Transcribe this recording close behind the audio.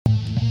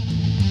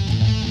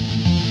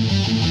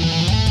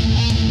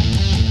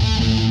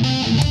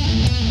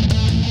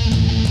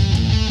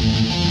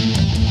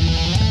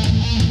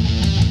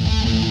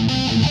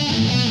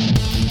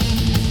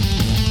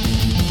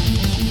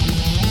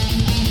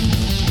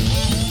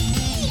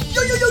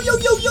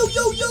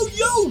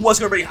Yo, what's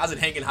going on, everybody? How's it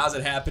hanging? How's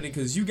it happening?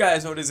 Because you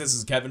guys know what it is. This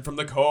is Kevin from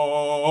the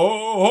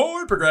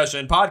Chord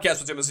Progression Podcast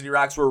with Jim City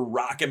Rocks. We're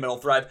rockin' Metal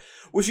Thrive.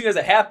 Wishing you guys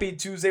a happy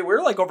Tuesday.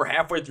 We're like over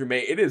halfway through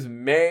May. It is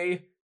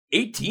May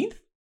 18th?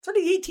 It's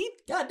already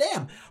 18th? God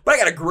damn. But I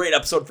got a great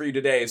episode for you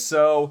today.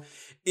 So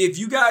if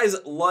you guys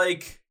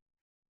like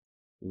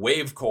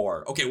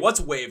wavecore. Okay,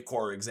 what's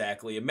wavecore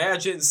exactly?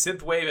 Imagine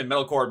synthwave and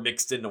metalcore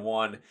mixed into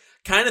one.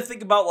 Kind of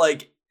think about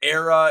like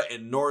Era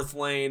and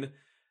Northlane.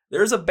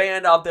 There's a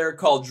band out there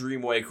called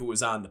Dreamwake who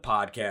was on the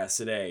podcast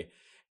today.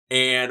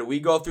 And we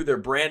go through their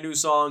brand new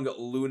song,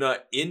 Luna,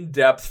 in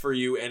depth for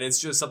you. And it's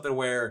just something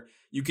where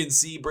you can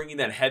see bringing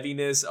that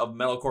heaviness of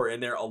metalcore in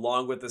there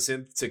along with the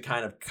synth to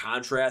kind of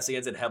contrast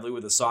against it heavily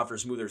with a softer,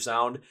 smoother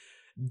sound.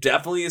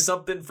 Definitely is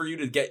something for you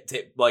to get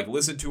to like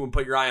listen to and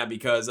put your eye on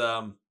because,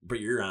 put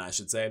your ear on, I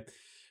should say.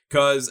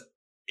 Because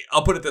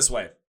I'll put it this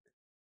way.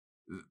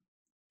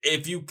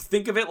 If you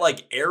think of it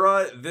like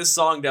Era, this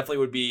song definitely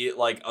would be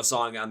like a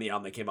song on the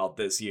album that came out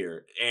this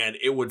year, and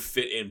it would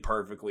fit in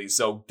perfectly.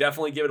 So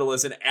definitely give it a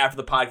listen after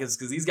the podcast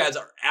because these guys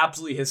are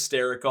absolutely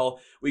hysterical.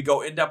 We go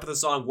in depth with the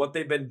song, what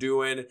they've been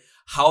doing,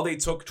 how they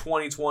took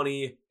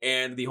 2020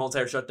 and the whole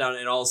entire shutdown,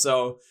 and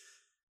also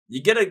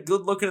you get a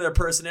good look into their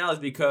personalities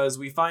because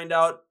we find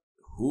out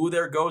who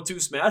their go-to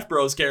Smash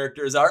Bros.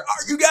 Characters are.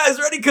 Are you guys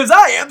ready? Because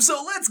I am,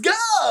 so let's go!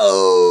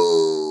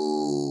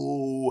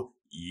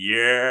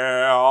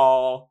 Yeah.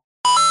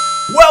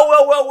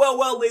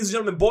 Well, ladies and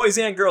gentlemen, boys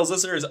and girls,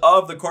 listeners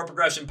of the Chord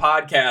Progression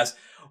Podcast,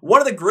 one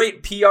of the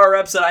great PR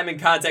reps that I'm in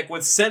contact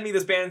with sent me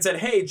this band and said,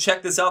 hey,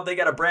 check this out. They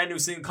got a brand new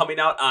single coming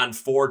out on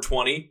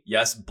 420.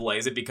 Yes,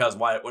 blaze it, because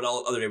what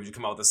other day would you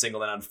come out with a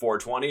single than on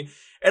 420?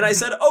 And I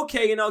said,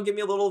 okay, give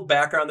me a little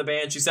background on the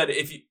band. She said,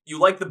 if you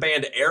like the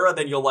band Era,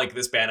 then you'll like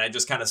this band. I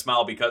just kind of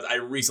smiled because I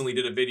recently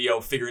did a video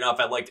figuring out if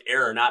I liked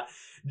Era or not.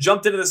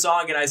 Jumped into the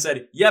song and I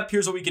said, yep,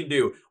 here's what we can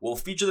do. We'll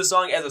feature the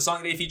song as a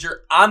song they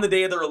feature on the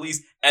day of the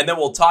release, and then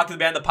we'll talk to the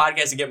band on the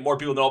podcast and get more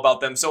people to know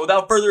about them. So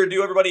without further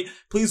ado, everybody,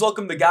 please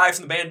welcome the guys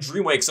from the band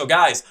Dreamwake. So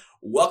guys,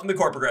 welcome to the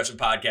Chord Progression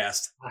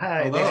Podcast.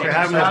 Hi, Hello. thanks for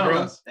having us,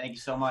 bro. Thank you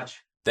so much.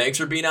 Thanks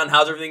for being on.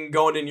 How's everything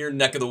going in your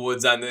neck of the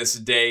woods on this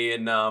day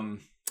in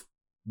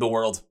the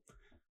world?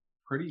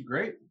 Pretty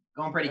great.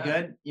 Going pretty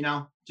good.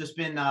 Just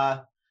been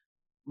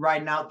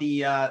riding out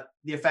the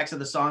effects of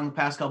the song the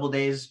past couple of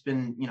days.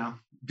 Been,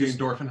 Just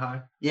endorphin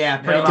high. Yeah,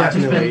 pretty much.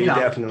 Definitely,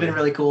 It's been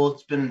really cool.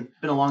 It's been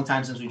a long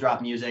time since we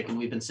dropped music, and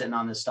we've been sitting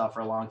on this stuff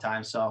for a long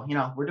time. So,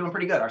 we're doing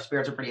pretty good. Our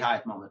spirits are pretty high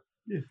at the moment.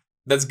 Yeah.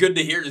 That's good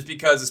to hear, just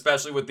because,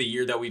 especially with the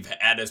year that we've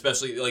had,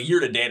 especially like year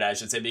to date, I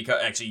should say,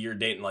 because actually year to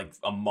date in like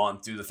a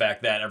month due to the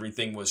fact that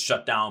everything was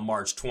shut down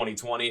March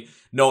 2020.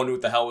 No one knew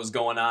what the hell was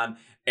going on.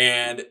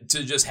 And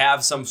to just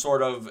have some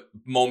sort of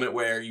moment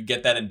where you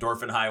get that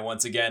endorphin high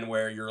once again,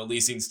 where you're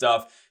releasing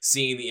stuff,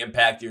 seeing the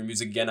impact of your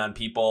music again on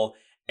people,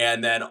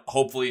 and then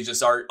hopefully just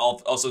start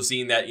also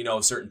seeing that,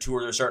 certain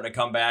tours are starting to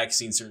come back,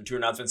 seeing certain tour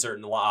announcements,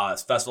 certain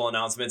festival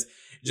announcements,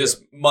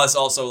 just must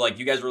also, like,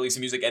 you guys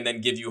releasing music and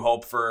then give you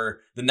hope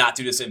for the not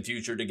too distant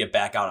future to get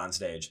back out on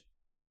stage.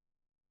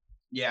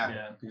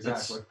 Yeah,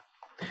 exactly.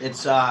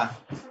 It's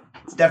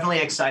definitely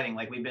exciting.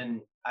 Like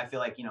I feel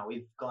like,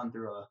 we've gone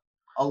through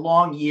a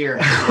long year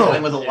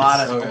dealing with a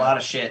lot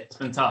of shit. It's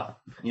been tough.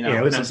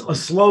 It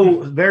was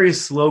a very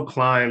slow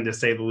climb, to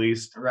say the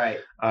least. Right.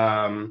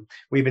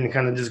 We've been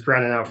kind of just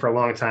grinding out for a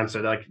long time.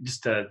 So like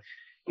just to,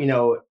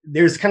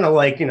 there's kind of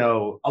like,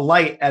 a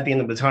light at the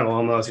end of the tunnel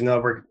almost.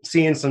 We're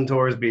seeing some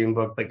tours being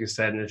booked, like you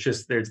said, and it's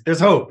just there's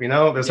hope,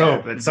 there's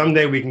hope that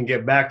someday we can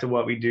get back to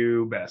what we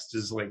do best,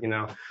 is like,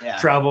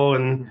 travel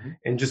and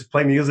just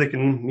play music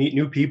and meet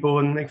new people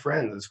and make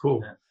friends. It's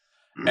cool. Yeah.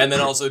 And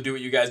then also do what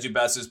you guys do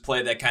best, is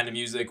play that kind of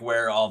music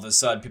where all of a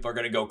sudden people are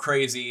going to go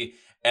crazy,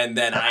 and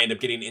then I end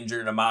up getting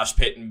injured in a mosh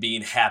pit and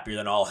being happier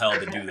than all hell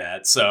to do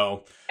that.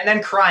 So, and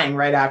then crying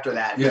right after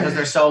that because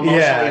they're so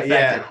emotionally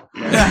affected.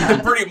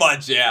 Yeah. Pretty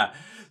much, yeah.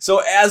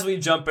 So as we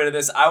jump into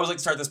this, I always like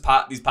to start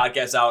these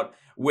podcasts out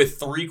with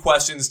 3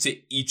 questions to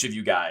each of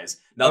you guys.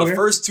 Now, The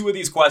first 2 of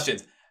these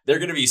questions, they're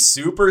going to be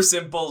super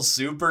simple,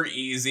 super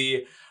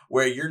easy,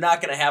 where you're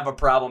not going to have a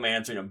problem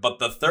answering them. But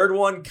the third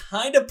one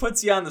kind of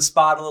puts you on the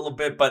spot a little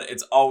bit, but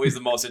it's always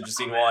the most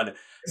interesting one.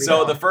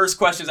 So the first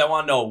question is, I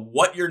want to know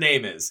what your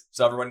name is,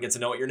 so everyone gets to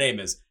know what your name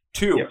is.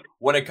 2,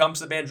 when it comes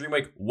to the band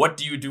Dreamwake, what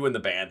do you do in the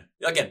band?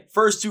 Again,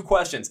 first 2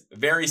 questions,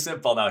 very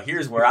simple. Now,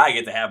 here's where I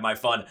get to have my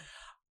fun.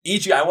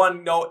 I want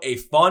to know a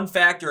fun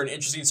fact or an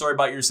interesting story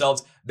about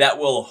yourselves that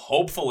will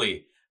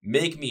hopefully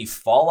make me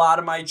fall out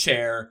of my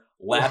chair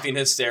laughing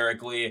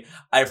hysterically.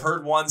 I've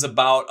heard ones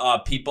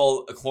about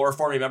people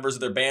chloroforming members of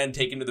their band,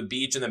 taken to the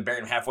beach and then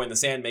burying them halfway in the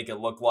sand, make it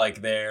look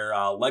like their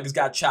legs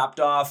got chopped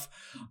off.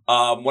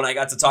 When I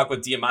got to talk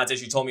with Diamante,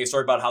 she told me a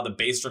story about how the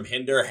bass from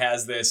Hinder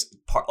has this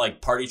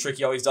party trick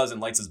he always does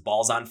and lights his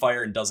balls on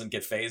fire and doesn't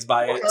get fazed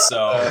by it.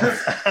 So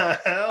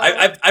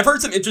I've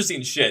heard some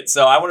interesting shit.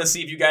 So I want to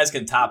see if you guys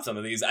can top some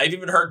of these. I've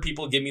even heard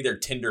people give me their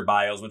Tinder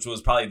bios, which was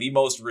probably the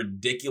most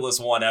ridiculous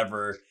one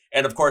ever.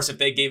 And of course, if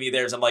they gave me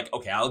theirs, I'm like,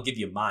 okay, I'll give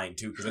you mine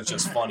too, because it's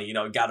just funny, you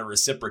know, got to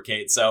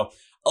reciprocate. So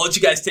I'll let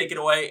you guys take it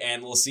away,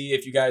 and we'll see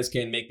if you guys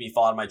can make me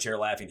fall out of my chair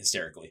laughing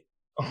hysterically.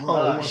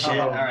 Oh, shit.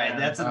 All right.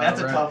 That's a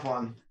tough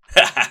one.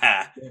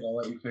 I'll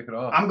let you kick it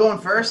off. I'm going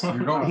first. You're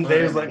going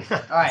Dave's first.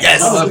 like, All right.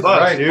 Yes. Well, That's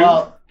right, dude.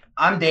 well,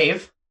 I'm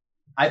Dave.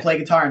 I play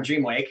guitar in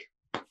Dreamwake.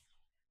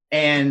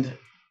 And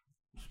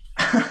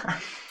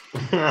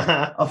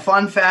a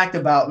fun fact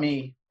about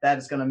me that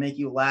is going to make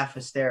you laugh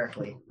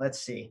hysterically. Let's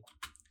see.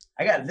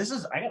 I got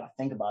to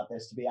think about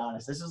this, to be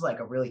honest. This is like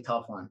a really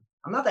tough one.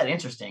 I'm not that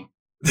interesting.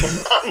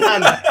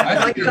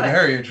 I think you're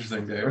very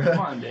interesting, Dave. Come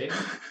on, Dave.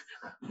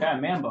 You got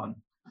a man bun.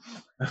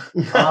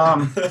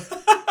 What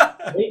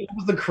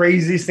was the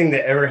craziest thing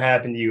that ever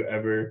happened to you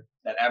ever?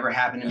 That ever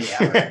happened to me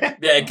ever.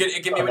 Yeah,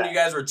 it can be when you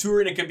guys were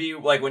touring. It could be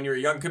like when you were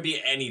young. It could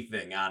be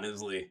anything,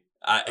 honestly.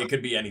 It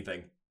could be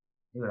anything.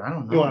 Dude, I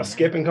don't know. You want man. to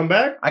skip and come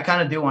back? I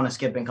kind of do want to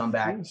skip and come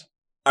back.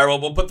 All right,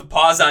 well, we'll put the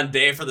pause on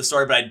Dave for the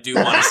story, but I do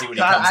want to see what he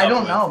God, comes up I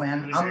don't with. know,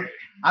 man.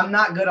 I'm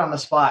not good on the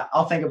spot.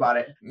 I'll think about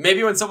it.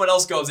 Maybe when someone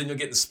else goes and you'll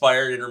get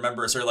inspired and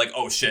remember a story like,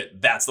 oh shit,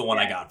 that's the one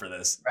I got for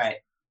this. Right.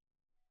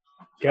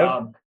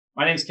 Kev?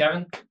 My name's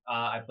Kevin.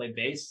 I play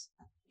bass.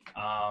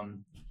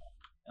 And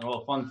a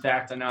little fun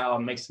fact, I know how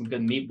to make some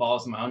good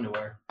meatballs in my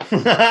underwear.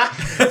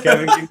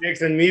 Kevin can make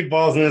some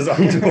meatballs in his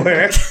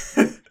underwear.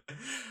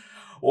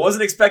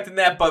 Wasn't expecting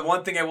that, but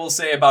one thing I will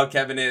say about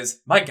Kevin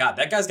is, my God,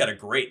 that guy's got a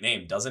great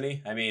name, doesn't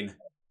he? I mean,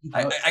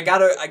 I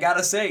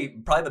gotta say,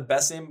 probably the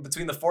best name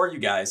between the four of you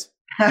guys.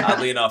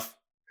 Oddly enough.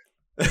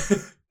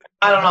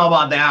 I don't know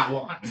about that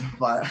one,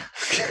 but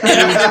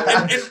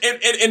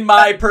in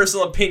my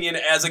personal opinion,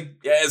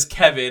 as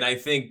Kevin, I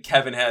think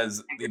Kevin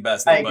has the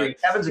best I name. agree.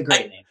 Kevin's a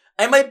great name.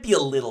 I might be a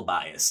little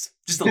biased,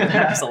 just a little,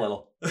 just a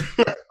little.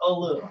 A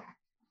little.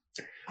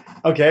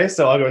 Okay,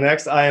 so I'll go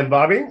next. I am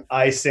Bobby.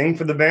 I sing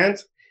for the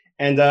band.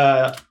 And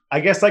I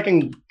guess I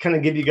can kind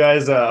of give you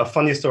guys a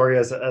funny story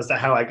as to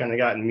how I kind of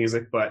got into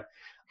music. But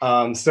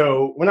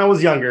so when I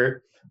was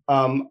younger,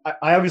 I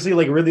obviously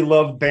like really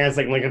loved bands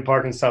like Linkin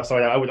Park and stuff. So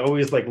I would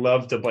always like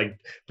love to like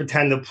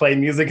pretend to play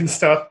music and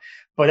stuff.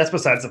 But that's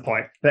besides the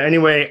point. But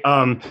anyway,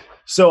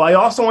 so I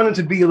also wanted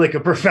to be like a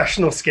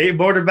professional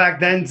skateboarder back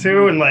then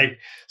too. And like,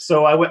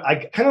 so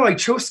I kind of like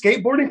chose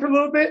skateboarding for a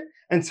little bit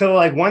until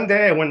like one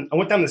day I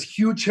went down this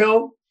huge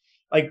hill,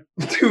 like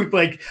dude,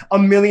 like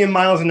 1,000,000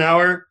 miles an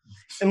hour.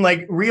 And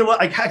like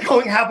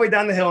going halfway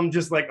down the hill, I'm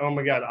just like, oh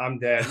my God, I'm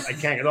dead. I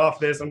can't get off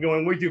this. I'm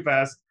going way too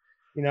fast,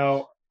 you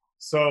know?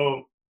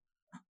 So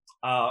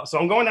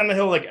I'm going down the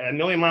hill like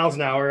 1,000,000 miles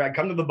an hour. I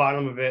come to the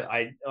bottom of it.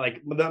 I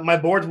like my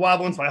board's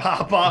wobbling, so I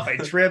hop off. I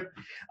trip.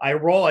 I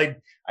roll. I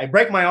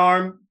break my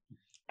arm.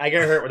 I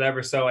get hurt,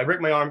 whatever. So I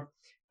break my arm.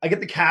 I get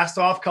the cast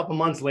off a couple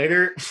months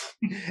later.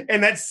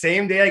 And that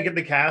same day I get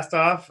the cast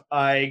off,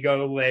 I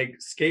go like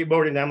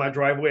skateboarding down my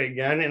driveway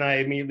again. And I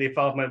immediately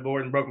fell off my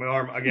board and broke my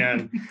arm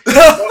again.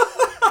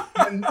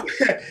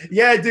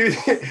 Yeah, dude.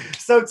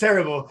 So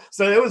terrible.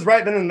 So it was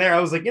right then and there. I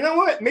was like, you know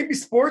what? Maybe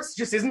sports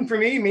just isn't for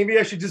me. Maybe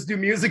I should just do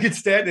music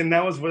instead. And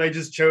that was what I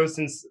just chose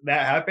since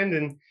that happened.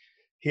 And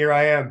here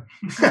I am.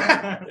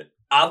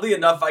 Oddly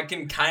enough, I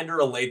can kind of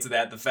relate to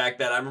that. The fact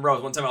that I remember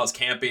one time I was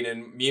camping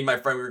and me and my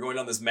friend, we were going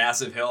down this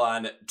massive hill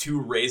on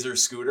 2 Razor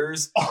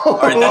scooters. All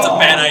right, that's a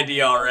bad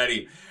idea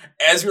already.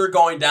 As we were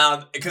going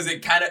down, because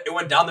it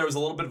went down, there was a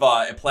little bit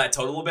of it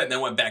plateaued a little bit and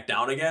then went back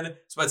down again.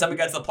 So by the time we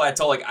got to the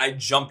plateau, like I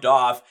jumped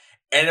off,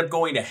 ended up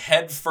going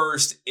head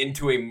first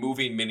into a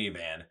moving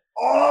minivan.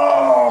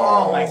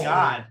 Oh my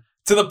God.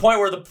 To the point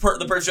where the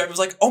person driver was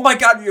like, oh my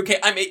God, are you okay?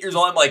 I'm 8 years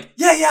old. I'm like,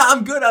 yeah,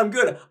 I'm good.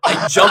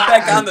 I jump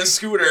back on the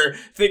scooter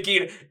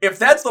thinking, if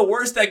that's the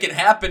worst that can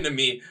happen to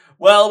me,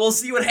 well, we'll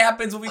see what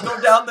happens when we go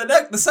down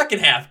the second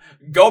half.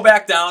 Go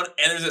back down,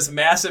 and there's this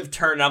massive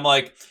turn. And I'm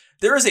like,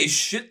 there is a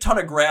shit ton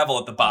of gravel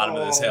at the bottom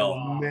of this hill.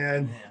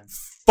 Man.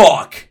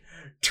 Fuck.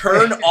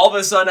 Turn, all of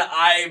a sudden,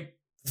 I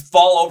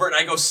fall over and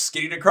I go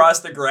skidding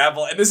across the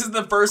gravel. And this is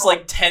the first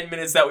 10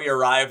 minutes that we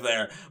arrive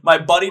there. My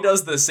buddy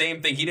does the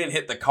same thing. He didn't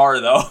hit the car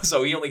though,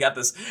 so he only got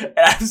this. And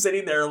I'm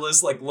sitting there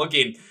just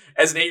looking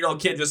as an 8-year-old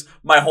kid, just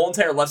my whole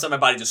entire left side of my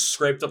body just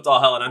scraped up to all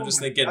hell. And I'm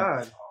just thinking,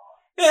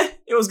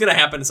 it was gonna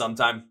happen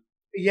sometime.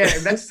 Yeah,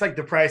 that's like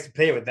the price to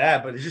pay with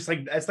that. But it's just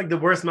like that's like the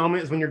worst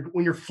moment is when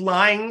you're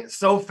flying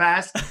so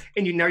fast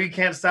and you know you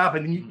can't stop,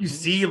 and then you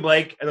see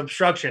like an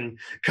obstruction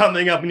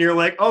coming up, and you're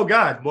like, oh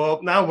God, well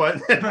now what?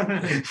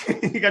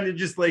 You got to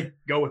just like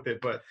go with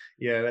it. But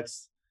yeah,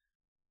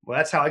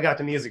 that's how I got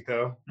to music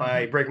though,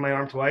 by breaking my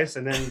arm twice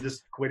and then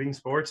just quitting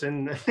sports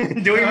and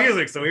doing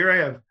music. So here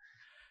I am.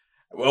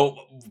 Well,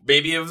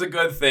 maybe it was a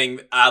good thing,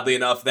 oddly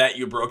enough, that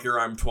you broke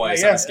your arm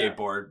twice on a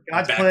skateboard.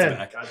 God's back plan. to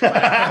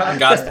back.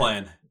 God's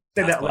plan.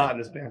 Said that a lot in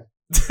this band.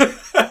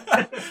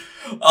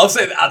 I'll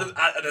say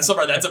that so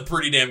far that's a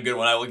pretty damn good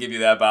one. I will give you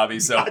that, Bobby.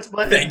 So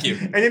thank you.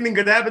 Anything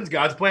good happens,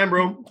 God's plan,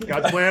 bro.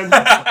 God's plan.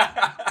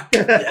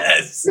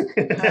 Yes.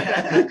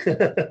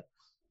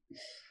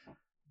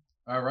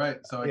 All right,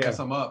 so I guess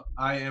I'm up.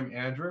 I am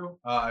Andrew.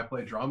 I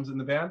play drums in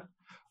the band.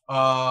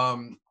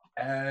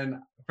 And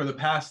for the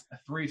past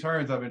 3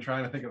 turns, I've been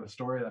trying to think of a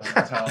story that I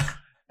can tell.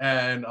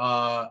 And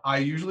I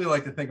usually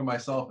like to think of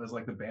myself as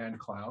like the band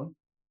clown.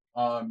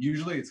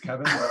 Usually it's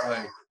Kevin, but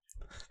like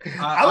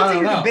I would don't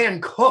think you're know. the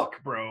band cook,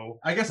 bro.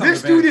 I guess I'm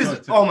This the band dude is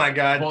cook, too. oh my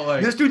god. Well,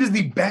 like- this dude is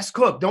the best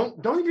cook. Don't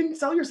even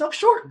sell yourself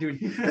short, dude.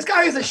 This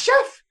guy is a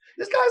chef.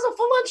 This guy's a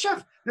full-on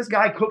chef. This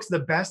guy cooks the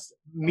best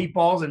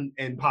meatballs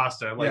and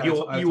pasta. Like Yeah,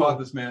 you I will taught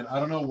this man. I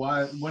don't know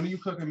why. When are you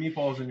cooking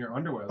meatballs in your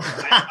underwear?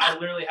 I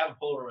literally have a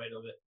Polaroid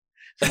of it.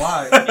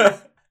 Why?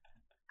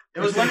 It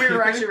was when we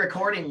were actually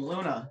recording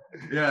Luna.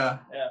 Yeah.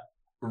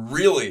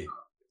 Really?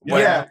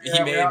 Yeah. He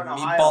Yeah, made we're out in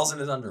Ohio. meatballs in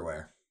his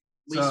underwear.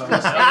 We,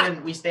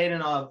 So- we stayed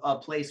in a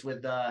place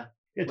with Yeah,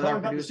 with tell our him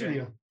about the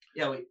producer.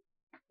 studio.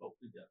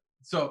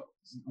 So,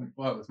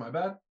 well, it's my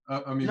bad.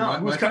 I mean, No, my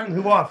Who's turn? cutting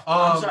who off?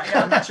 I'm sorry,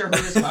 yeah, I'm not sure who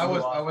this is. I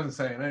wasn't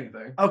saying anything.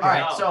 Okay. All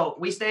right, Wow. so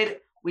we stayed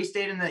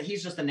in the.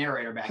 He's just the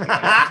narrator back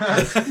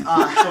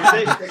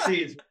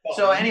here.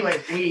 So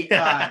anyway,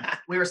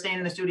 we were staying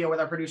in the studio with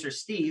our producer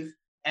Steve,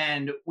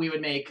 and we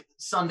would make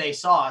Sunday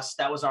sauce.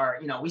 That was our,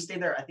 we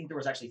stayed there. I think there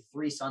was actually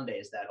 3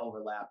 Sundays that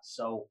overlapped.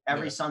 So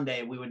every Yeah.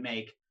 Sunday we would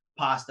make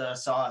pasta,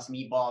 sauce,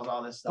 meatballs,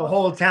 all this stuff. The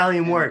whole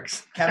Italian And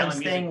works. Kevin's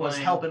Italian thing music was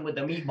playing. helping with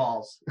the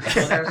meatballs.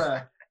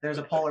 So there's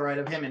a Polaroid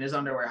of him in his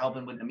underwear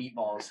helping with the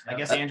meatballs. I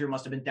guess Andrew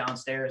must have been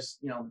downstairs,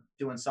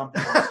 doing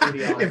something in the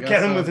studio. If guess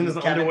Kevin so. was in his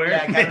Kevin, underwear,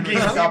 yeah, Kevin making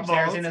was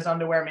upstairs meatballs. in his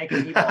underwear making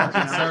I'm meatballs.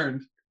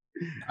 concerned.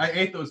 I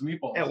ate those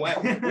meatballs.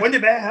 Yeah, when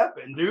did that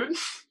happen, dude?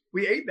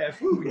 We ate that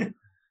food.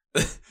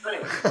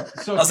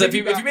 So I'll say, if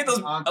you made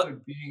those- onto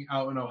being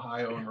out in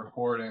Ohio and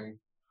recording,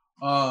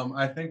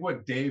 I think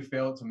what Dave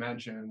failed to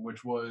mention,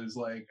 which was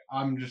like,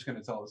 I'm just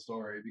gonna tell the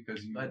story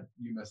because you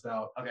missed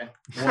out. Okay.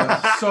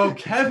 So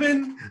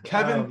Kevin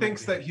Oh,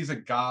 thinks man. that he's a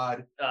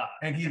god Ah.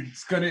 and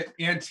he's gonna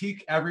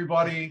antique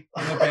everybody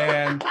in the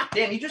band.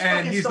 Damn, you just And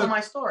fucking he's stole the-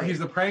 my story. He's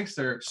the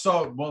prankster.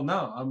 So, well,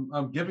 no,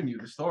 I'm giving you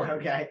the story.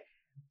 Okay.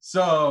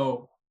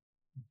 So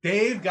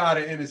Dave got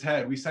it in his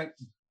head. We sent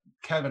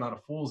Kevin on a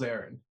fool's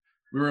errand.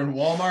 We were in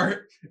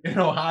Walmart in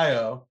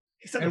Ohio,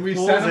 and we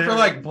sent him for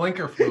like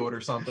blinker fluid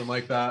or something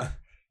like that.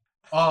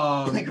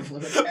 Blinker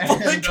fluid.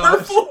 And,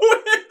 Blinker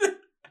fluid.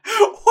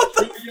 What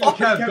the fuck?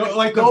 Kev, go,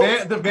 like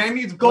Go- the van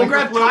needs Go blinker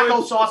grab fluid.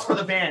 taco sauce for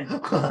the van.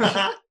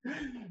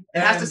 It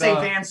has to And, say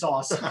van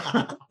sauce.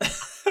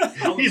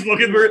 He's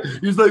looking for it.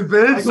 He's like,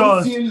 van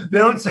sauce.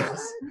 Van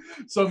sauce.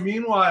 So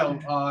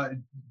meanwhile,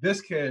 this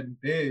kid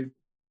Dave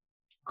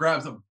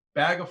grabs a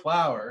bag of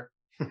flour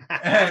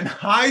and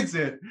hides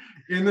it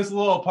in this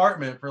little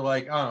apartment for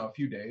like, I don't know, a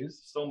few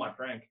days. Stole my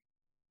prank.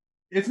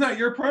 It's not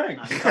your prank.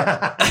 He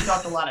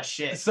talked a lot of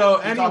shit. So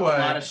He talked a lot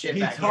anyway, of shit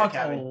he back here, talked a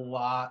Kevin.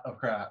 lot of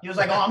crap. He was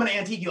like, "Oh, I'm gonna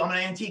antique you. I'm gonna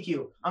antique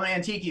you. I'm gonna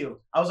antique you."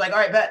 I was like, "All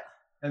right, bet."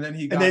 And then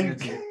he got And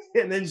into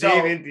it. then So-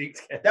 Dave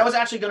antiques. That was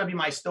actually gonna be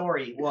my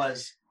story.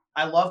 Was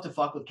I love to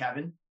fuck with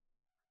Kevin?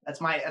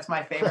 That's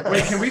my favorite.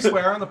 Wait, can we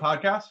swear on the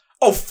podcast?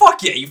 Oh,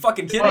 fuck yeah. You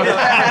fucking kidding me? So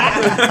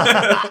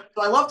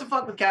I love to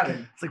fuck with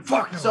Kevin. It's like,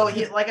 fuck. No. So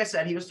he, like I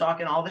said, he was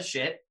talking all this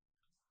shit.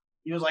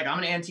 He was like, "I'm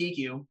gonna antique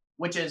you,"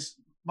 which is,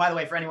 by the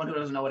way, for anyone who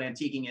doesn't know what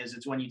antiquing is,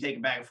 it's when you take a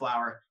bag of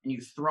flour and you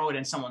throw it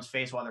in someone's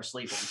face while they're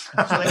sleeping.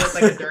 So they look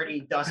like a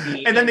dirty,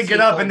 dusty. and then they get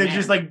antique up old and they're man.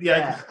 just like,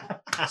 yeah.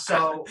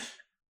 So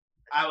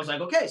I was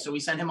like, okay. So we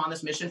sent him on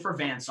this mission for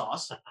van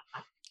sauce.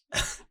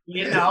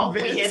 We hid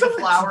the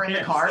flour in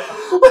the cart.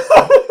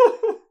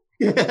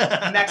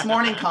 Next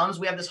morning comes,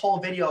 we have this whole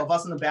video of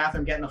us in the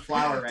bathroom getting the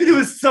flour ready. Dude, it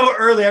was so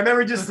early. I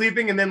remember just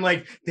sleeping, and then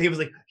like Dave was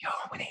like, "Yo,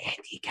 I'm gonna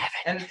antique Kevin."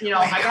 And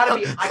I gotta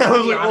be was like,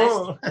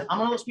 honest. "Oh." I'm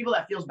one of those people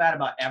that feels bad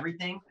about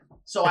everything.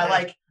 So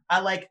I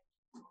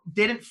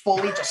didn't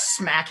fully just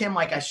smack him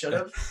like I should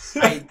have.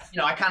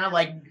 I kind of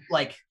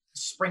like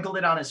sprinkled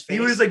it on his face.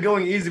 He was like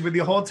going easy, but the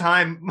whole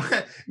time,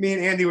 me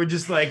and Andy were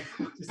just like,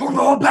 "Pour the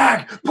whole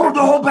bag, pour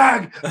the whole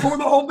bag, pour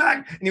the whole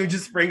bag," and he was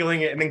just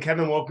sprinkling it. And then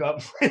Kevin woke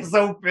up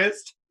so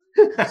pissed.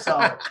 So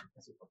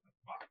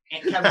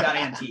and Kevin got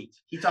antiqued.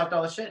 He talked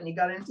all the shit and he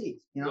got antiqued.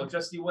 Go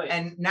just you wait.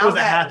 And It now was a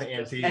that half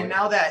antique. and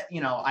now that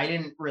I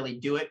didn't really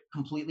do it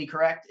completely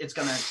correct, it's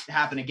gonna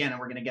happen again, and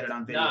we're gonna get it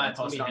on video Nah, and it's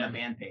gonna post be it on the him.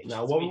 band page.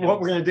 Now, It's what me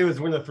we're gonna do is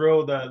we're gonna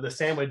throw the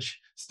sandwich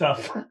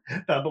stuff,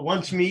 the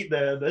lunch meat,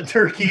 the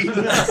turkey,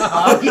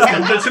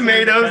 the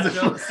tomatoes,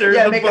 the mustard,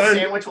 Yeah, the make a bun.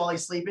 sandwich while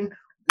he's sleeping.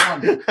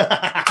 1,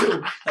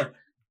 2,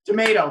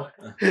 tomato,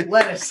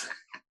 lettuce.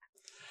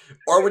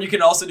 Or what you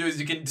can also do is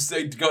you can just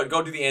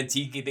go do the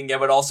antique thing, yeah,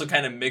 but also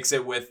kind of mix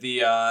it with the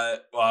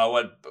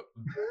what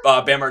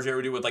Bam Margera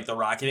would do with like the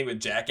Rocky thing with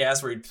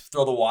Jackass, where you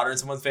throw the water in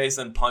someone's face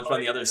and punch him on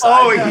the other side.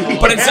 Oh, yeah.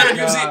 But instead of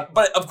Yeah. using,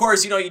 but of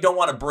course, you don't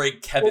want to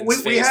break Kevin's we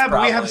face. have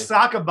probably.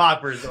 sock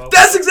boppers. Though.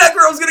 That's exactly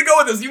where I was gonna go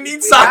with this. You need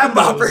We sock have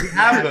and those. We boppers.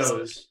 have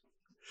those.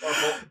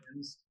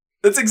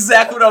 That's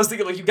exactly what I was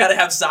thinking. Like you got to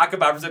have sock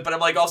and boppers, but I'm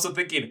like also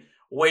thinking,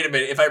 wait a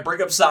minute, if I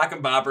bring up sock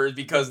and boppers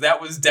because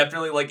that was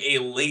definitely like a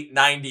late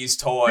 '90s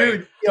toy.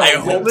 Dude, yo, I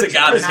hope to listen,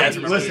 God this guy's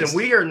listen, remembers. listen,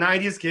 we are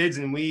 90s kids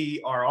and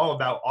we are all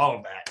about all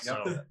of that.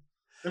 So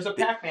There's a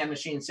Pac-Man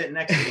machine sitting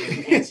next to you if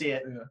you can't see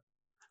it.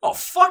 Oh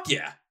fuck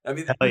yeah! I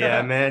mean, Hell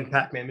yeah, man.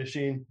 Pac-Man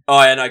machine. oh,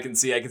 and I can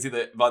see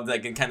the buttons. I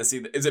can kind of see.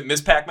 Is it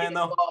Miss Pac-Man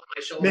though?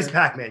 Miss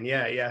Pac-Man,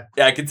 yeah. Yeah,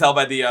 I can tell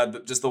by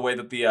the just the way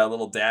that the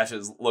little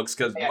dashes looks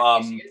because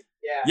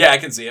Yeah. yeah, I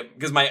can see it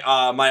because my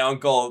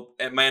uncle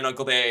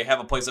they have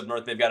a place up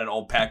north. They've got an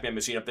old Pac-Man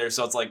machine up there,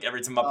 so it's like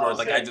every time up north,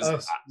 like I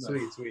just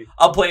Sweet.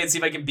 I'll play and see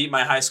if I can beat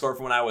my high score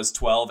from when I was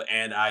 12,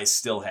 and I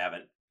still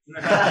haven't.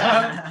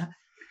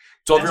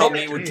 12-year-old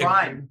me would kick.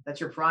 Prime.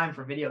 That's your prime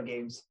for video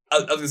games. I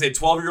was gonna say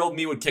 12-year-old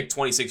me would kick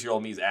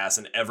 26-year-old me's ass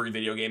in every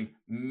video game,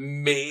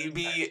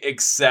 maybe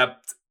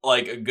except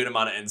like a good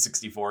amount of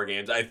N64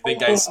 games. I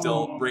think I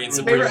still reign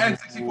supreme. Favorite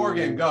N64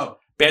 game, go.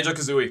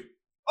 Banjo-Kazooie.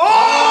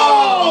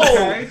 Oh,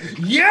 Okay.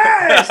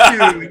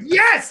 yes, dude.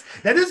 Yes,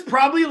 that is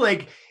probably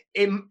like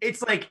it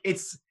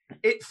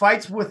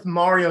fights with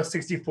Mario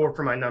 64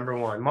 for my number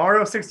one.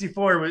 Mario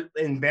 64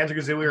 and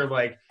Banjo-Kazooie are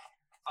like,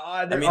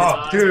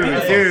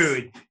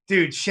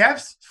 dude,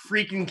 Chef's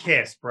freaking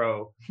kiss,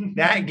 bro.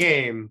 That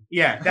game,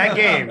 that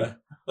game.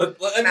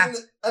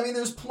 I mean,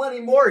 there's plenty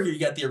more here. You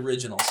got the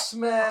original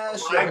Smash.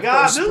 Oh my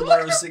God, Super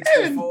Mario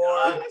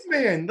 64.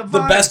 Man,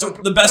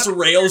 The best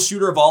rail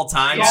shooter of all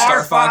time,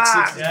 Star Fox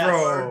 64.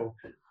 bro.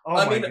 Oh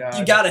I my mean, God.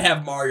 you got to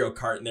have Mario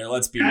Kart in there.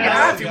 Let's be real.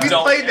 Yeah, If you we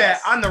don't- played that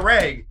on the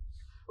reg.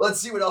 Let's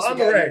see what else On we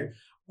the got reg. here.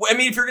 Well, I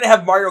mean, if you're gonna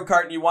have Mario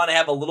Kart and you want to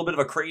have a little bit of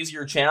a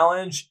crazier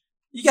challenge,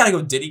 you gotta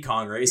go Diddy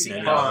Kong Racing.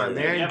 Diddy Kong,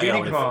 man. Yeah, Diddy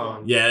yeah.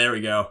 Kong. Yeah, there we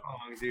go.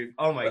 Dude.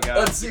 Oh my God.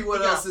 Let's see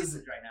what else is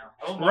right now.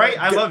 Oh my Right,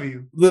 I love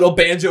you. little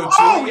Banjo.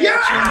 Oh Tooie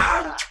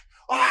yeah.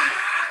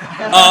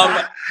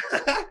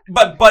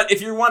 But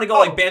if you want to go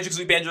like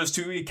Banjo-Kazooie, Banjo's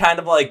Tooie, kind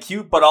of like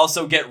cute, but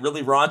also get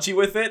really raunchy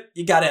with it,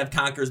 you gotta have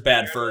Conker's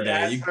Bad Fur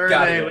Day. You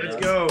gotta Let's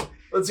go.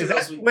 Let's see Is what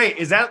else that, we. wait,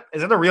 is that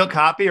a real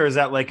copy or is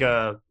that like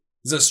a?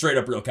 This is a straight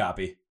up real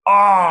copy.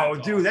 Oh,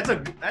 dude, that's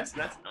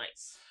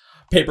nice.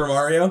 Paper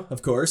Mario,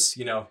 of course.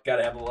 You know,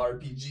 gotta have a little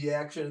RPG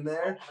action in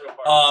there.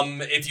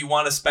 If you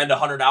want to spend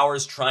 100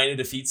 hours trying to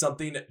defeat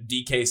something,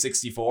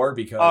 DK64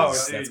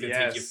 because that's gonna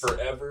take you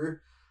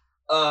forever.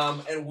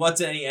 And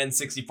what's any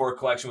N64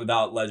 collection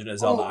without Legend of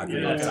Zelda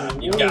Ocarina of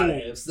Time? You gotta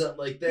have stuff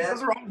like that.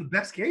 Those are all the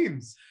best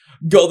games.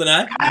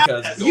 GoldenEye,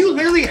 because You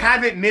literally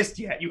haven't missed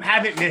yet.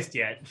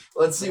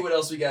 let's see what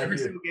else we got Every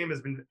here. single game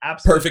has been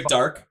absolutely Perfect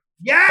Dark.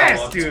 Yes,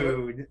 Follow up to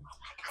dude.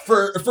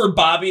 For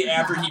Bobby,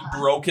 after he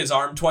broke his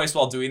arm twice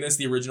while doing this,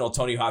 the original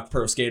Tony Hawk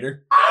Pro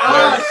Skater.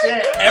 Oh,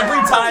 shit.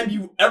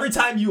 Every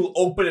time you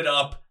open it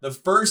up, the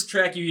first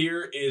track you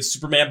hear is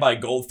Superman by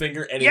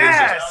Goldfinger, and it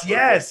is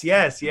just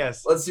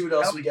Yes. Let's see what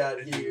else we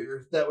got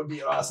here. That would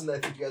be awesome. I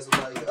think you guys would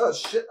like. Oh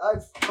shit!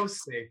 So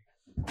sick.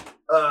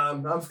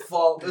 I'm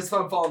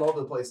falling all over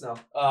the place now.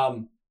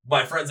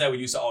 My friends and I would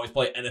used to always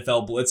play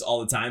NFL Blitz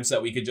all the time, so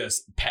that we could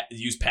just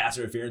use pass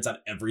interference on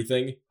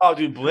everything. Oh,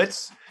 dude,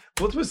 Blitz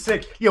was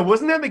sick. Yeah,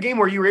 wasn't that the game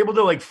where you were able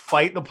to like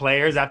fight the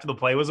players after the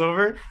play was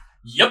over?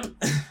 Yep.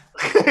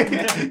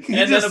 And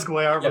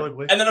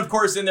And then of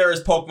course in there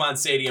is Pokemon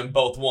Stadium,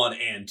 both 1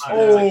 and 2.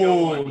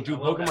 Oh, dude,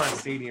 Pokemon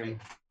Stadium.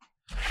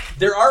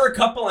 There are a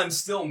couple I'm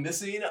still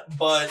missing,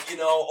 but you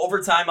know,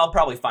 over time I'll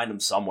probably find them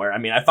somewhere. I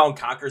mean, I found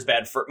Conker's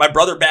Bad Fur. My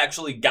brother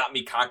actually got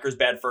me Conker's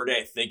Bad Fur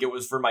Day. I think it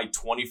was for my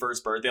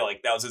 21st birthday.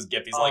 Like that was his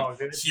gift. He's like,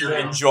 "Here,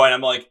 enjoy." And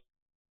I'm like,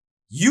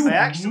 "You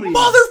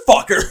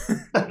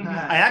motherfucker!"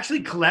 I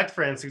actually collect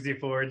for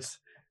N64s.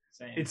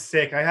 It's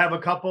sick. I have a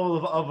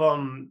couple of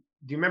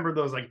do you remember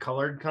those like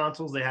colored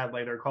consoles they had?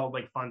 Like they're called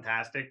like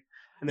Fantastic.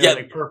 And they're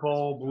like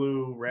purple,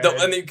 blue, red.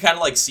 And they kind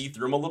of like see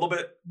through them a little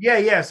bit.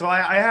 Yeah. So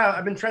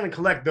I've been trying to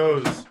collect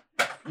those.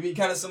 You mean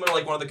kind of similar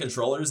like one of the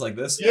controllers like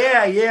this?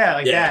 Yeah,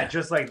 that,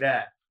 just like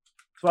that.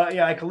 So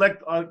yeah, I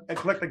collect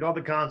like all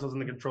the consoles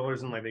and the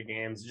controllers and like the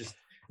games. Just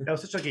that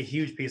was such like a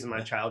huge piece of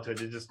my childhood.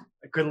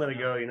 I couldn't let it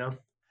go, you know.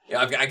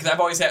 Yeah, because I've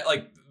always had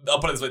like, I'll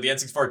put it this way: the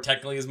N64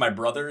 technically is my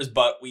brother's,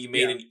 but we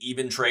made an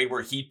even trade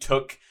where he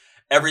took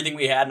everything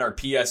we had in our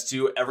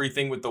PS2,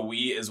 everything with the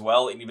Wii as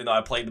well. And even though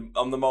I played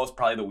them the most,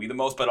 probably the Wii the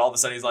most, but all of a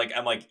sudden he's like,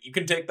 I'm like, you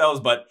can take those,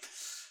 but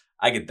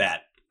I get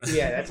that.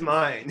 Yeah, that's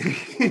mine.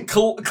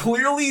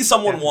 Clearly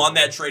someone won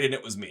that trade and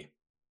it was me.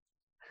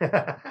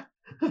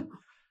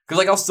 Because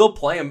like I'll still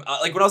play them.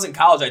 Like when I was in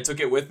college, I took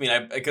it with me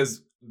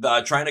because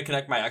trying to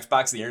connect my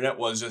Xbox to the internet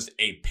was just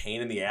a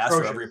pain in the ass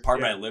for every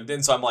apartment I lived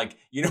in. So I'm like,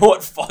 you know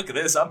what? Fuck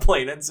this. I'm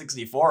playing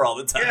N64 all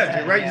the time. Yeah,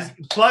 dude, right?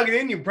 Just plug it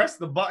in, you press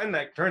the button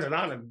that turns it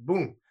on and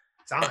boom.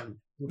 On.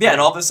 Yeah, and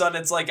all of a sudden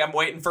it's like I'm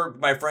waiting for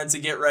my friends to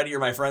get ready or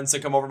my friends to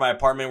come over to my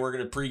apartment. We're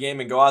gonna pregame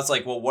and go out. It's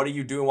like, well, what are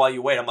you doing while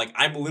you wait? I'm like,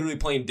 I'm literally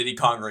playing Diddy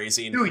Kong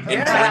Racing and drinking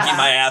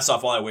my ass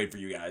off while I wait for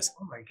you guys.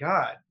 Oh my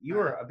god, you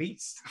are a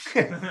beast.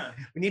 We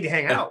need to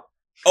hang out.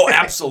 Oh,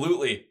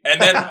 absolutely.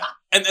 And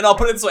then I'll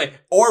put it this way,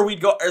 or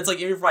we'd go. Or it's like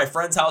even for my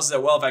friends' houses as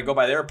well. If I go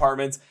by their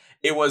apartments,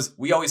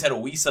 we always had a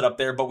Wii set up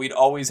there, but we'd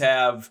always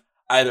have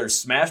either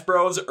Smash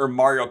Bros. Or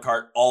Mario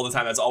Kart all the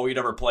time. That's all we'd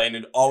ever play, and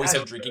it'd always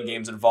have drinking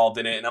games involved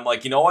in it. And I'm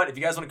like, you know what? If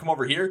you guys want to come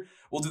over here,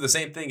 we'll do the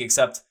same thing,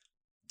 except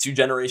 2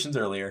 generations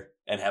earlier,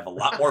 and have a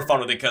lot more fun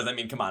with it. Because I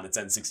mean, come on, it's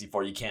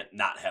N64. You can't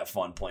not have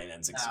fun playing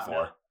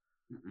N64.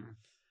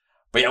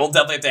 But yeah, we'll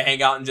definitely have to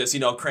hang out and just,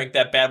 crank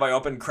that bad boy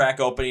open, crack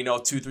open,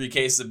 2-3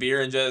 cases of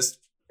beer and just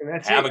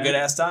have a good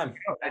ass time.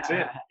 That's it.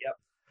 Yep,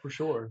 for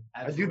sure.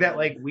 I do that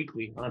like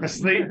weekly,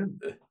 honestly.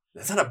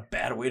 That's not a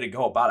bad way to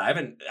go about it.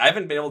 I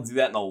haven't been able to do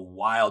that in a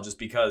while just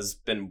because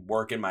been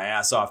working my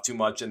ass off too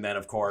much. And then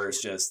of course,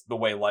 just the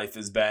way life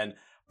has been.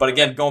 But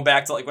again, going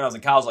back to like when I was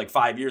in college, like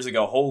 5 years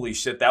ago, holy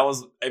shit. There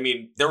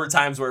were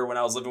times where when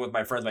I was living with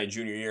my friends my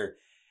junior year,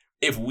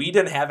 if we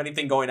didn't have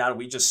anything going on,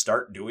 we just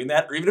start doing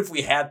that. Or even if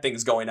we had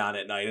things going on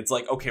at night, it's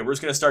like, okay, we're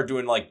just going to start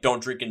doing like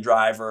don't drink and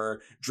drive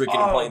or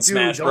drinking and playing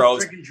Smash Bros.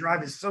 Don't drink and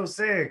drive is so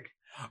sick.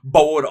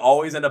 But what would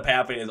always end up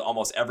happening is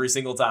almost every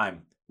single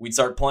time we'd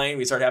start playing,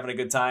 we start having a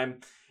good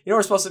time.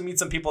 We're supposed to meet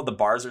some people at the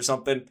bars or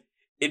something.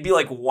 It'd be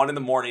like 1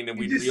 a.m. and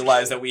we'd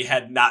realize that we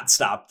had not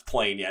stopped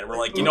playing yet. We're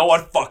like, you know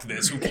what? Fuck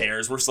this. Who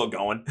cares? We're still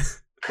going.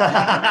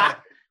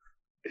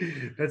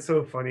 That's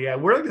so funny. Yeah,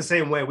 we're like the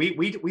same way.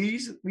 We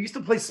used to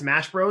play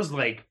Smash Bros.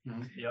 Like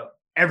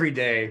every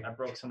day. I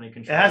broke so many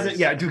controllers.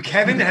 Dude,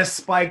 Kevin has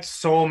spiked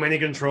so many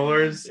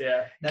controllers.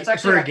 Yeah, that's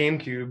actually for a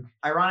GameCube.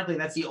 Ironically,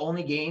 that's the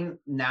only game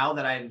now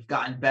that I've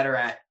gotten better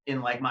at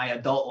in like my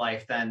adult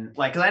life than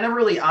like, because I never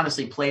really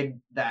honestly played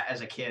that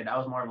as a kid. I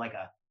was more of like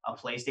a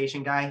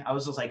PlayStation guy. I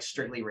was just like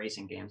strictly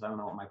racing games. I don't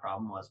know what my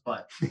problem was,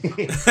 but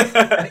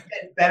I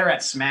get better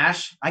at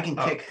Smash. I can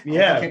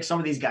kick some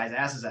of these guys'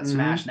 asses at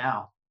Smash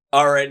now.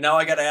 All right, now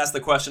I got to ask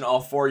the question,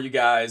 all four of you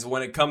guys.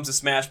 When it comes to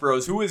Smash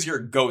Bros, who is your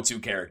go-to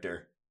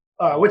character?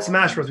 What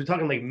Smash Bros? We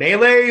talking like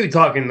Melee? We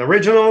talking the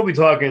original? We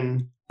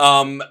talking?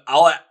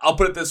 I'll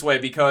put it this way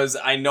because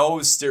I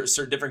know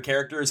certain different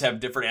characters have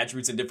different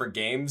attributes in different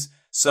games.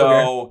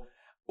 So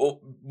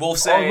we'll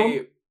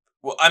say,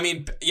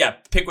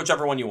 pick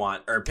whichever one you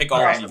want, or pick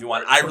all of them if you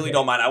want. I really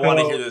don't mind. I want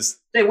to hear this.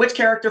 Say which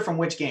character from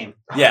which game?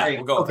 Yeah,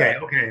 we'll go.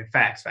 Okay.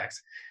 Facts.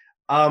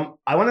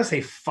 I want to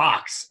say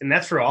Fox, and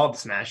that's for all the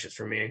Smashes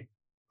for me.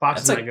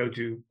 Fox is my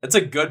go-to. That's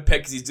a good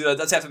pick because he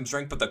does have some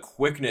strength, but the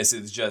quickness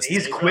is just.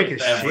 He's quick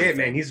as shit,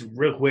 man. He's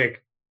real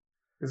quick.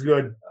 It's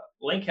good.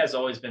 Link has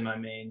always been my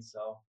main,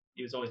 so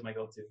he was always my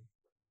go-to.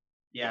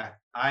 Yeah,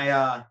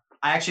 I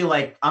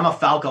actually I'm a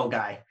Falco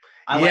guy.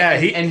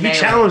 He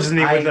challenges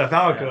me with the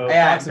Falco.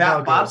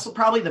 Yeah, Bob's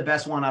probably the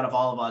best one out of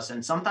all of us,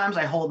 and sometimes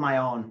I hold my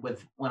own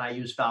when I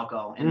use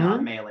Falco and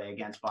not Melee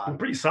against Bob. I'm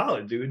pretty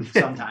solid, dude.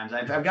 Sometimes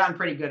I've gotten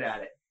pretty good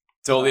at it.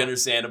 Totally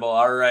understandable.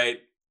 All right,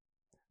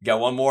 got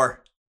one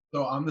more.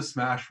 So I'm the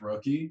Smash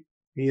rookie.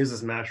 He is a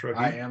Smash rookie.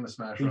 I am the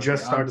Smash rookie. He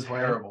just started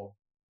terrible.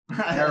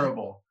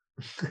 Terrible.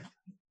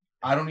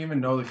 I don't even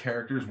know the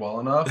characters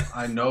well enough.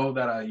 I know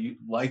that I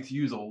like to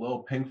use a little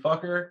pink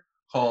fucker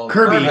called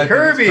Kirby.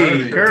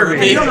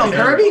 You don't know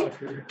Kirby?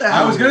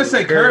 I was gonna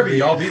say Kirby.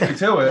 Y'all beat me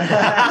to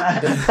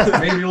it.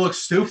 Made me look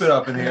stupid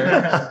up in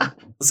here.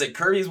 Let's say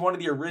Kirby's one of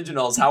the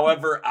originals.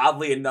 However,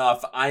 oddly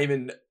enough, I'm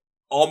in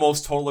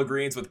almost total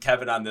agreement with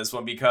Kevin on this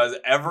one because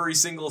every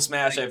single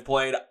Smash I've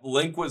played,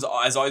 Link has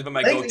always been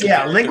my go-to.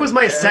 Yeah, Link was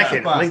my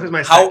second.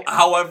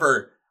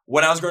 However,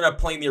 when I was growing up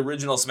playing the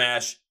original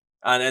Smash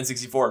on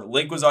N64,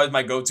 Link was always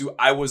my go-to.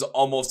 I was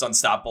almost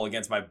unstoppable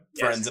against my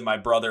friends and my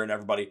brother and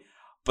everybody.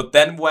 But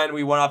then when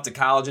we went off to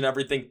college and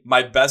everything,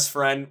 my best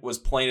friend was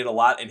playing it a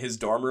lot in his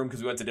dorm room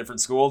because we went to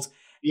different schools.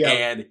 Yeah.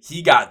 And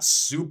he got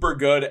super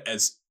good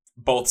as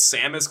both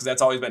Samus, because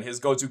that's always been his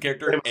go-to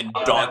character, and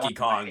Donkey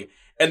Kong.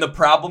 And the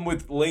problem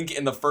with Link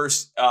in the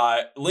first,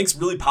 Link's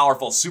really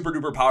powerful, super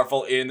duper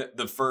powerful in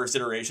the first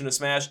iteration of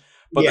Smash.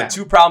 But the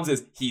two problems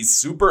is he's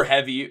super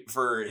heavy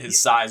for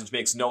his size, which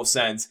makes no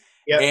sense.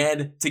 Yep.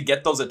 And to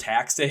get those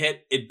attacks to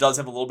hit, it does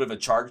have a little bit of a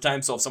charge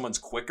time. So if someone's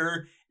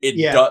quicker, it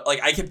does.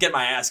 Like I kept getting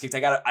my ass kicked.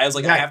 I was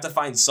like, I have to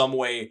find some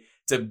way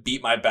to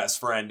beat my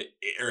best friend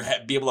or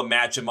be able to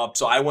match him up.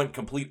 So I went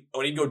complete.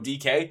 When he'd go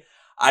DK,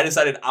 I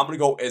decided I'm going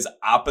to go as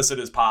opposite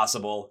as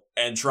possible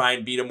and try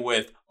and beat him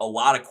with a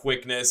lot of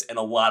quickness and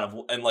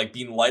like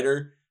being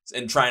lighter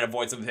and try and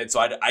avoid some hits. So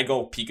I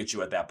go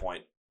Pikachu at that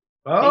point.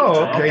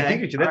 Oh, okay.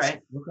 Pikachu. That's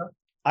right. Okay.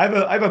 I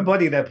have a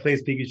buddy that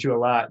plays Pikachu a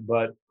lot,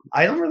 but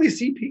I don't really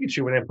see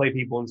Pikachu when I play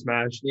people in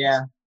Smash.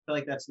 Yeah, I feel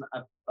like that's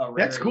a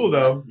rarity. That's cool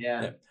though.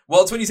 Yeah.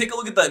 Well, it's when you take a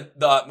look at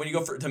the when you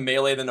go to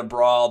Melee, then a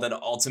Brawl, then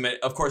Ultimate.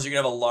 Of course, you're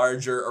gonna have a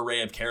larger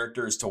array of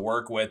characters to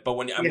work with. But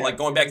when I'm like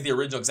going back to the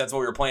original, because that's what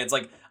we were playing, it's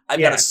like I've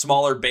got a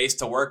smaller base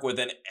to work with,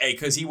 and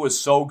because he was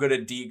so good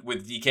at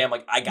DK, I'm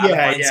like I gotta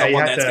find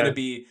someone that's gonna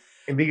be.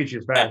 And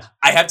Pikachu's fast.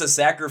 I have to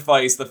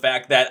sacrifice the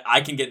fact that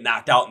I can get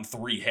knocked out in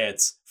 3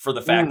 hits for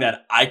the fact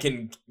that I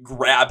can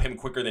grab him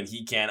quicker than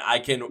he can. I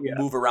can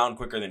move around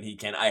quicker than he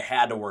can. I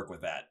had to work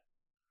with that.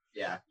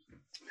 Yeah.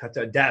 Have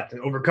to adapt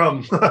and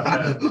overcome. We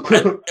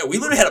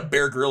literally had a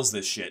Bear Grylls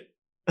this shit.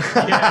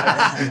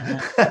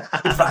 Advise,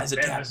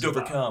 adapt, and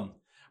overcome.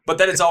 But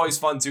then it's always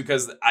fun too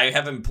because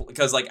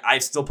I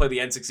still play the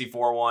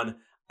N64 one.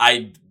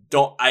 I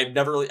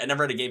never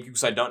had a GameCube,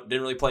 so didn't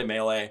really play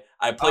Melee.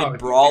 I played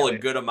Brawl a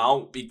good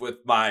amount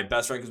with my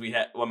best friend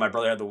because when my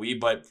brother had the Wii,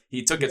 but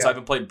he took it, so I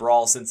haven't played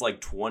Brawl since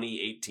like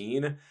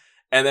 2018.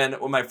 And then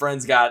when my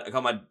friends a couple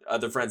of my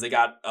other friends, they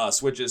got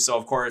Switches, so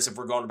of course if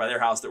we're going by their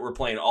house, that we're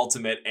playing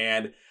Ultimate,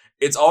 and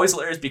it's always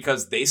hilarious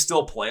because they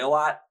still play a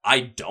lot. I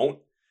don't.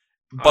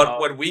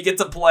 But when we get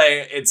to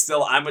play, it's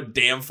still, I'm a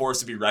damn force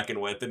to be reckoned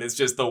with. And it's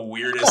just the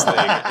weirdest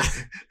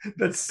thing.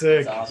 That's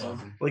sick. That's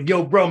awesome. Like,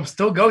 yo, bro, I'm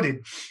still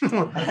goated.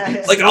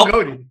 Like,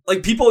 goated.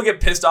 Like, people get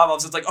pissed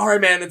off. It's like, all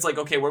right, man. It's like,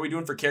 okay, what are we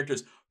doing for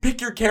characters?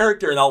 Pick your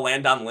character. And I'll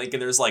land on Link.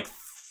 And there's like,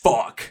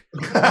 fuck.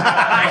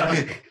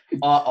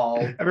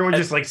 Uh-oh. Everyone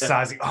just like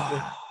sighs.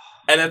 Oh.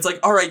 And it's like,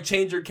 all right,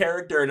 change your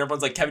character. And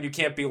everyone's like, Kevin, you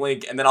can't be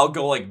Link. And then I'll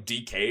go like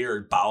DK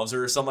or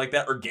Bowser or something like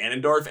that, or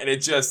Ganondorf. And it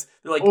just,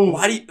 they're like,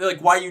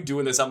 why are you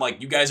doing this? I'm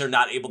like, you guys are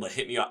not able to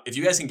hit me off. If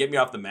you guys can get me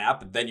off the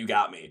map, then you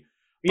got me.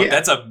 But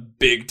that's a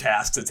big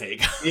task to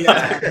take.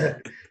 Yeah,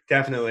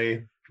 definitely.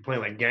 If you're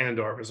playing like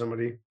Ganondorf or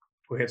somebody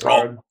who hits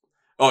hard.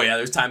 Oh yeah,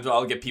 there's times where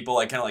I'll get people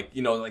like kind of like,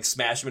 you know, like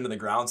smash them into the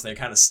ground so they're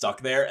kind of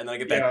stuck there. And then I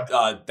get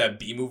that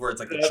B move where it's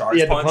like the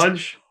charge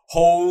punch.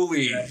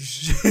 Holy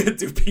shit,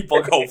 do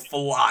people go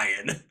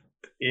flying.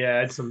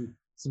 Yeah, it's some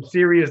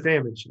serious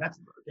damage. That's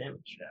a lot of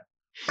damage. Yeah.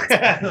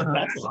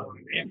 That's a lot of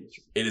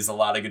damage. It is a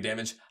lot of good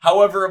damage.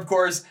 However, of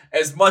course,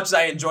 as much as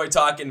I enjoy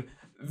talking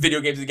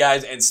video games with you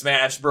guys and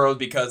Smash Bros,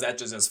 because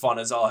that's just as fun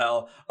as all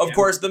hell. Of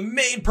course, the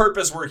main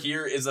purpose we're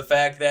here is the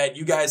fact that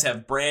you guys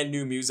have brand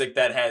new music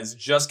that has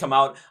just come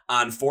out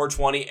on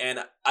 420. And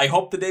I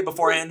hope the day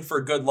beforehand,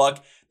 for good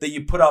luck, that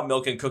you put out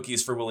Milk and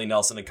Cookies for Willie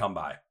Nelson to come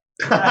by.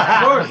 Of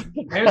course.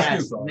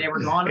 Yes, they were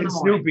gone in the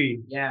morning.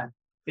 Snoopy. Yeah.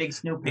 Big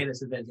Snoop paid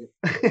us a visit.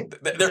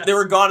 They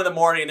were gone in the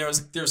morning, and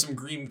there was some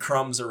green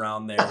crumbs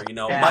around there, you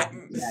know.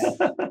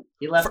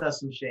 He left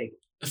us some shake.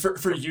 For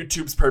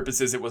YouTube's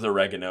purposes, it was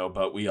oregano,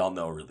 but we all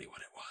know really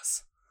what it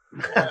was.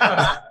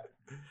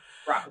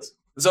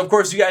 So of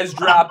course, you guys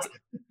dropped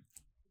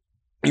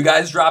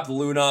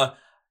Luna.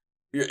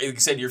 Like you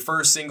said, your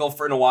first single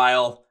for in a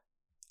while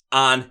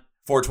on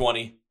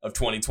 420 of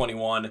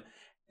 2021.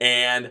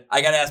 And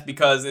I got to ask,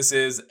 because this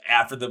is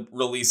after the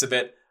release of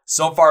it,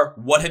 so far,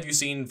 what have you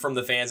seen from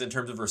the fans in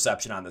terms of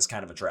reception on this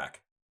kind of a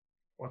track?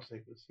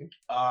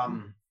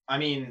 I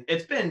mean,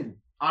 it's been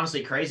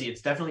honestly crazy.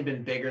 It's definitely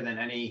been bigger than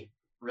any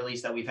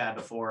release that we've had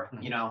before,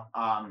 you know,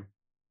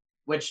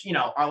 which, you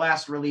know, our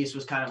last release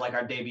was kind of like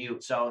our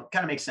debut. So it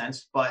kind of makes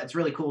sense, but it's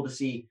really cool to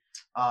see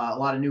a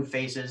lot of new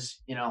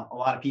faces, you know, a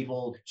lot of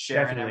people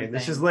sharing everything.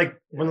 This is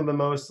like one of the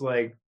most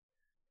like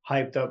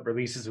hyped up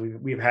releases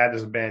we've had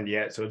as a band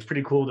yet, so it's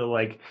pretty cool to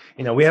like,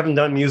 you know, we haven't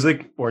done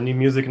music or new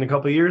music in a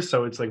couple of years,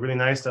 so it's like really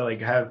nice to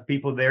like have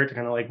people there to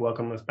kind of like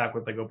welcome us back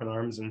with like open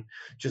arms and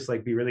just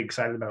like be really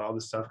excited about all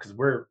this stuff, because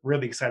we're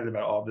really excited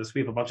about all this. We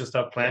have a bunch of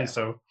stuff planned,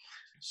 so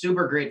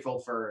super grateful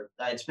for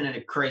it's been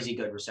a crazy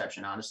good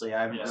reception. Honestly,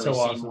 I haven't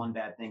really seen one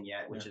bad thing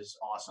yet, which is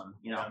awesome,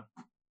 you know.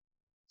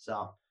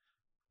 So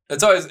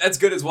that's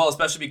good as well,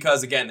 especially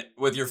because, again,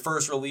 with your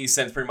first release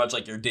and pretty much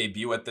like your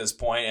debut at this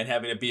point, and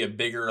having it be a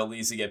bigger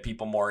release to get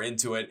people more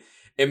into it,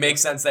 it makes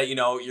sense that, you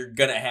know, you're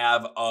gonna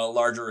have a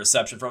larger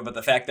reception from it. But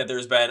the fact that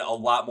there's been a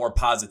lot more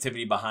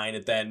positivity behind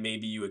it than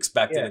maybe you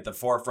expected at the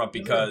forefront,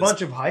 because there's a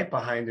bunch of hype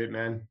behind it,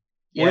 man.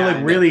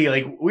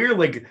 We're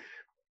like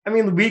I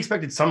mean, we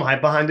expected some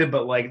hype behind it,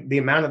 but like the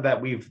amount of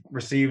that we've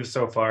received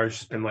so far has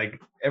just been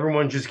like,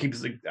 everyone just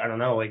keeps like, I don't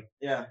know, like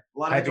a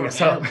lot of hyping us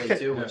up.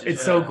 Too,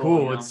 it's so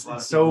cool. You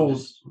know?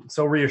 It's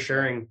so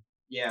reassuring.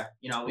 Yeah,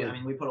 you know,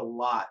 we put a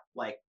lot,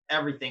 like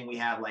everything we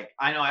have. Like,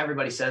 I know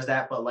everybody says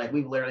that, but like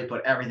we've literally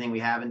put everything we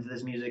have into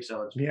this music,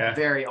 so it's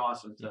very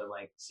awesome to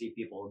like see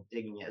people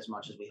digging it as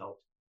much as we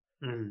hoped.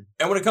 And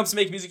when it comes to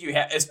making music, you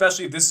have,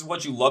 especially if this is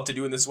what you love to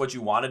do and this is what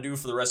you want to do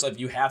for the rest of life,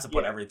 you have to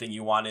put everything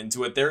you want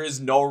into it. There is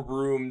no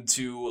room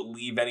to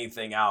leave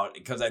anything out,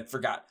 because I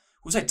forgot,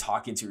 who was I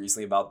talking to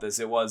recently about this?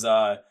 It was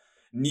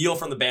Neil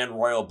from the band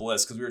Royal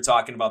Bliss, because we were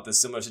talking about this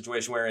similar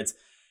situation where it's,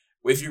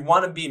 if you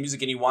want to be in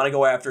music and you want to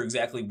go after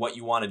exactly what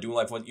you want to do in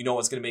life, what you know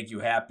what's going to make you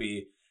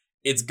happy,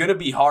 it's going to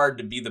be hard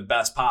to be the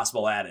best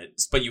possible at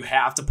it, but you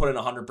have to put in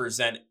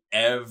 100%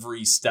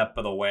 every step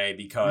of the way,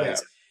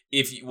 because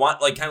if you want,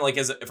 like, kind of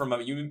like from a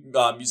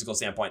musical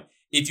standpoint,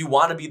 if you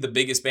want to be the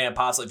biggest band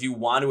possible, if you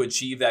want to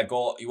achieve that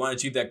goal, you want to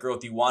achieve that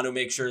growth, you want to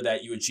make sure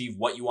that you achieve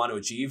what you want to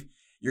achieve,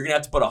 you're going to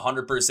have to put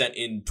 100%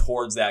 in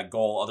towards that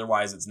goal.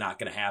 Otherwise, it's not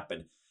going to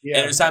happen. Yeah.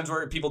 And there's times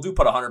where people do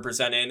put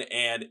 100% in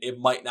and it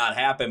might not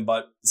happen,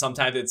 but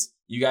sometimes it's,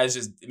 you guys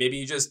just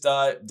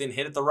didn't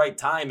hit at the right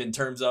time, in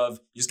terms of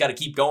you just got to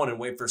keep going and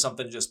wait for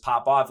something to just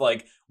pop off.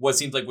 Like what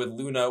seems like with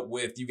Luna,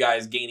 with you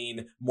guys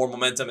gaining more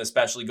momentum,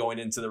 especially going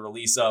into the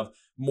release of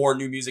more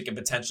new music and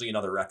potentially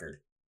another record.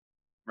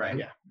 Right.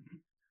 Yeah.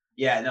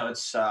 Yeah. No,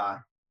 it's,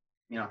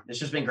 you know, it's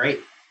just been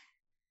great.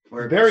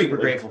 We're super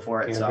grateful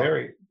for it. Yeah, so.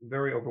 Very,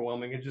 very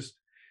overwhelming. It just,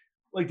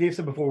 like Dave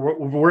said before,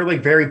 we're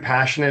like very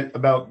passionate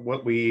about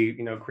what we,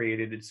 you know,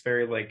 created. It's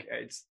very like,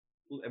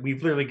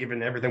 we've literally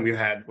given everything we've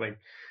had. Like,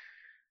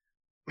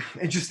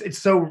 it's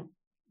so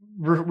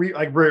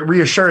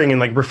reassuring and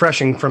like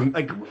refreshing from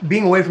like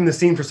being away from the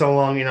scene for so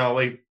long, you know,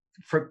 like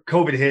for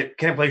COVID hit,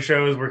 can't play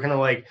shows. We're kind of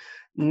like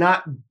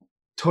not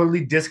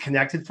totally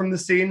disconnected from the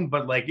scene,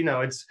 but like, you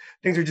know,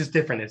 things are just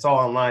different. It's all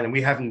online, and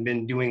we haven't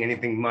been doing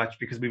anything much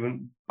because we've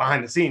been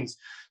behind the scenes.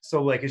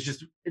 So like,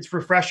 it's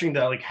refreshing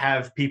to like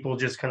have people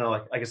just kind of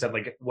like I said,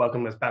 like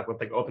welcome us back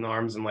with like open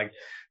arms and like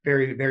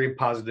very, very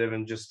positive,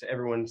 and just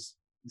everyone's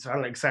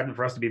excited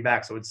for us to be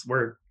back. So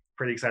we're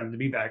pretty excited to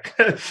be back.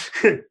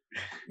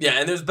 Yeah,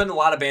 and there's been a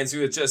lot of bands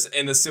who it's just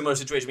in a similar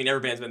situation. I mean,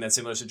 every band's been in that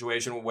similar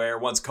situation where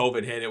once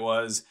COVID hit, it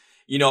was,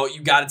 you know,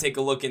 you got to take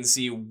a look and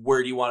see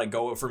where do you want to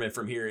go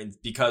from here. And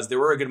because there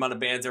were a good amount of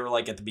bands that were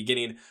like at the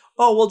beginning,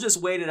 oh, we'll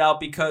just wait it out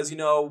because, you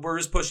know, we're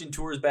just pushing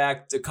tours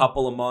back a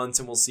couple of months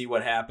and we'll see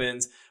what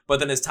happens. But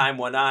then as time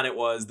went on, it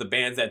was the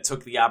bands that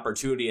took the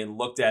opportunity and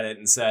looked at it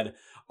and said,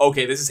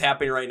 okay, this is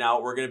happening right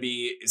now. We're going to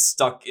be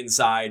stuck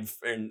inside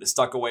and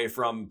stuck away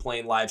from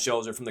playing live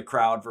shows or from the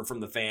crowd or from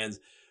the fans.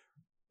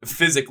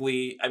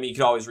 Physically, I mean, you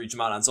could always reach them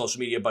out on social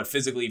media, but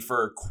physically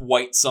for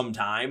quite some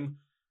time,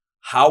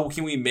 how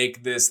can we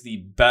make this the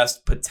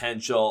best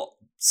potential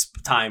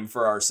time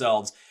for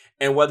ourselves?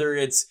 And whether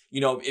it's,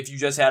 you know, if you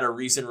just had a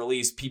recent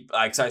release, people,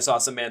 like I saw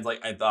some bands like,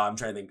 I'm trying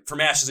to think,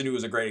 From Ashes to New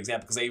was a great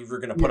example because they were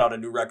going to put out a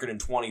new record in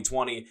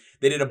 2020.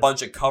 They did a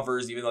bunch of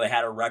covers, even though they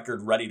had a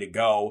record ready to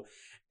go,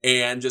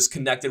 and just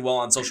connected well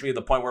on social media to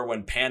the point where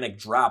when Panic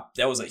dropped,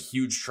 that was a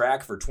huge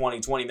track for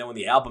 2020. And then when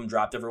the album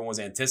dropped, everyone was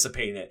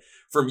anticipating it.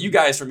 From you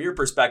guys, from your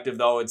perspective,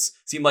 though, it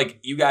seemed like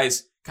you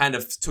guys kind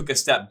of took a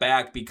step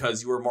back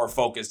because you were more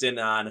focused in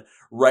on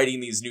writing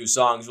these new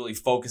songs, really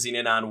focusing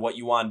in on what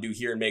you want to do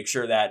here and make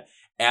sure that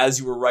as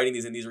you were writing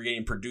these and these were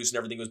getting produced and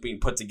everything was being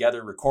put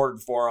together,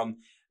 recorded for them,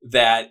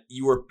 that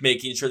you were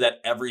making sure that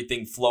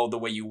everything flowed the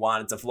way you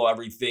wanted to flow,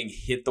 everything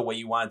hit the way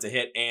you wanted to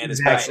hit. And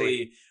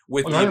especially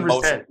with 100%. The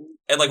emotion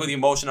and like with the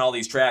emotion on all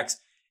these tracks,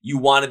 you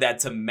wanted that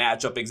to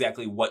match up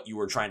exactly what you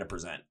were trying to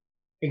present.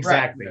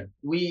 Exactly.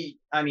 Right.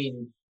 I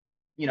mean,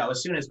 you know,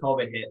 as soon as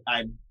COVID hit,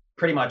 I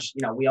pretty much,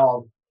 you know, we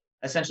all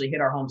essentially hit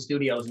our home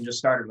studios and just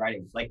started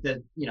writing. Like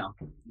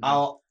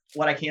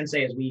what I can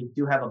say is we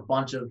do have a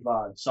bunch of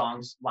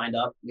songs lined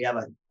up. We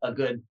have a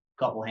good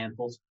couple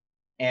handfuls,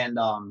 and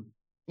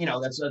you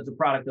know, that's a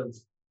product of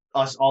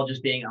us all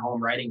just being at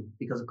home writing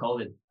because of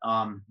COVID.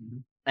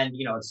 And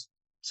you know, it's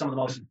some of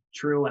the most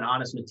true and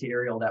honest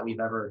material that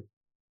we've ever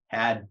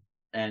had,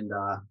 and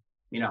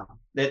you know,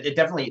 it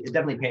definitely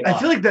paid off. I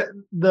feel like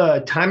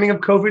the timing of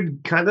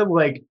COVID kind of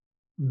like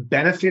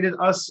benefited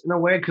us in a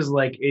way because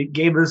like it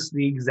gave us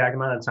the exact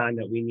amount of time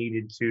that we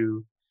needed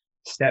to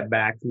step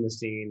back from the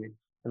scene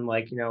and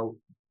like, you know,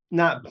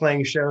 not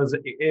playing shows.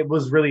 It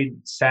was really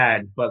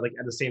sad, but like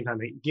at the same time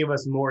it gave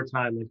us more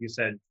time, like you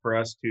said, for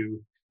us to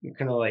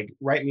kind of like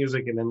write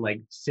music and then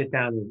like sit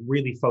down and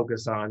really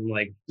focus on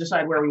like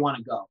decide where we want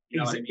to go. You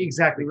know what I mean?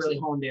 Exactly. We really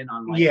honed in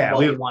on like what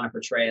we want to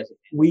portray as a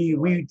band.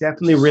 We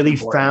definitely really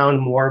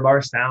found more of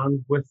our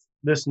sound with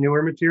this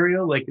newer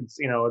material. Like it's,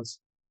 you know, it's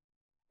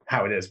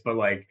how it is, but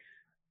like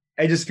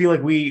I just feel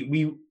like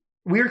we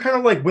were kind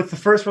of like with the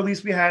first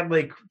release we had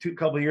like a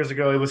couple of years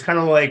ago, it was kind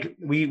of like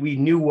we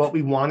knew what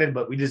we wanted,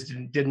 but we just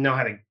didn't know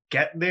how to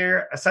get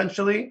there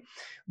essentially.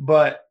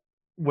 But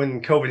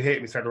when COVID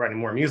hit, we started writing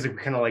more music. We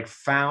kind of like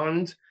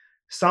found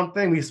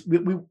something.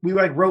 We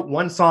like wrote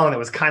one song that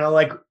was kind of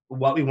like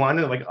what we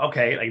wanted. Like,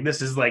 okay, like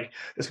this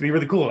could be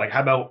really cool. Like,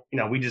 how about, you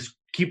know, we just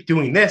keep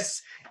doing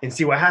this and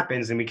see what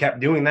happens. And we kept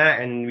doing that,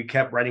 and we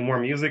kept writing more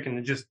music,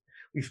 and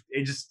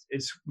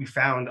we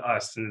found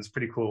us, and it's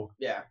pretty cool.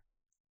 Yeah.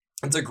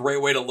 It's a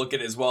great way to look at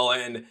it as well.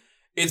 And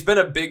it's been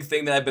a big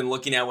thing that I've been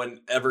looking at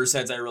ever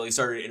since I really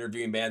started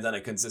interviewing bands on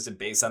a consistent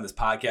basis on this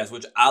podcast,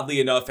 which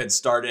oddly enough had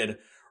started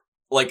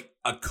like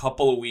a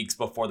couple of weeks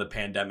before the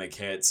pandemic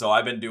hit. So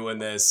I've been doing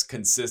this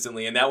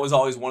consistently. And that was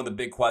always one of the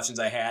big questions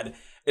I had,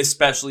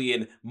 especially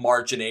in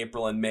March and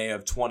April and May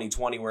of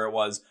 2020, where it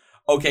was,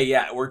 okay,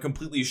 yeah, we're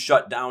completely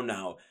shut down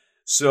now.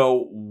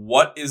 So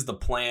what is the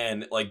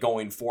plan like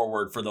going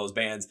forward for those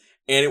bands?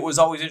 And it was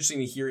always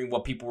interesting hearing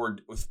what people were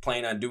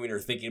planning on doing or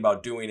thinking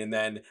about doing. And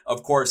then,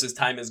 of course, as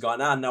time has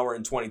gone on, now we're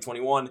in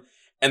 2021.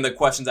 And the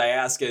questions I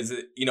ask is,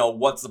 you know,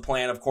 what's the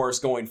plan, of course,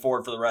 going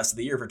forward for the rest of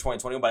the year for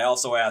 2021? But I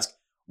also ask,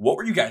 what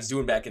were you guys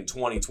doing back in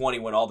 2020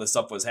 when all this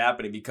stuff was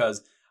happening?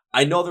 Because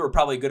I know there were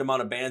probably a good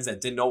amount of bands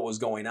that didn't know what was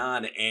going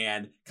on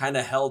and kind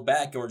of held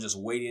back and were just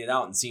waiting it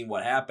out and seeing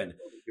what happened.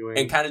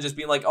 And kind of just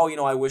being like, oh, you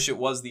know, I wish it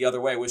was the other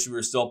way. I wish we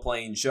were still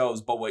playing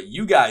shows. But what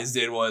you guys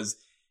did was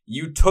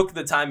you took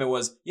the time. It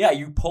was, yeah,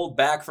 you pulled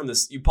back from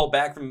this. You pulled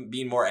back from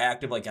being more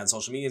active, like on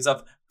social media and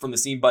stuff from the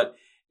scene. But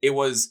it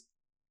was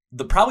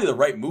probably the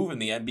right move in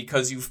the end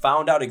because you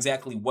found out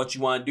exactly what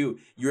you want to do.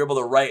 You're able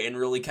to write and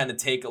really kind of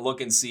take a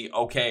look and see,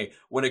 okay,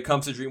 when it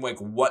comes to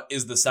Dreamwake, what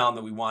is the sound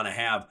that we want to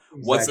have?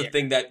 Exactly. What's the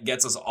thing that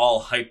gets us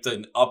all hyped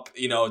and up,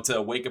 you know,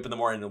 to wake up in the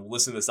morning and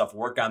listen to this stuff,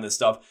 work on this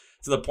stuff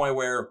to the point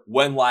where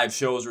when live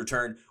shows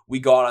return, we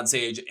go out on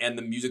stage and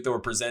the music that we're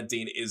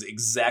presenting is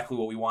exactly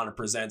what we want to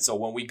present. So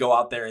when we go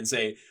out there and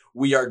say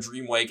we are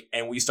Dreamwake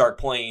and we start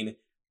playing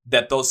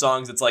that those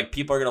songs, it's like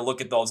people are going to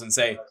look at those and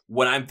say,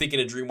 when I'm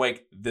thinking of Dreamwake,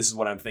 this is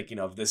what I'm thinking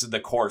of. This is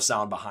the core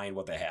sound behind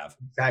what they have.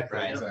 Exactly.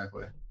 Right.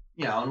 Exactly.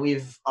 You know, and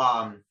we've,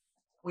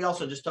 we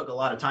also just took a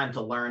lot of time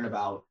to learn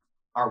about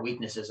our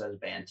weaknesses as a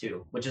band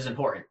too, which is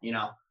important,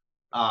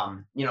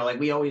 like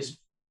we always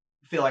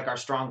feel like our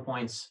strong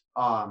points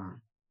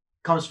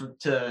comes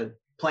to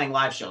playing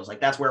live shows. Like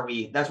that's where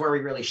we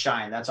really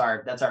shine. That's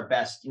our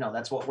best,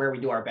 where we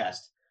do our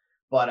best.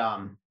 But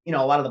a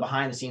lot of the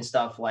behind the scenes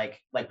stuff,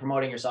 like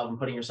promoting yourself and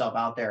putting yourself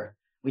out there,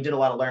 we did a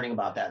lot of learning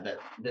about that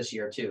this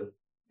year too,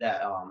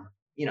 that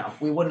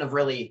we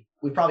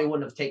probably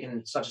wouldn't have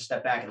taken such a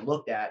step back and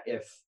looked at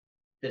if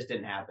this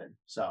didn't happen.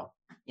 So,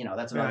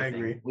 that's another thing.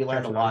 Agree. We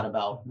learned a lot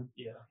about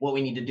what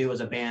we need to do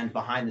as a band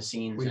behind the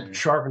scenes, We and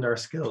sharpened our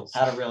skills.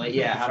 how to really,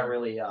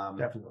 Definitely.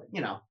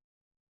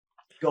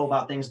 go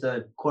about things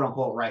the quote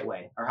unquote right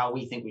way, or how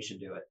we think we should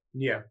do it.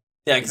 Yeah.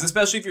 Yeah, because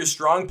especially if your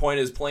strong point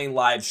is playing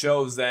live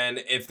shows, then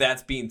if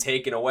that's being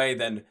taken away,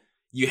 then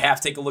you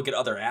have to take a look at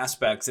other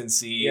aspects and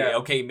see,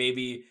 okay,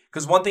 maybe,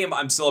 because one thing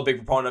I'm still a big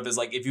proponent of is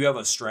like, if you have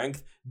a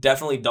strength,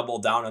 definitely double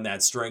down on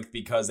that strength,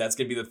 because that's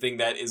going to be the thing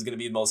that is going to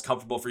be the most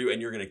comfortable for you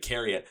and you're going to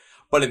carry it.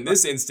 But in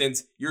this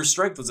instance, your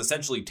strength was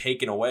essentially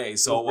taken away.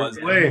 So it was,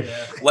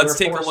 let's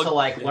take a look.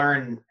 To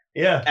learn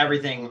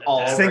everything all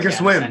over Sink or again,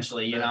 swim.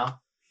 essentially,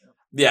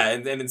 Yeah,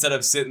 and instead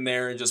of sitting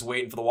there and just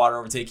waiting for the water to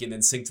overtake you and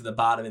then sink to the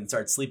bottom and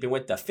start sleeping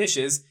with the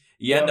fishes,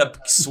 you end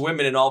up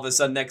swimming, and all of a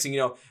sudden, next thing you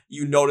know,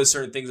 you notice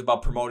certain things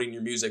about promoting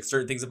your music,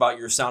 certain things about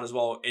your sound as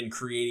well, and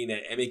creating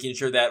it, and making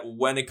sure that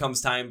when it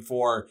comes time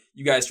for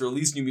you guys to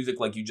release new music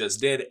like you just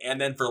did, and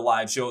then for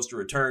live shows to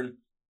return,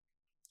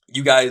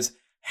 you guys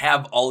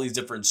have all these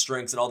different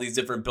strengths and all these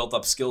different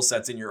built-up skill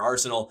sets in your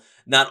arsenal,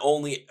 not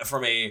only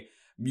from a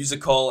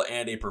musical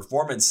and a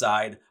performance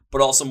side,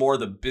 but also more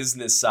the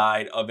business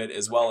side of it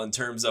as well, in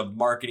terms of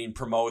marketing,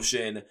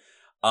 promotion,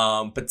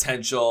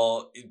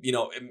 potential,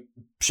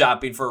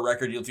 shopping for a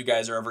record deal if you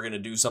guys are ever going to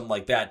do something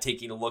like that,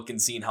 taking a look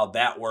and seeing how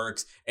that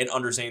works and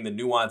understanding the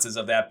nuances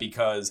of that,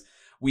 because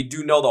we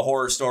do know the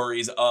horror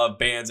stories of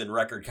bands and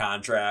record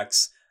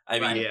contracts. I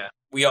mean,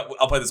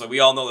 I'll put it this way. We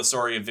all know the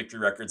story of Victory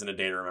Records and A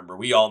Day to Remember.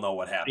 We all know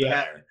what happened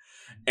there.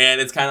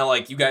 And it's kind of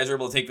like you guys are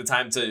able to take the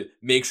time to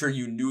make sure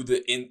you knew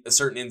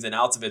certain ins and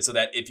outs of it, so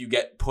that if you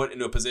get put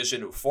into a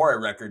position for a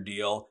record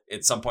deal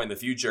at some point in the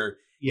future,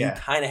 you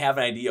kind of have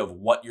an idea of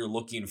what you're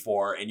looking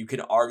for, and you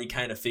can already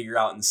kind of figure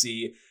out and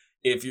see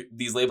if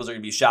these labels are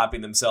going to be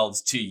shopping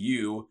themselves to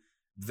you,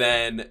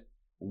 then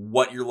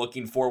what you're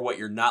looking for, what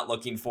you're not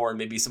looking for, and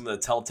maybe some of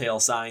the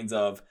telltale signs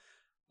of,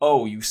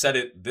 oh, you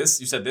said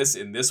this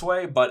in this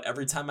way, but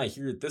every time I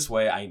hear it this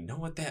way, I know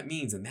what that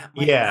means, and that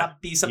might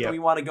not be something we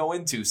want to go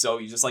into. So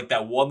you just like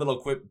that one little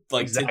quick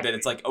tidbit.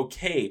 It's like,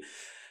 okay,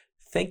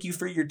 thank you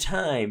for your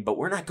time, but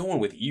we're not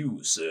going with you,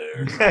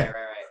 sir.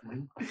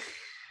 Right.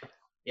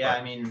 Yeah,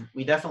 I mean,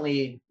 we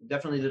definitely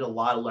did a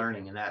lot of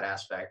learning in that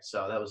aspect.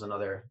 So that was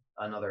another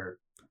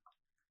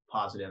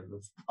positive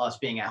of us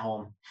being at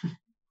home.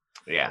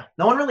 Yeah.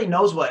 No one really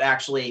knows what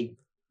actually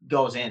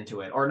goes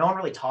into it, or no one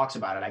really talks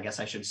about it, I guess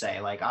I should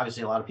say. Like,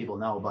 obviously a lot of people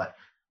know, but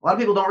a lot of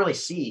people don't really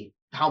see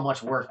how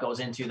much work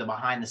goes into the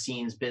behind the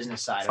scenes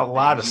business side. It's a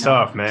lot of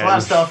stuff, man. It's a lot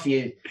of stuff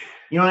you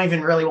don't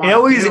even really want. It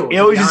always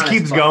just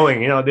keeps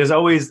going. There's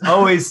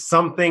always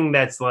something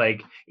that's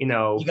like, you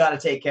got to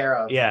take care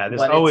of. Yeah,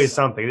 there's always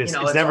something. It's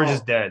never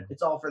just dead.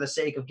 It's all for the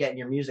sake of getting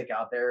your music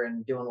out there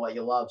and doing what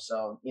you love.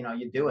 So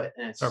you do it,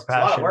 and it's a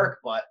lot of work,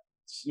 but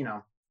it's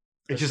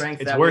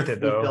it's worth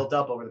it though. We've built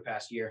up over the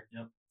past year.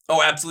 Yep.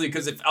 Oh, absolutely.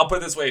 Because if I'll put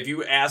it this way, if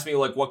you ask me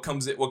like what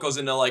goes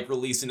into like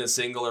releasing a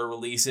single or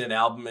releasing an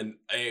album, and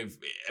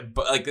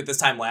but like at this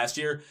time last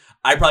year,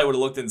 I probably would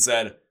have looked and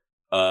said,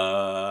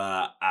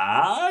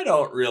 I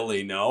don't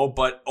really know.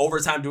 But over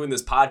time doing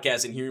this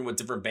podcast and hearing what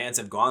different bands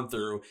have gone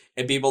through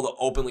and be able to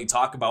openly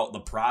talk about the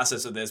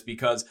process of this,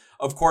 because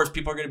of course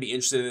people are going to be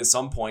interested in it at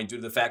some point due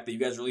to the fact that you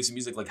guys are releasing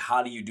music. Like,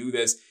 how do you do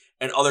this?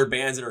 And other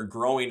bands that are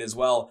growing as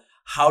well,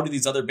 how do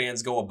these other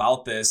bands go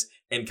about this,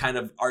 and kind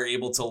of are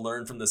able to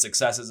learn from the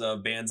successes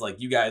of bands like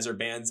you guys, or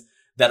bands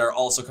that are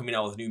also coming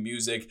out with new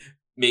music,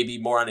 maybe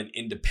more on an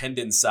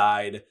independent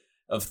side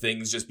of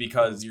things, just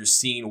because you're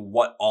seeing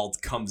what all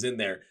comes in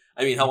there.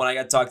 I mean, hell, when I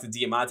got to talk to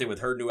Diamante with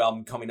her new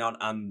album coming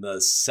out on the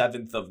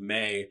 7th of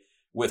May,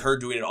 with her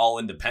doing it all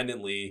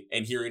independently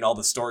and hearing all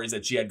the stories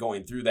that she had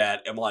going through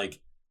that,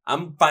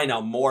 I'm finding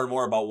out more and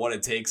more about what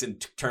it takes in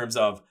terms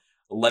of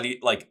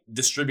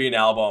distributing an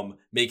album,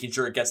 making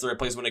sure it gets to the right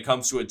place when it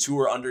comes to a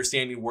tour,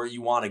 understanding where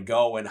you want to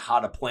go and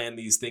how to plan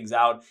these things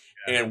out,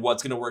 and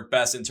what's going to work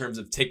best in terms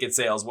of ticket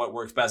sales, what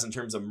works best in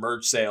terms of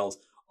merch sales,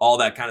 all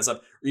that kind of stuff.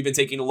 Or even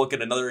taking a look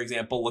at another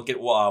example, look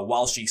at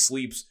While She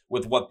Sleeps,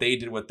 with what they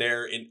did with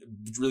their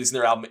releasing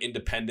their album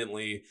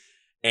independently,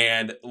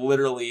 and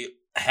literally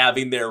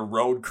having their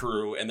road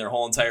crew and their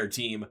whole entire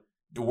team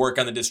to work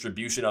on the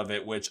distribution of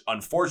it, which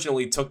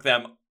unfortunately took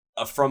them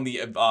from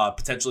the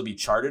potentially be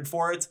charted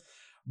for it.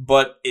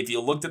 But if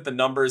you looked at the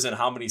numbers and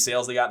how many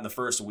sales they got in the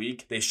first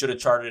week, they should have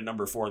charted at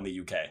number 4 in the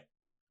UK.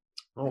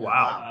 Oh,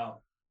 wow.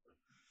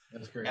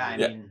 That's great. Yeah, I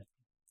mean,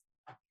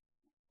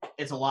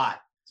 it's a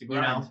lot.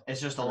 It's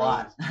just a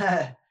lot.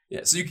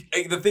 Yeah. So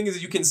the thing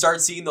is, you can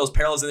start seeing those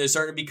parallels, and they're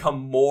starting to become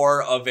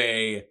more of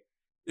a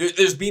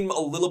there's been a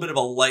little bit of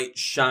a light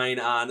shine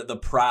on the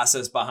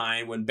process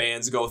behind when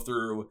bands go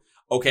through,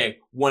 okay,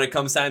 when it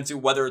comes time to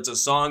whether it's a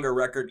song or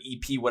record,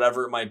 EP,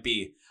 whatever it might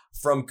be,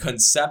 from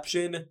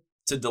conception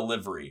to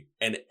delivery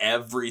and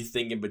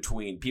everything in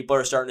between. People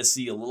are starting to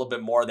see a little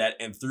bit more of that.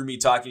 And through me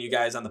talking to you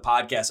guys on the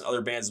podcast and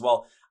other bands as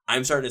well,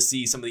 I'm starting to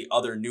see some of the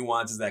other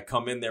nuances that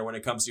come in there when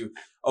it comes to,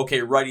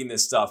 okay, writing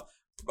this stuff,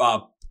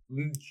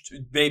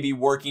 maybe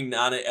working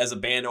on it as a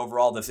band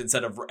overall,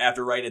 instead of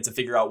after writing it to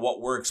figure out what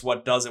works,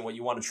 what doesn't, what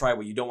you want to try,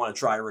 what you don't want to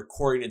try,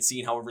 recording and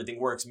seeing how everything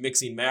works,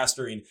 mixing,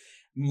 mastering,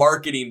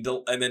 marketing,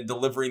 and then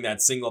delivering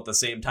that single at the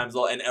same time as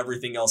well, and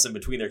everything else in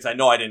between there. Because I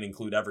know I didn't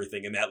include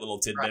everything in that little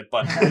tidbit,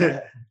 but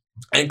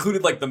I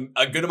included like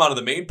a good amount of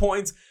the main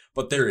points,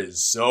 but there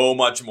is so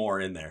much more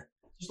in there.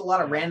 Just a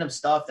lot of random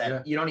stuff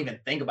that you don't even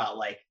think about.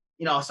 Like,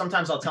 you know,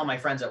 sometimes I'll tell my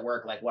friends at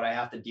work, like what I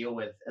have to deal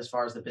with as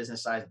far as the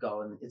business side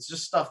go. And it's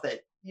just stuff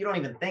that you don't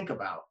even think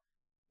about.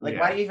 Like,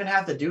 why do you even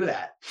have to do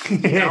that? You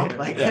know,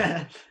 like,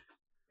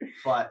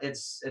 but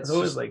it's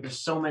always just, like, there's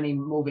so many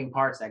moving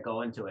parts that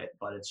go into it,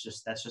 but that's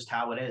just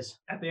how it is.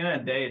 At the end of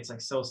the day, it's like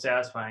so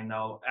satisfying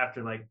though,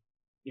 after like,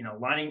 you know,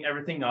 lining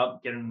everything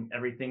up, getting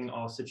everything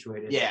all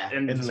situated. Yeah.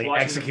 And like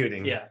watching,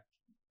 executing. Yeah.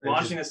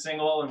 Launching a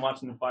single and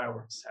watching the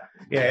fireworks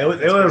happen. Yeah, it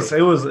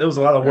was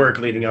a lot of work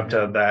leading up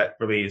to that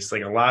release.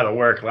 Like a lot of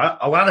work,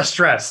 a lot of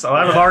stress, a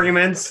lot of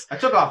arguments. I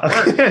took off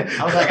work.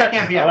 I was like, I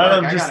can't be at a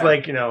lot work. of just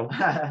like, you know,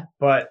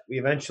 but we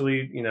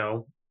eventually, you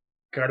know,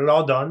 got it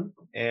all done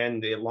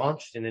and it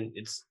launched and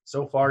it's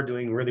so far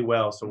doing really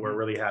well. So we're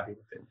really happy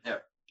with it. Yeah.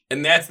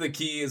 And that's the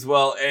key as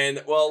well.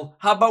 And well,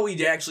 how about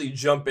we actually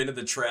jump into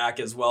the track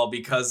as well?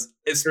 Because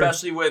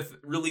especially with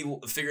really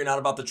figuring out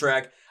about the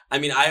track, I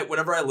mean,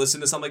 whenever I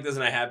listen to something like this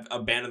and I have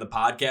a band in the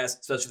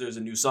podcast, especially if there's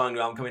a new song, new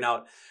album coming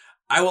out,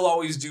 I will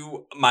always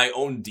do my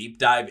own deep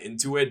dive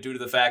into it due to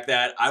the fact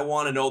that I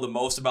want to know the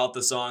most about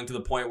the song to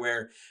the point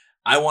where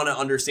I want to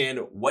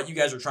understand what you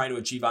guys are trying to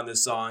achieve on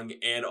this song.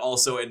 And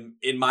also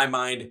in my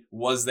mind,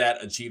 was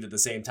that achieved at the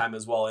same time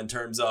as well in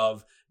terms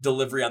of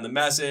delivery on the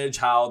message,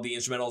 how the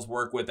instrumentals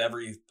work with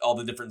all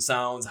the different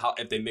sounds, how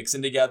if they mix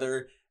in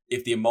together,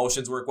 if the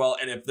emotions work well,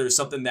 and if there's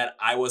something that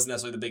I wasn't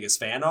necessarily the biggest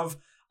fan of,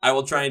 I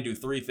will try and do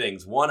three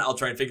things. One, I'll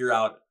try and figure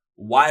out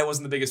why I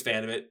wasn't the biggest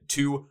fan of it.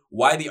 Two,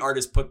 why the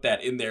artist put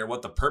that in there,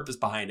 what the purpose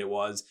behind it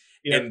was.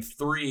 Yep. And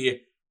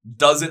three,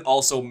 does it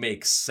also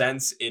make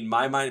sense in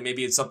my mind?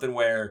 Maybe it's something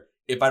where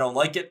if I don't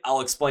like it, I'll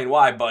explain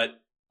why,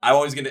 but I'll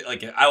always give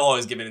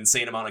an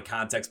insane amount of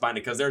context behind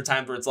it because there are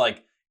times where it's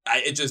like,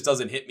 it just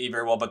doesn't hit me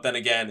very well. But then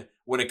again,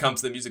 when it comes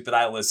to the music that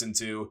I listen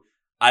to,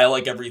 I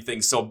like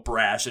everything so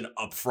brash and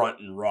upfront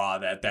and raw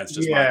that's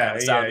just my kind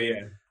of sound.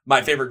 Yeah.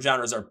 My favorite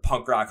genres are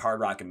punk rock, hard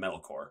rock, and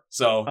metalcore.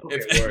 So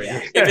if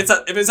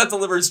it's not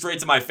delivered straight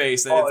to my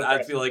face, then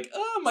I feel like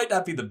it might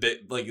not be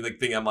the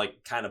thing I'm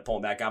like kind of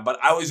pulling back on. But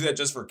I always do that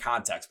just for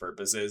context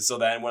purposes. So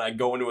then when I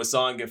go into a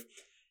song, if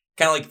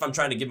I'm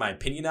trying to give my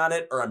opinion on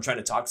it or I'm trying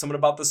to talk to someone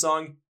about the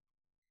song,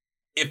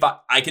 if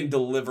I can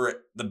deliver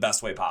it the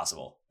best way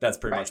possible, that's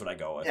pretty much what I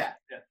go with. Yeah.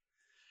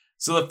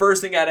 So the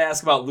first thing I'd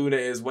ask about Luna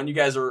is when you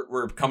guys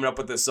were coming up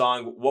with this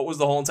song, what was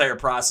the whole entire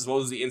process? What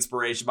was the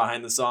inspiration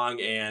behind the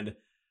song? And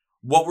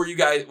what were you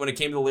guys, when it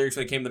came to the lyrics,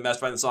 when it came to the message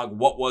behind the song,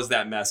 what was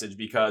that message?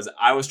 Because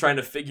I was trying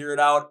to figure it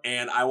out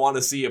and I want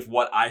to see if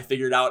what I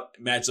figured out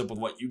matched up with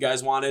what you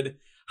guys wanted.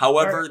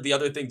 However, the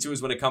other thing too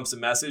is when it comes to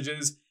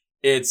messages,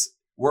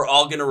 we're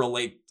all going to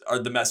relate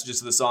the messages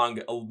to the song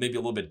maybe a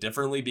little bit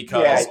differently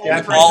because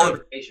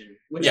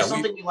which is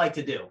something we like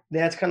to do.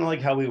 That's kind of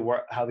like how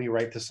we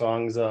write the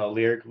songs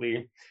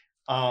lyrically.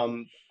 I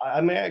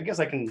mean, I guess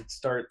I can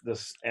start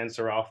this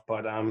answer off,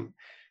 but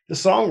the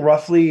song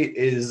roughly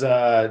is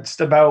just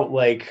about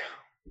like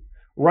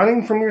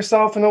running from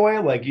yourself in a way.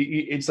 Like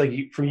it's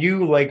like from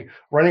you like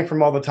running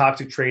from all the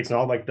toxic traits and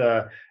all like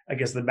the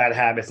bad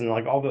habits and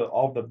like all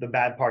the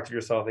bad parts of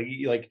yourself. Like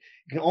you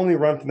can only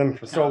run from them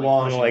for so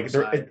long. Like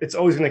it's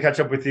always going to catch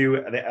up with you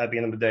at the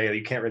end of the day.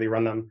 You can't really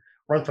run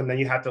from them.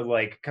 You have to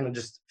like kind of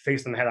just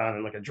face them head on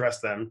and like address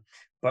them.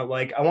 But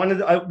like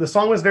the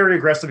song was very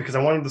aggressive because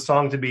I wanted the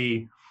song to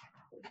be.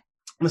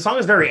 The song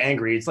is very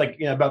angry. It's like,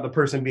 you know, about the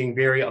person being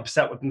very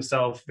upset with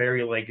himself,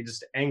 very like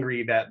just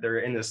angry that they're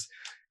in this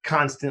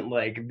constant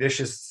like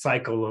vicious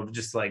cycle of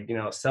just like, you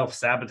know,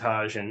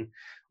 self-sabotage and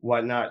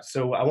whatnot.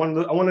 So I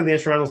wanted the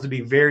instrumentals to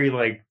be very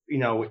like, you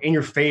know, in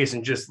your face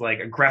and just like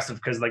aggressive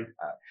because like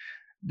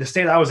the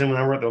state I was in when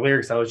I wrote the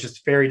lyrics, I was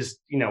just very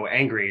you know,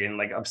 angry and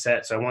like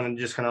upset. So I wanted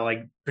to just kind of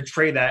like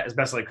portray that as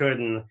best I could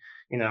and,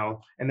 you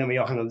know, and then we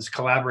all kind of just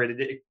collaborated.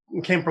 It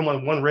came from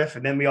one riff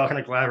and then we all kind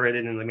of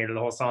collaborated and made it the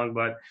whole song.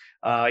 But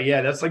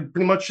that's like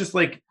pretty much just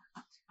like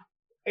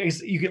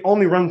you can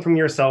only run from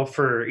yourself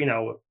for, you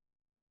know,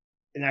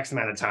 an X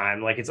amount of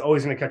time. Like it's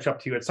always going to catch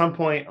up to you at some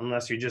point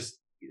unless you just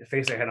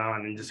face it head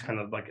on and just kind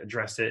of like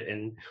address it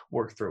and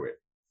work through it.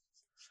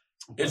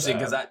 Interesting,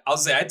 because I'll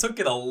say I took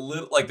it a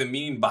little, like the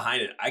meaning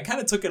behind it. I kind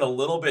of took it a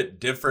little bit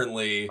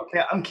differently.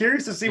 Okay, I'm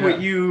curious to see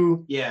what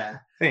you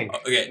think.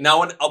 Okay, now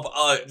when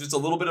just a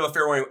little bit of a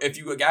fair warning. If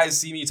you guys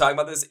see me talking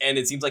about this and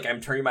it seems like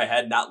I'm turning my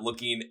head, not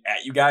looking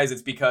at you guys,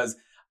 it's because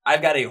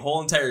I've got a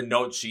whole entire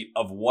note sheet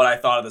of what I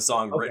thought of the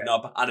song written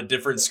up on a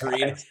different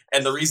screen.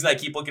 And the reason I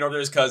keep looking over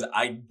there is because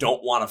I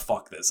don't want to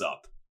fuck this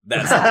up.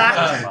 That's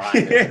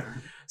fine.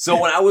 So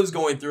when I was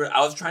going through it, I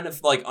was trying to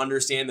like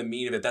understand the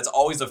meaning of it. That's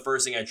always the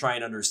first thing I try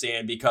and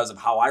understand because of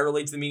how I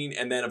relate to the meaning.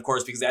 And then, of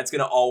course, because that's going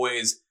to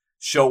always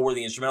show where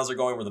the instrumentals are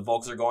going, where the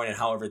vocals are going, and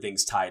how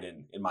everything's tied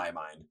in my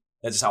mind.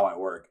 That's just how I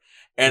work.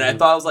 And I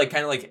thought it was like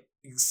kind of like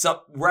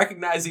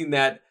recognizing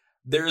that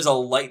there's a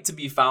light to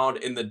be found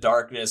in the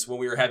darkness when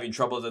we were having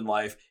troubles in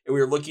life. And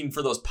we were looking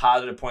for those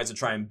positive points to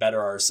try and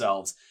better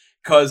ourselves.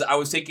 Because I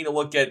was taking a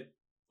look at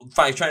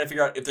trying to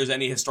figure out if there's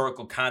any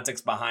historical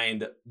context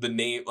behind the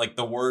name, like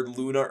the word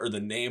Luna or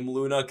the name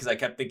Luna, because I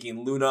kept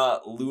thinking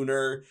Luna,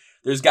 lunar.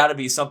 There's got to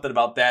be something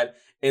about that.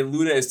 And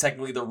Luna is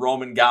technically the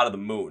Roman god of the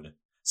moon.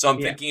 So I'm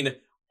thinking,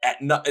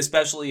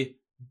 especially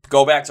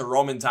go back to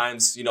Roman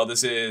times,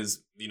 this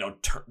is,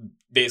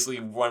 basically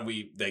when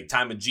the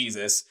time of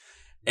Jesus.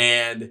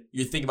 And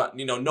you think about,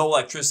 no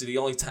electricity.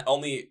 The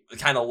only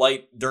kind of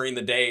light during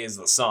the day is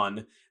the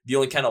sun. The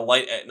only kind of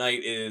light at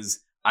night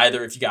is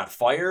either if you got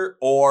fire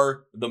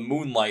or the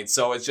moonlight.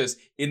 So it's just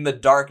in the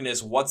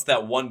darkness, what's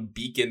that one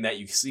beacon that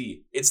you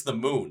see? It's the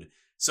moon.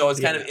 So it's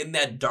kind of in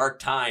that dark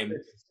time,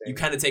 you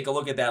kind of take a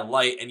look at that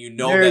light and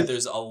that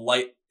there's a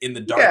light in the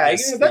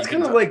darkness. Yeah, that's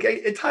kind of like,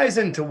 it ties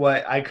into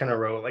what I kind of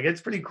wrote. Like,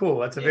 it's pretty cool.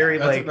 That's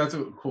that's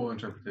a cool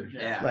interpretation.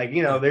 Yeah. Like,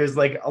 there's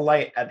like a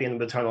light at the end of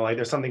the tunnel. Like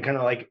there's something kind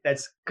of like,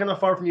 that's kind of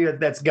far from you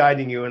that's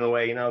guiding you in a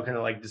way, kind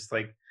of like, just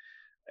like,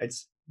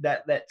 it's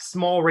that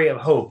small ray of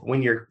hope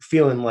when you're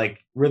feeling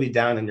like really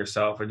down in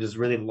yourself or just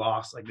really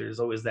lost. Like there's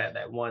always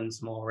that one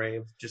small ray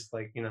of just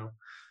like,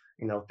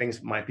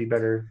 things might be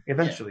better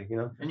eventually,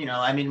 And,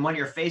 I mean, when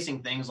you're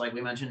facing things like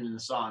we mentioned in the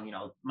song, it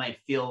might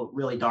feel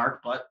really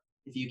dark, but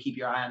if you keep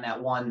your eye on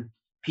that one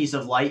piece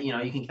of light, you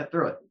can get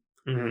through it.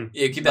 Mm-hmm.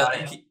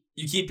 Yeah,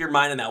 you keep your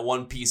mind on that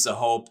one piece of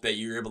hope that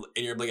you're able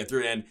to get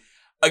through it. And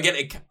again,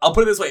 I'll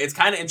put it this way. It's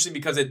kind of interesting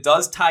because it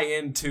does tie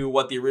into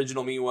what the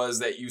original meaning was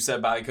that you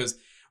said, Bobby, because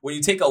when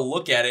you take a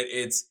look at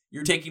it,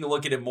 you're taking a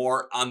look at it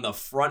more on the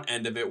front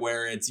end of it,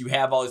 where you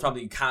have all these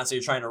problems, you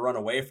constantly trying to run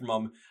away from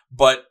them.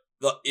 But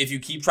if you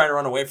keep trying to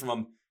run away from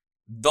them,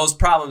 those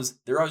problems,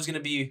 they're always going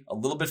to be a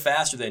little bit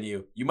faster than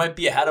you. You might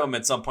be ahead of them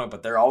at some point,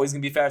 but they're always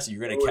going to be faster.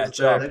 You're going to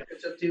catch up. They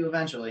catch up to you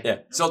eventually. Yeah.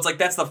 So it's like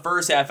that's the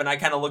first half, and I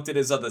kind of looked at it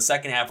as the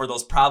second half, where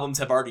those problems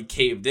have already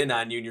caved in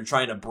on you, and you're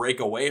trying to break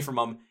away from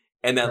them.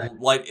 And that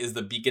light is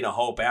the beacon of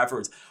hope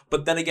afterwards.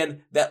 But then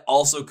again, that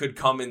also could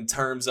come in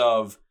terms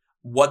of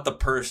what the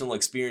personal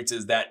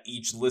experiences that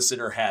each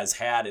listener has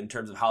had in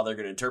terms of how they're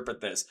going to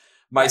interpret this.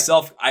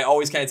 Myself, I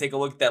always kind of take a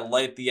look at that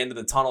light at the end of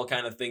the tunnel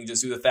kind of thing,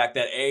 just due to the fact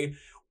that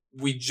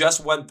we're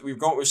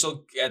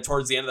still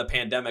towards the end of the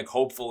pandemic,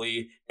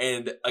 hopefully,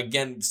 and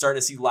again,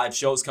 starting to see live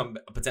shows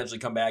potentially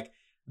come back.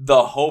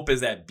 The hope is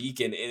that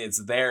beacon, and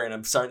it's there, and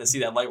I'm starting to see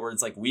that light where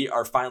it's like we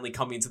are finally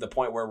coming to the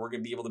point where we're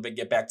going to be able to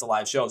get back to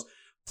live shows.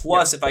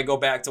 Plus, if I go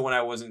back to when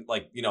I wasn't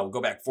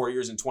go back 4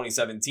 years in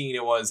 2017,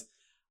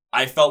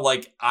 I felt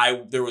like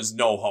there was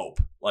no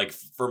hope, like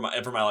for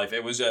my life.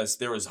 It was just,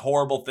 there was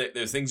horrible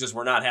things just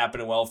were not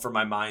happening well for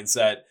my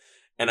mindset,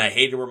 and I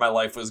hated where my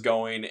life was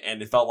going,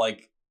 and it felt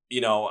like,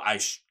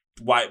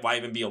 why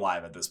even be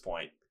alive at this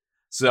point?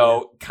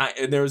 So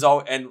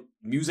and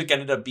music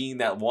ended up being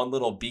that one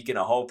little beacon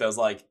of hope that was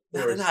like,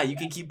 no, you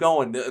can keep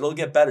going. It'll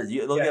get better.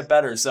 It'll get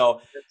better.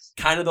 So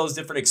kind of those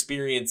different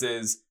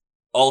experiences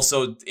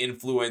also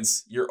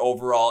influence your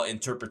overall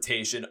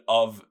interpretation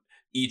of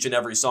each and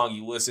every song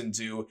you listen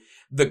to.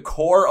 The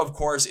core, of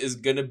course, is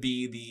going to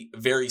be the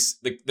base.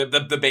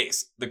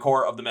 The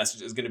core of the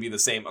message is going to be the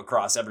same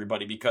across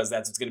everybody because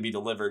that's what's going to be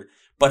delivered.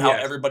 But how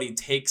everybody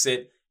takes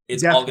it,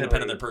 it's all going to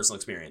depend on their personal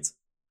experience.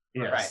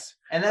 Yes. Right.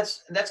 And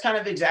that's kind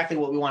of exactly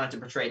what we wanted to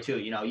portray too.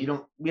 We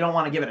don't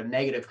want to give it a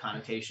negative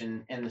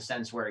connotation in the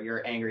sense where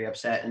you're angry,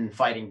 upset, and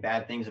fighting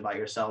bad things about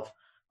yourself.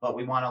 But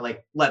we want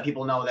to let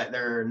people know that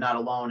they're not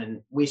alone,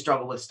 and we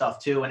struggle with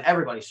stuff too, and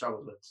everybody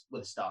struggles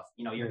with stuff.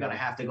 You're going to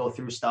have to go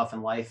through stuff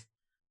in life,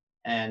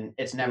 and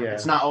it's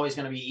not always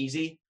going to be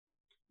easy.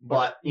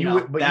 But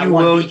that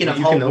one beacon of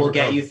hope will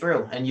get you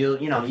through, and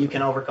you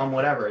can overcome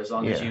whatever as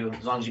long as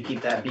you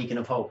keep that beacon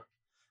of hope.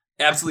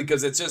 Absolutely,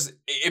 because it's just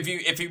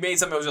if you made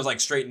something that was just like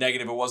straight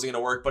negative, it wasn't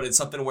going to work. But it's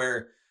something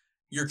where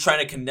you're trying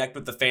to connect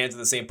with the fans at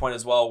the same point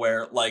as well.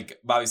 Where, like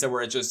Bobby said,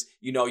 where it's just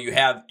you're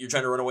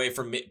trying to run away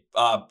from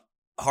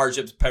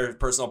hardships,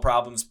 personal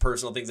problems,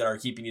 personal things that are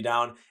keeping you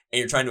down, and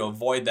you're trying to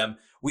avoid them.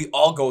 We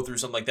all go through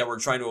something like that. We're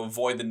trying to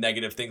avoid the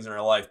negative things in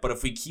our life. But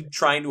if we keep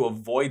trying to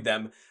avoid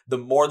them, the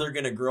more they're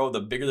going to grow, the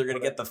bigger they're going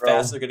to get, the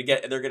faster they're going to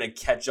get, and they're going to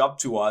catch up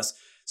to us.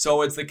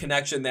 So it's the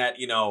connection that,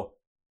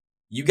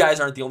 you guys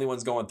aren't the only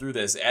ones going through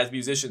this. As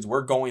musicians,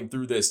 we're going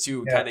through this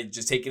too, kind of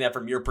just taking that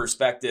from your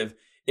perspective.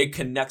 It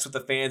connects with the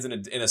fans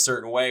in a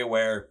certain way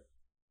where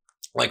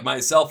like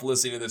myself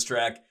listening to this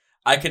track,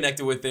 I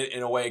connected with it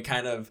in a way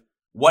kind of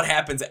what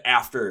happens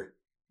after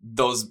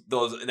those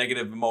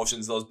negative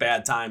emotions, those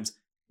bad times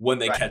when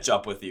they catch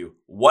up with you.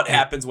 What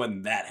happens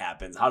when that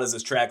happens? How does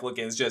this track look?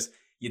 And it's just,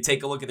 you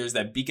take a look at, there's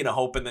that beacon of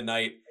hope in the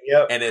night,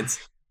 and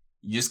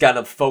you just got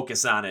to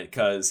focus on it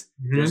because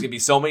there's going to be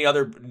so many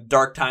other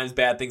dark times,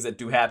 bad things that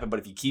do happen. But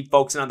if you keep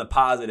focusing on the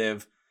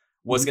positive,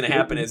 what's going to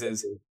happen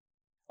is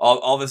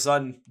all of a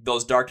sudden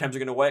those dark times are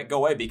going to go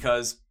away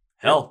because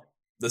hell,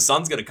 the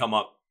sun's going to come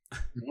up.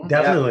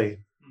 Definitely.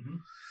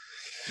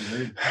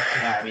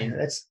 Yeah, I mean,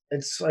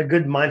 it's a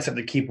good mindset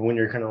to keep when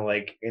you're kind of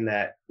like in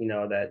that,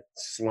 that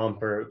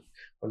slump or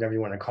whatever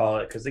you want to call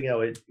it. Cause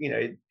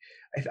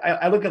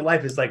I look at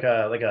life as like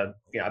a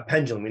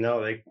pendulum,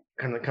 like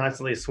kind of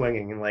constantly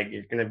swinging, and like,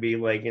 you're going to be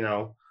like,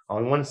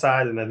 on one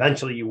side and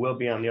eventually you will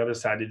be on the other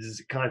side.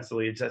 It's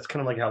constantly, that's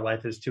kind of like how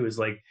life is too, is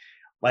like,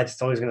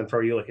 life's always going to throw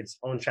you like its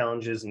own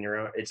challenges and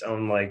its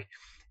own, like,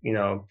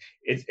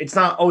 it's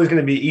not always going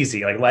to be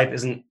easy. Like life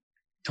isn't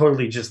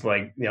totally just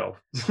like,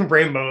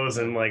 rainbows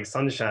and like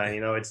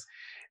sunshine,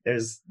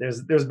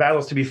 there's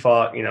battles to be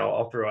fought,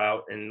 all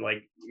throughout. And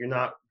like, you're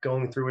not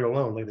going through it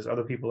alone. Like there's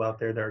other people out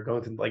there that are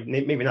going through, like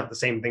maybe not the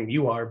same thing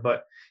you are,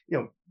 but,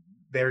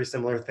 very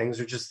similar things,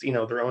 or just,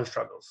 their own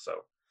struggles. So.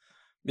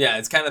 Yeah.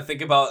 It's kind of,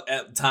 think about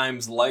at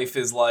times life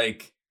is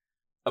like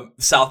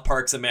South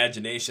Park's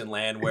Imagination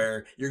Land,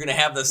 where you're going to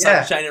have the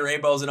sunshine and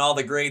rainbows and all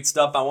the great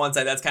stuff on one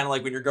side. That's kind of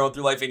like when you're going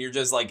through life and you're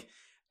just like,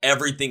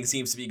 everything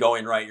seems to be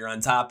going right. You're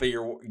on top of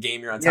your game.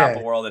 You're on top of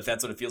the world, if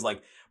that's what it feels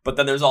like. But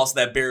then there's also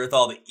that barrier with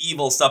all the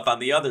evil stuff on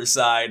the other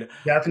side,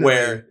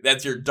 where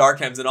that's your dark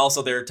times. And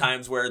also there are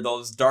times where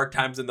those dark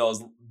times and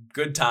those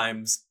good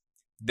times,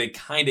 they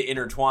kind of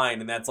intertwine.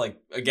 And that's like,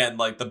 again,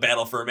 like the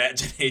battle for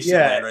Imagination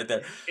Land right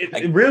there.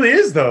 It really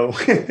is, though.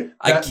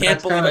 I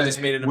can't believe I just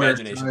made an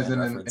Imagination Land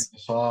reference. In the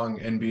song,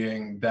 and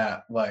being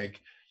that,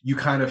 like, you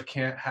kind of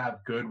can't have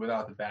good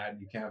without the bad.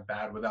 You can't have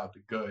bad without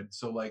the good.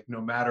 So like, no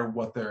matter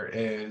what there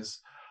is,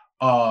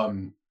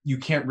 you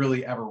can't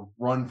really ever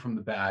run from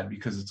the bad,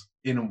 because it's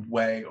in a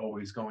way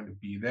always going to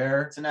be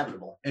there. It's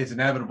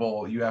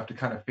inevitable. You have to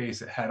kind of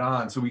face it head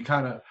on. So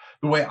the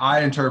way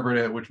I interpret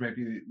it, which may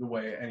be the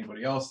way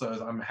anybody else does,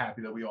 I'm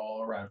happy that we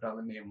all arrived on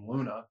the name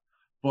Luna.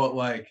 But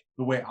like,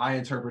 the way I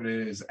interpret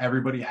it is,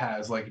 everybody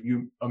has, like, if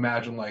you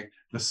imagine like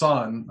the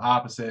sun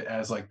opposite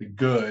as like the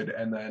good,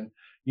 and then,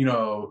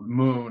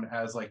 moon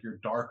as like your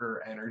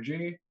darker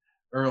energy,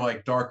 or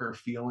like darker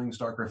feelings,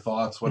 darker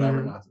thoughts,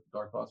 whatever. Not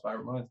dark thoughts,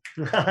 vibrant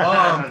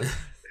minds.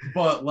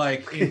 But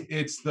like,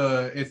 it's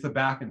the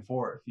back and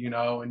forth,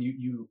 and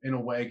you in a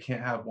way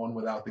can't have one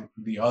without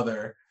the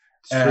other.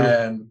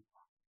 And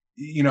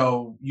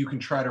you can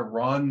try to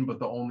run, but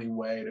the only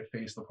way to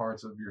face the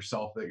parts of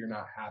yourself that you're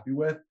not happy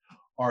with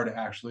are to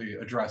actually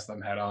address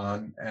them head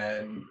on.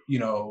 And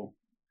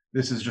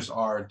this is just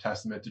our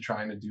testament to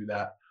trying to do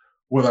that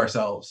with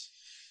ourselves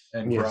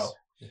and grow.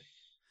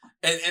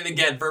 And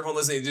again, for everyone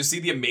listening, just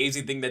see the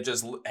amazing thing that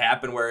just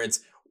happened, where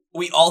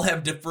we all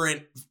have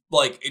different,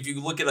 like, if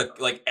you look at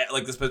like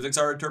the specifics,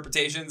 our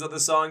interpretations of the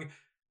song,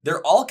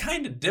 they're all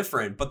kind of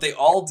different, but they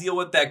all deal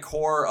with that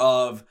core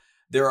of,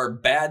 there are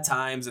bad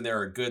times and there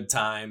are good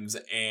times,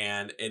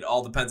 and it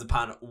all depends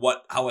upon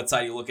what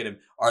side you look at it.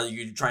 Are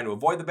you trying to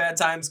avoid the bad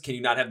times? Can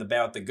you not have the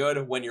bad with the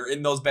good? When you're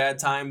in those bad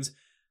times,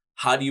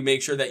 how do you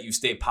make sure that you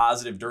stay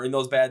positive during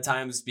those bad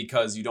times?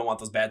 Because you don't want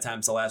those bad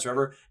times to last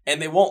forever, and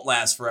they won't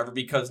last forever,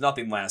 because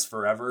nothing lasts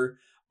forever.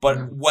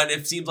 But when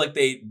it seems like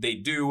they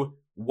do,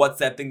 what's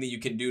that thing that you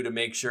can do to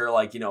make sure,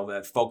 like,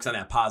 that focus on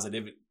that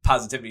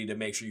positivity to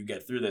make sure you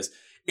get through this?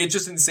 It's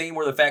just insane,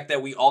 where the fact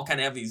that we all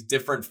kind of have these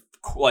different,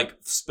 like,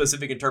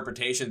 specific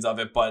interpretations of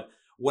it, but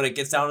when it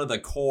gets down to the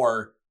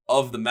core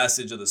of the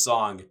message of the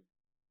song,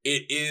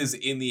 it is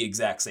in the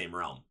exact same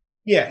realm.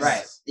 Yes.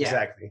 Right. Yeah.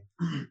 Exactly.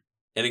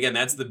 And again,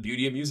 that's the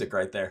beauty of music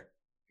right there.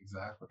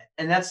 Exactly.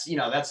 And that's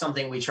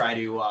something we try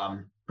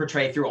to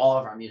portray through all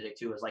of our music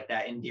too, is like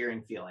that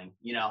endearing feeling,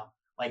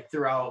 like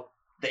throughout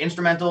the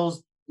instrumentals,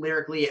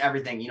 lyrically,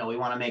 everything, we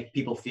want to make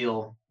people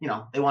feel,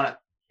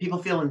 people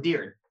feel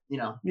endeared,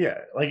 Yeah.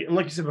 Like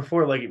you said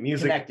before, like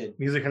music connected.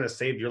 Music kind of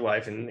saved your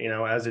life, and,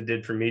 as it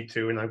did for me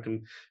too. And I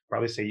can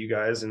probably say you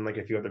guys and like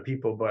a few other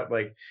people, but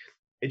like,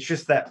 it's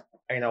just that,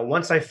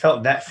 once I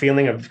felt that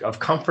feeling of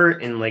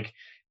comfort and like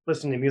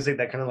listening to music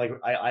that kind of like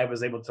I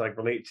was able to like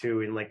relate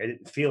to, and like I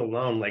didn't feel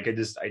alone, like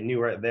I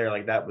knew right there,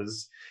 like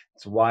that's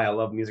why I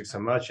love music so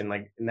much.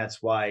 And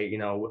that's why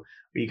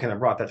we kind of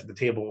brought that to the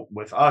table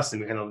with us,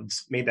 and we kind of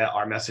made that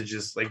our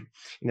messages. Like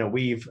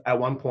we've at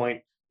one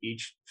point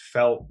each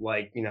felt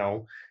like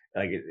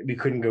like we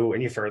couldn't go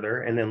any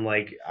further, and then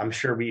like I'm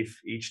sure we've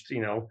each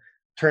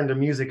turned to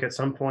music at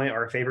some point,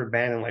 our favorite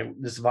band, and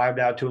like just vibed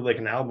out to like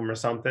an album or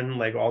something,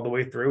 like all the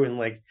way through, and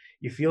like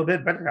you feel a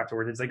bit better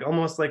afterwards. It's like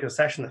almost like a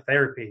session of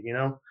therapy,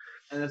 And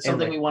it's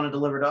something we want to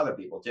deliver to other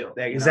people too.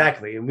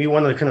 Exactly. And we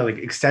want to kind of like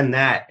extend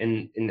that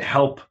and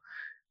help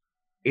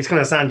it's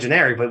going to sound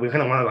generic, but we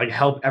kind of want to like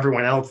help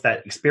everyone else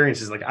that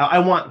experiences. Like I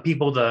want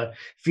people to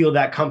feel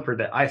that comfort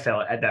that I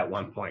felt at that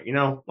one point, you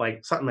know,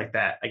 like something like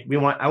that. Like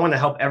I want to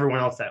help everyone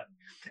else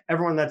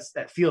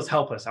that feels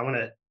helpless. I want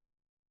to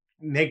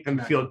make them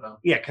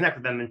connect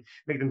with them and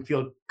make them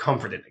feel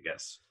comforted, I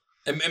guess.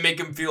 And make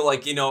them feel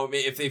like, you know,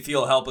 if they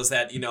feel helpless,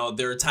 that, you know,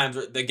 there are times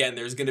where, again,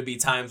 there's going to be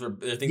times where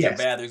things are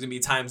bad. There's going to be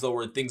times, though,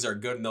 where things are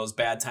good, and those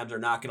bad times are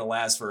not going to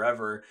last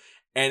forever.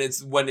 And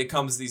it's when it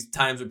comes to these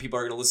times when people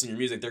are going to listen to your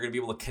music, they're going to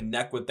be able to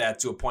connect with that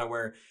to a point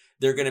where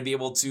they're going to be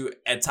able to,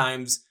 at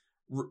times,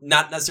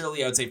 not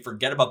necessarily, I would say,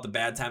 forget about the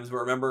bad times, but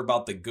remember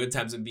about the good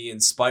times and be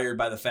inspired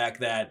by the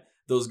fact that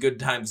those good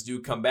times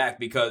do come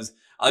back. Because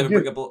I'll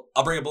bring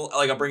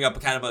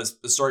up kind of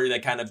a story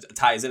that kind of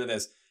ties into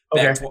this.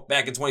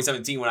 Back in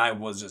 2017, when I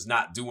was just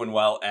not doing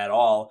well at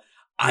all,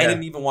 I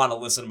didn't even want to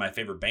listen to my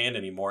favorite band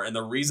anymore. And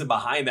the reason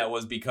behind that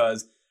was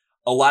because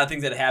a lot of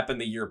things that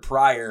happened the year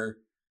prior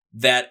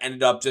that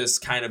ended up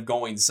just kind of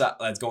going south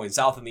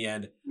in the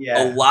end.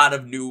 Yeah. A lot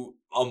of new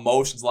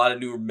emotions, a lot of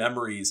new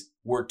memories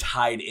were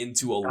tied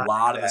into a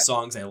lot of the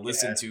songs I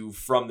listened to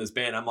from this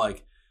band. I'm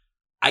like,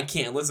 I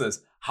can't listen to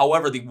this.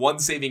 However, the one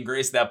saving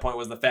grace at that point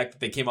was the fact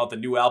that they came out the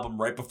new album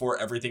right before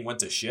everything went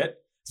to shit.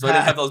 So I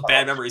didn't have those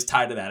bad memories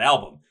tied to that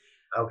album.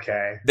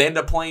 Okay. They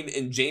ended up playing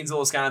in Janesville,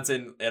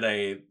 Wisconsin at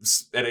a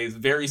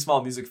very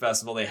small music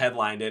festival. They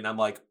headlined it, and I'm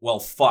like, well,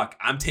 fuck,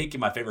 I'm taking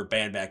my favorite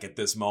band back at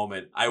this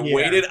moment. I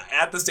waited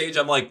at the stage.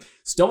 I'm like,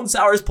 Stone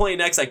Sour's playing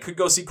next. I could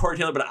go see Corey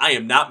Taylor, but I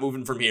am not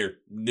moving from here.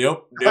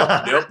 Nope,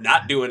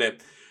 not doing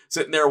it.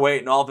 Sitting there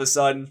waiting, all of a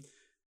sudden,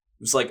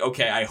 it's like,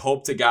 okay, I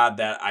hope to God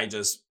that I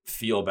just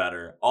feel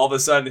better. All of a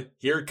sudden,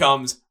 here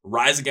comes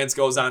Rise Against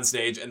goes on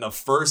stage, and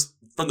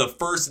from the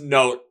first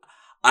note,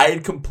 I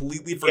had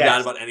completely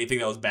forgotten about anything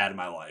that was bad in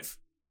my life.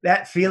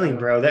 That feeling,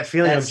 bro. That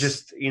feeling of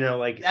just, you know,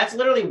 like... That's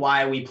literally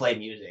why we play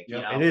music, you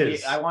know? It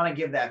is. I want to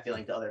give that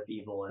feeling to other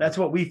people. That's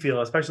what we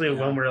feel, especially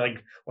when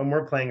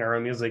we're playing our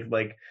own music,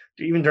 like,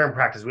 even during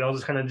practice, we all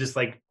just kind of just,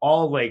 like,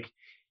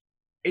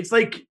 it's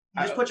like... You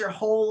just put your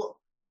whole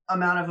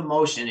amount of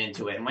emotion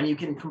into it, and when you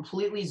can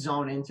completely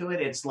zone into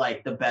it, it's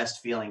like the best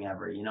feeling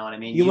ever, you know what I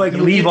mean? You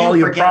leave all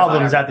your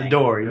problems at the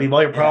door. You leave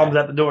all your problems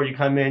at the door. You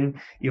come in,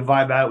 you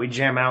vibe out, we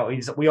jam out,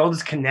 we all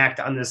just connect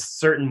on this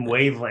certain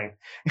wavelength.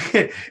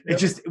 You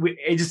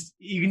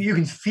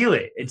can feel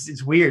it.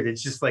 It's weird.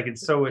 It's just like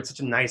it's such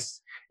a nice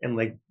and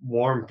like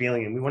warm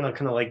feeling, and we want to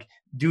kind of like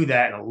do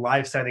that in a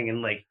live setting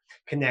and like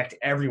connect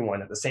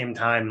everyone at the same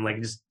time, and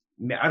like just,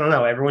 I don't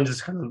know, everyone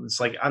just kind of,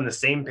 it's like on the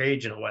same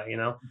page in a way, you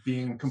know?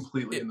 Being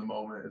completely in the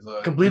moment is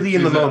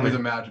a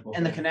magical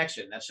and the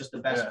connection. That's just the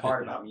best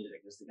part about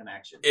music, is the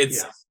connection.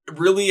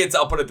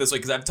 I'll put it this way,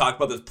 because I've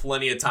talked about this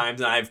plenty of times,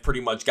 and I've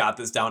pretty much got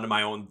this down to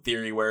my own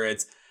theory, where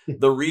it's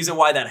the reason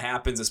why that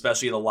happens,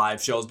 especially at the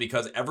live shows,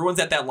 because everyone's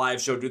at that live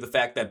show due to the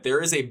fact that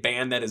there is a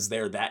band that is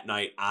there that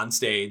night on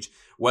stage,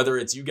 whether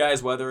it's you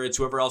guys, whether it's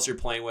whoever else you're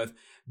playing with,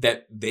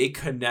 that they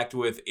connect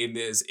with in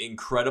this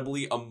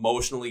incredibly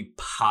emotionally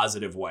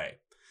positive way.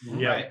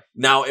 Yeah. Right.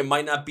 Now, it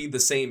might not be the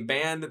same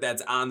band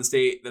that's on the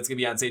stage, that's going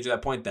to be on stage at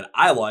that point that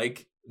I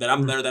like, that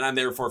I'm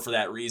there for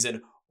that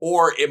reason,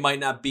 or it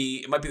might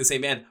be the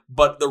same band,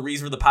 but the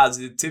reason for the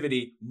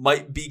positivity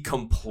might be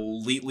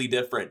completely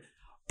different.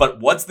 But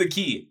what's the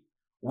key?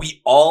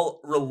 We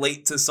all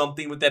relate to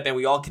something with that band.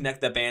 We all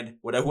connect that band,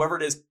 whoever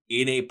it is,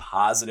 in a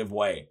positive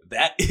way.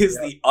 That is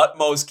the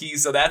utmost key.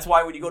 So that's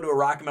why when you go to a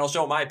rock and metal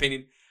show, in my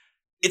opinion,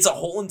 it's a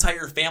whole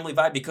entire family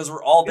vibe, because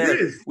we're all there.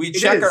 We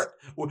check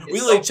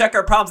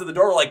our problems at the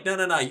door. We're like,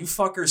 no, you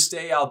fuckers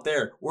stay out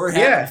there. We're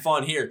having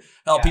fun here.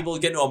 Hell, people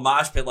get into a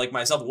mosh pit like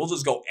myself, we'll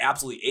just go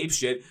absolutely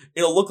apeshit.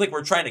 It'll look like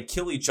we're trying to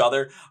kill each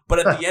other, but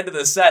at the end of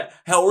the set,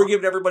 hell, we're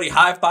giving everybody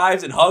high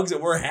fives and hugs,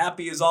 and we're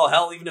happy as all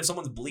hell. Even if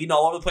someone's bleeding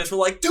all over the place, we're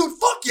like, dude,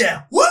 fuck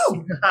yeah,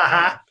 woo!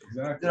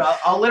 Exactly. Dude,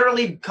 I'll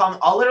literally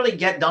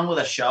get done with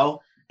a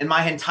show, and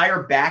my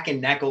entire back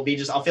and neck will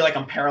be I'll feel like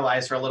I'm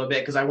paralyzed for a little bit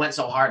because I went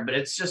so hard, but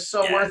it's just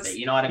so worth it.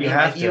 You know what I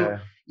mean?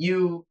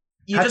 You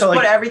just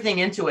put everything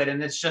into it,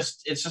 and it's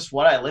just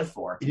what I live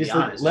for, to be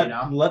honest.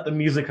 Let the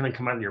music kind of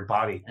come out of your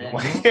body.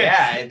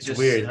 It's just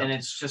weird. And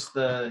it's just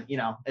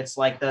it's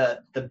like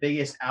the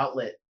biggest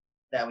outlet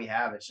that we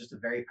have. It's just a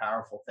very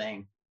powerful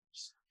thing.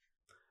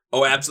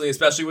 Oh, absolutely.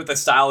 Especially with the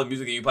style of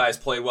music that you guys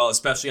play well,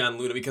 especially on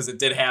Luna, because it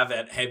did have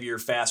that heavier,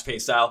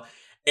 fast-paced style.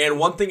 And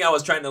one thing I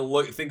was trying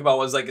to think about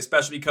was, like,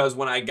 especially because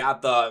when I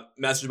got the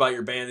message about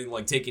your band and,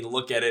 like, taking a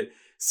look at it,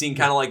 seeing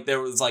kind of like there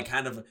was, like,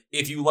 kind of,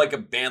 if you like a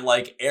band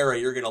like Era,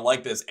 you're going to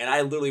like this. And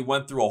I literally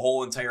went through a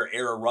whole entire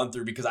Era run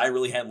through because I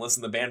really hadn't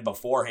listened to the band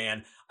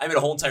beforehand. I made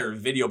a whole entire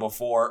video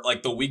before,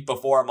 like, the week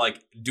before. I'm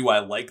like, do I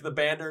like the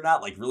band or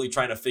not? Like, really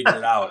trying to figure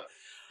it out.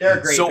 They're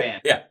a great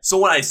band. Yeah. So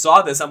when I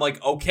saw this, I'm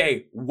like,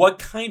 okay, what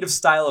kind of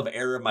style of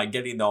Era am I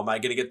getting, though? Am I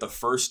going to get the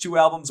first two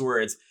albums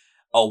where it's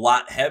a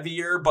lot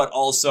heavier, but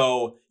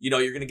also, you're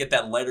going to get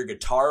that lighter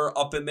guitar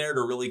up in there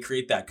to really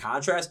create that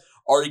contrast?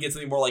 Or you get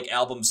something more like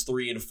albums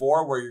 3 and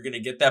 4 where you're going to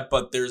get that,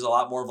 but there's a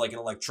lot more of like an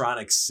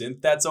electronic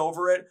synth that's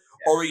over it?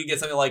 or you get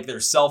something like their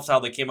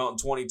self-titled that came out in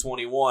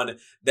 2021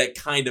 that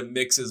kind of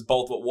mixes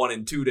both what 1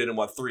 and 2 did and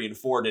what 3 and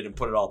 4 did and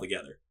put it all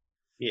together.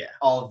 Yeah.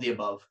 All of the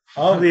above.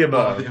 All of the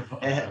above.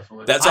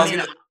 Definitely. That's I all.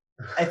 mean,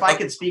 if I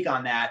could speak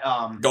on that,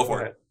 Go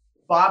for it.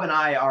 Bob and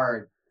I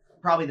are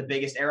probably the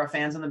biggest Era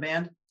fans in the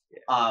band.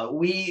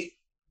 We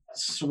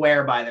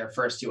swear by their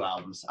first 2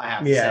 albums, I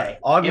have to say.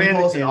 Augment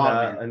Impulse and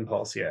Augment.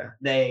 Impulse, yeah.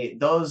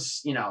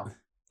 Those, you know.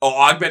 Oh,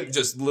 Augment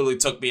just literally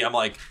took me. I'm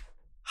like,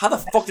 how the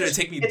fuck did it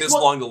take me this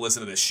long to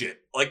listen to this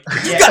shit? Like,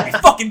 you gotta be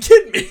fucking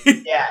kidding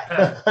me.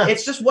 Yeah.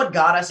 It's just what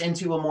got us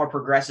into a more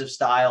progressive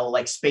style,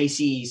 like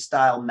spacey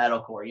style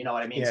metalcore. You know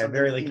what I mean? Yeah, Something,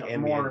 very like you know,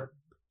 ambient. more.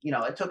 You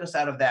know, it took us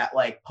out of that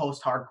like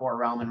post-hardcore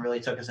realm and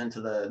really took us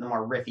into the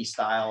more riffy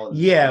style. And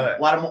Yeah.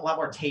 a lot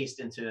more taste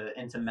into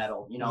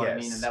metal. You know what I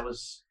mean? And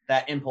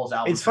that Impulse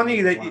album. It's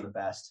funny that one of the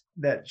best.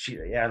 That she,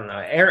 yeah, I don't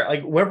know.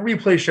 Like whenever we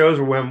play shows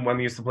or when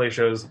we used to play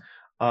shows,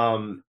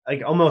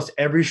 like almost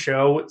every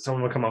show,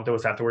 someone would come up to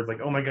us afterwards, like,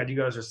 "Oh my god, you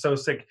guys are so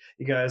sick!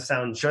 You guys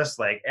sound just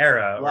like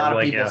Era." A lot of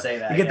like, people say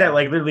that. You get that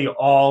like literally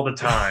all the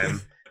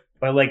time.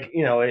 But like,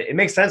 you know, it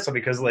makes sense though,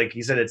 because like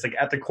you said, it's like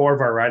at the core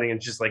of our writing.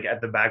 It's just like at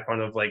the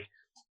backbone of like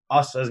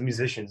us as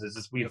musicians. It's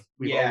just we've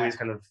always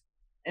kind of.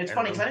 And it's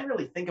funny because I didn't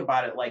really think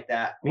about it like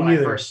that Me when I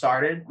neither. first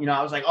started. You know,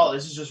 I was like, "Oh,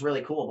 this is just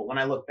really cool." But when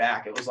I look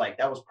back, it was like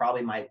that was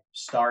probably my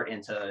start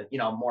into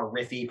more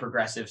riffy,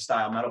 progressive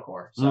style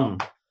metalcore. So.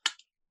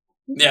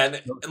 Yeah,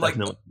 and like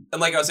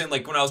I was saying,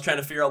 like when I was trying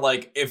to figure out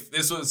like if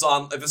this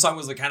song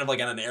was like kind of like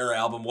on an Era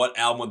album, what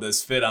album would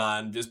this fit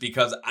on? Just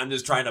because I'm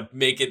just trying to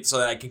make it so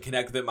that I can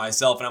connect with it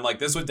myself, and I'm like,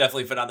 this would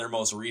definitely fit on their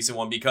most recent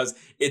one because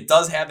it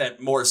does have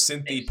that more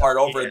synthy part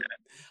over it.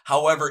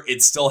 However,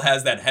 it still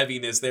has that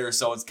heaviness there,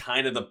 so it's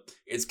kind of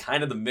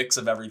the mix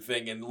of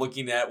everything. And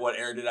looking at what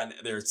Era did on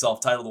their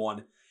self-titled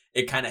one,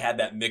 it kind of had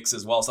that mix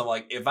as well. So I'm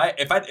like,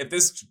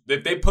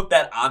 if they put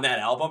that on that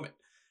album,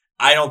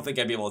 I don't think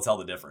I'd be able to tell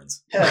the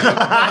difference. Yeah,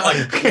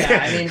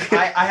 I mean,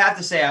 I have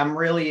to say, I'm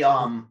really,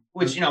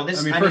 which,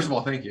 this. I mean, first of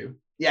all, thank you.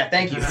 Yeah,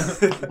 thank you.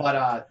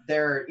 But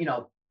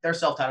their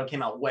self-titled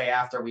came out way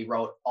after we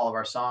wrote all of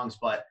our songs.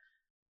 But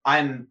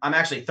I'm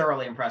actually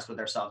thoroughly impressed with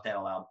their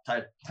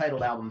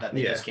self-titled album that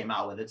they just came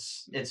out with.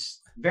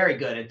 It's very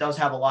good. It does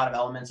have a lot of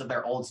elements of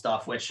their old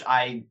stuff, which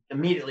I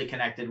immediately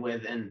connected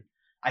with, and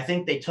I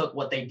think they took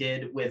what they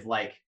did with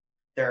like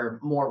their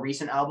more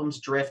recent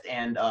albums, Drift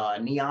and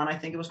Neon, I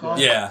think it was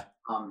called. Yeah.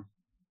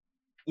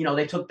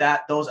 They took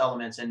those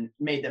elements and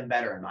made them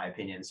better, in my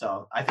opinion.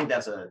 So I think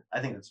that's a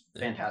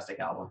fantastic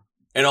album.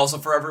 And also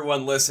for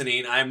everyone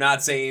listening, I'm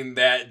not saying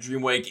that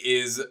Dreamwake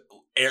is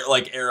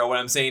like Era. What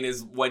I'm saying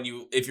is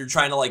if you're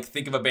trying to like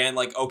think of a band,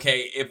 like,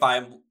 okay, if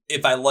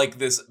I like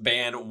this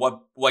band,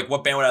 what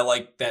band would I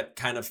like that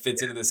kind of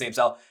fits into the same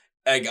style?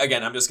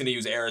 Again, I'm just going to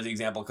use Era as the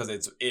example because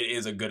it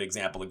is a good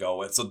example to go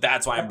with. So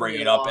that's why I'm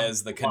bringing it up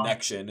as the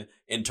connection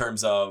in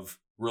terms of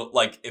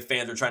like if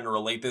fans are trying to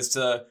relate this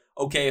to,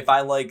 okay, if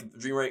I like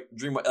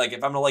Dreamwake, like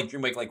if I'm gonna like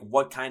Dreamwake, like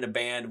what kind of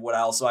band would I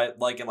also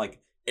like, and like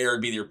Era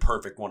would be your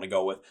perfect one to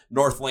go with.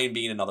 North Lane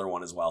being another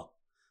one as well.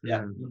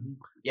 Yeah,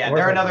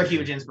 they're another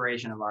huge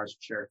inspiration of ours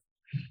for sure.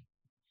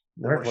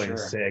 North Lane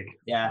is sick.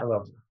 Yeah, I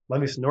love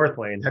North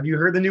Lane. Have you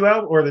heard the new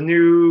album or the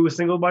new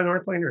single by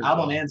North Lane?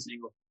 Album and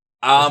single.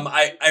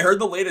 I heard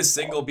the latest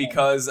single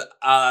because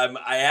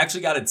I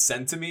actually got it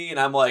sent to me, and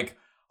I'm like,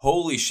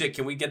 holy shit,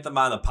 can we get them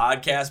on the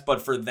podcast?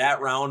 But for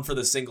that round, for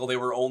the single, they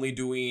were only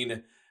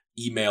doing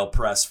email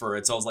press for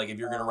it. So I was like, if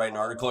you're going to write an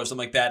article or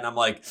something like that, and I'm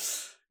like,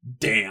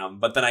 damn.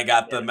 But then I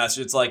got the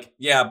message. It's like,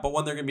 yeah, but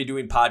when they're going to be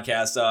doing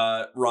podcast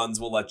runs,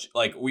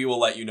 we will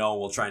let you know.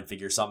 We'll try and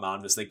figure something out.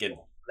 I'm just thinking,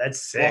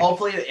 that's sick. Well,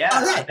 hopefully,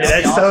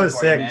 that's so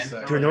sick.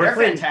 Dude, North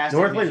Lane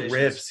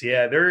riffs.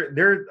 Yeah,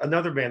 they're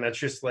another band that's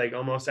just like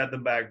almost at the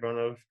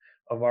backbone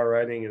of our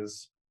writing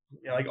is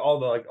like all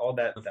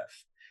that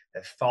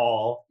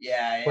fall.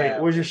 Yeah.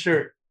 Wait, where's your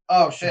shirt?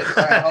 Oh shit!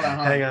 All right, hold on.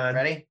 Hang on.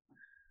 Ready?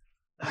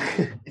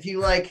 If you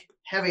like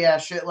heavy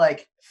ass shit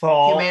like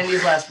Fall,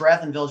 Humanity's Last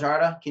Breath and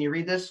Viljarda, can you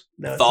read this?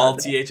 No, Thal,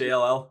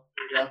 Thall.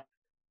 Yeah.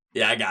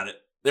 Yeah, I got it.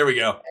 There we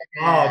go.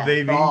 Oh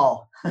baby.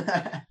 Thal.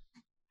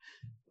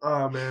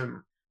 Oh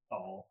man.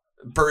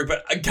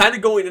 Perfect. But kind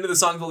of going into the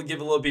song to give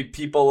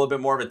people a little bit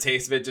more of a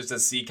taste of it, just to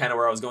see kind of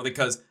where I was going,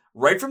 because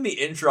right from the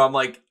intro, I'm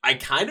like, I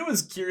kind of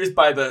was curious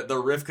by the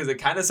riff because it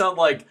kind of sounded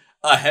like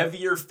a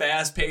heavier,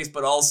 fast paced,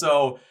 but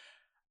also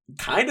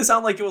kind of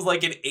sound like it was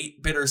like an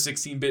 8-bit or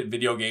 16-bit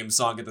video game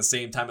song at the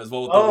same time as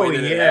well. With the way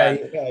that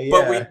it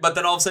had. But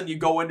then all of a sudden you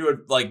go into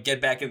it, like get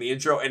back in the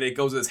intro, and it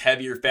goes this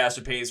heavier,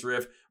 faster paced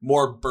riff,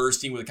 more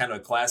bursting with kind of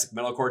a classic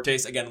metalcore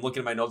taste. Again, looking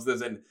at my notes of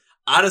this, and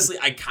honestly,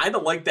 I kind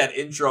of like that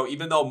intro,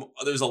 even though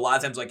there's a lot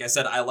of times, like I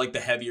said, I like the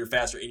heavier,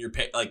 faster,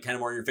 like kind of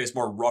more in your face,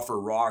 more rougher,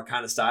 raw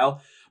kind of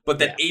style. But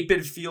that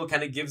 8-bit feel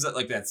kind of gives it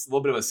like that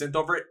little bit of a synth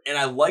over it. And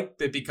I like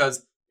it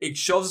because it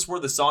shows us where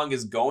the song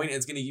is going. And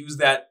it's going to use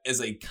that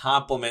as a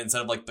compliment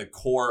instead of like the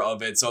core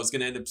of it. So it's going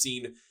to end up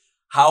seeing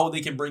how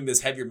they can bring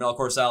this heavier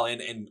metalcore style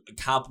in and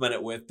complement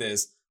it with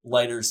this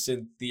lighter,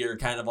 synthier,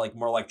 kind of like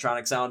more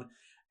electronic sound.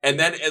 And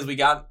then as we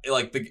got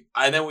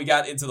we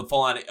got into the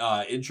full on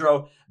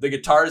intro, the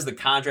guitars, the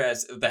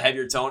contrast, the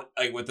heavier tone,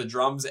 like with the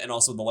drums and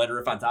also the lighter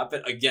riff on top of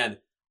it. Again,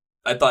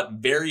 I thought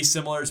very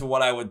similar to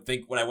what I would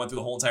think when I went through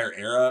the whole entire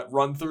era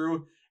run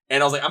through.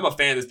 And I was like, I'm a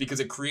fan of this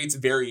because it creates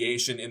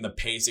variation in the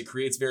pace. It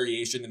creates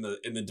variation in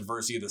the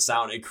diversity of the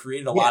sound. It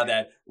created a lot of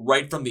that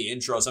right from the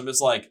intro. So I'm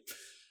just like,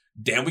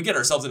 damn, we get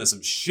ourselves into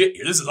some shit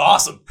here. This is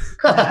awesome.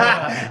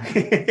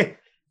 Yeah,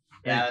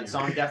 that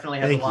song definitely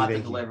has a lot to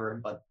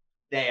deliver. But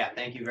yeah,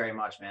 thank you very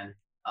much, man.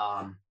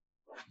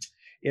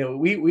 You know,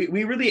 we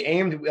really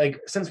aimed,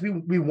 like, since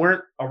we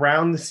weren't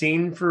around the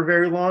scene for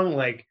very long,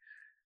 like,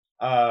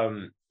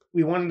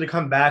 we wanted to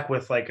come back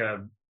with like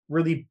a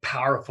really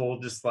powerful,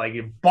 just like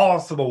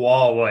balls to the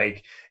wall,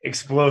 like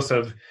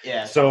explosive.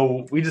 Yeah.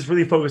 So we just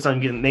really focused on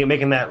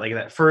making that like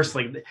that first,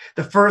 like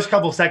the first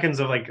couple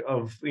seconds of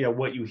you know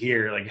what you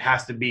hear like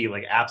has to be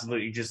like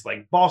absolutely just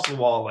like balls to the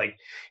wall, like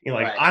you know,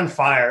 like on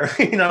fire.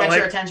 You know, catch like,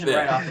 your attention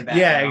right off the bat.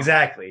 Yeah, you know?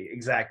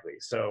 exactly.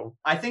 So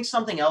I think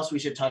something else we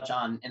should touch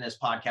on in this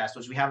podcast,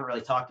 which we haven't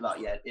really talked about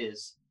yet,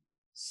 is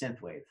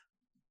synthwave.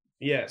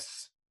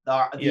 Yes.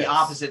 The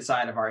opposite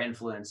side of our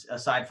influence,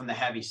 aside from the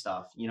heavy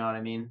stuff, you know what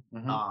I mean?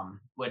 Mm-hmm.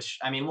 Which,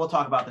 I mean, we'll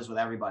talk about this with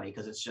everybody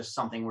because it's just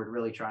something we're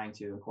really trying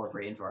to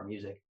incorporate into our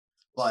music.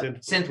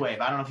 But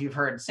synthwave, I don't know if you've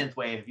heard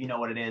synthwave, you know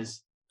what it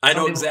is. I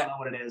know exactly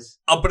what it is.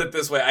 I'll put it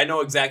this way. I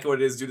know exactly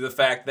what it is due to the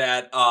fact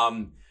that,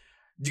 do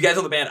you guys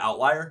know the band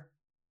Outlier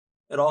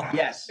at all?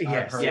 Yes.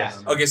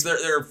 Okay, so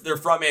their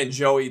frontman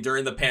Joey,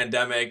 during the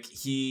pandemic,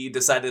 he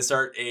decided to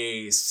start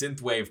a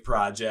synthwave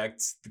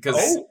project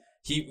because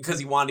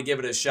he wanted to give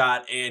it a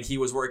shot, and he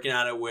was working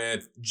on it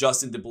with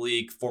Justin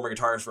DeBleek, former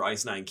guitarist for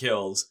Ice Nine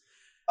Kills.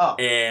 Oh.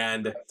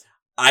 And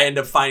I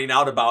ended up finding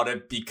out about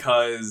it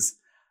because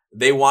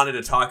they wanted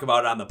to talk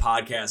about it on the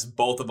podcast,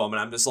 both of them, and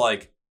I'm just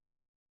like,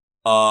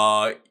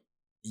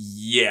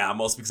 yeah,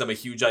 mostly because I'm a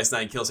huge Ice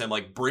Nine Kills fan. I'm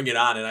like, bring it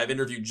on. And I've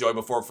interviewed Joey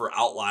before for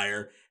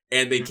Outlier,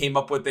 and they came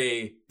up with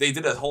they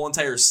did a whole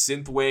entire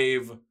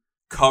synthwave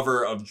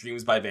cover of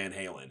Dreams by Van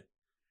Halen.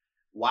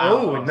 Wow.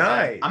 Oh,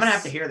 nice. I'm gonna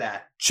have to hear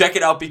that. Check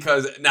it out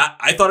because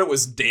I thought it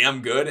was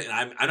damn good, and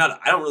I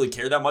don't really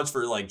care that much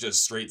for like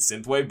just straight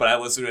synthwave, but I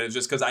listen to it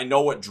just because I know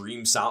what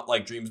Dreams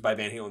by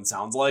Van Halen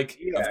sounds like,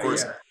 of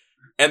course. Yeah.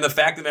 And the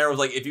fact of the matter was,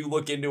 like, if you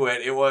look into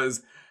it,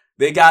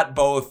 they got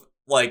both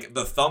like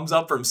the thumbs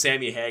up from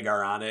Sammy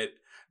Hagar on it.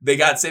 They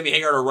got Sammy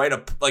Hagar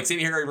to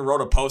Sammy Hagar even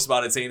wrote a post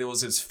about it saying it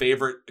was his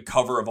favorite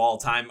cover of all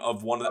time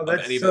of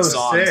any of the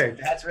songs. Sick.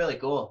 That's really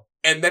cool.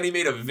 And then he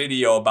made a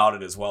video about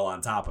it as well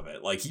on top of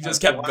it. Like he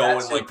just kept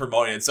going, like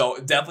promoting it. So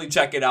definitely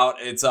check it out.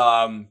 It's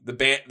the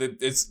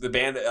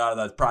band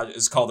the project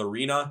is called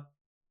Arena.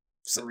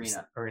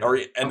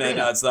 And then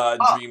it's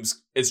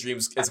Dreams. It's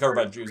Dreams. It's covered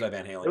by Dreams by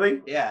Van Halen.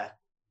 Really? Yeah.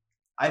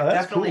 I've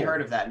definitely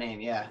heard of that name.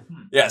 Yeah.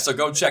 Yeah. So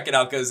go check it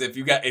out because if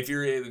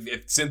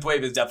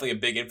synthwave is definitely a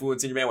big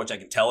influence in your band, which I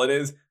can tell it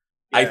is,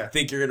 I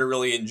think you're gonna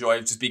really enjoy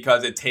it just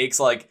because it takes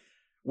like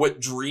what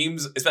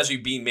Dreams, especially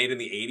being made in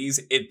the 80s,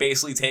 it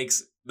basically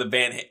takes what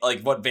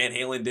Van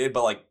Halen did,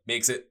 but like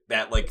makes it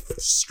that like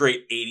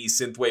straight 80s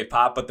synthwave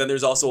pop. But then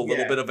there's also a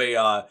little bit of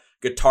a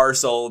guitar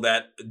solo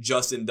that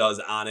Justin does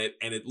on it,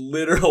 and it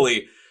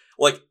literally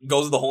like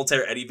goes with the whole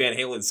entire Eddie Van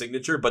Halen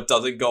signature, but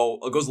it goes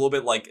a little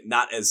bit like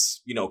not as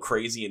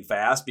crazy and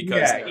fast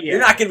because you're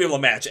not gonna be able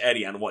to match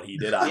Eddie on what he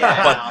did on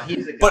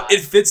it. But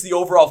it fits the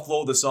overall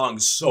flow of the song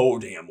so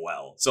damn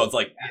well. So it's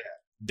like.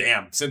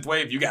 Damn,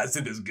 synthwave, you guys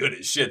did this good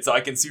as shit. So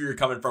I can see where you're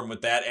coming from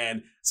with that,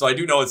 and so I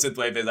do know what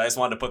synthwave is. I just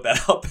wanted to put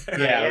that out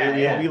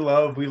there.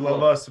 We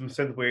love us some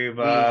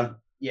synthwave.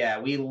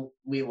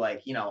 We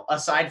like,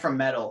 aside from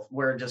metal,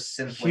 we're just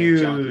synthwave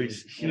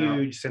junkies.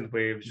 Huge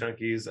synthwave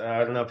junkies.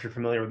 I don't know if you're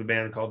familiar with a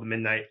band called The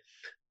Midnight,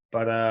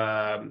 but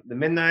The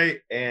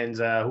Midnight and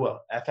who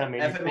else?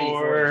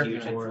 FM84,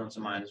 huge influence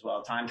of mine as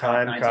well. Time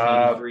Cop,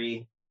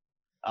 1983,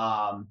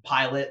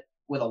 Pilot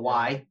with a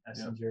Y.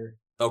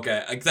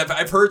 Okay,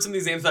 I've heard some of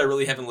these names, but I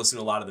really haven't listened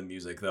to a lot of the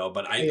music though.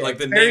 But like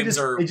the names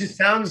are. It just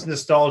sounds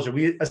nostalgia.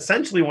 We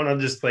essentially want to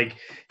just like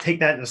take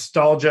that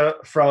nostalgia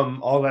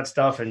from all that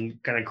stuff and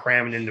kind of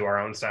cram it into our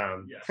own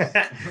sound.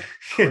 Yes.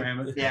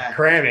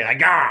 Cram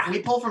it. We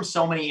pull from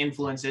so many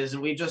influences,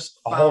 and we just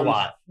found a whole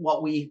lot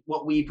what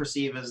we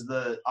perceive as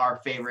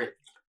our favorite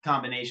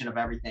combination of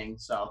everything.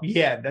 So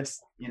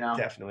that's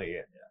definitely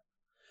it.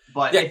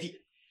 But if you.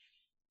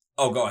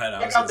 Oh, go ahead.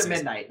 Check out The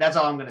Midnight. That's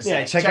all I'm going to say.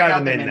 Yeah, check out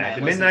The Midnight.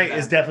 The Midnight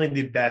is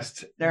definitely the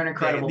best. They're an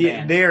incredible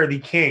band. They are the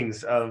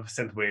kings of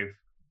synthwave.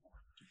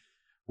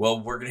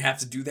 Well, we're going to have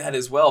to do that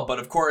as well. But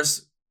of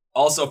course,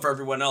 also for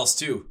everyone else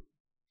too,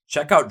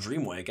 check out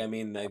Dreamwake. I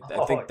mean, I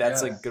think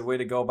that's a good way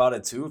to go about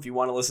it too. If you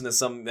want to listen to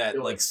some that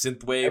like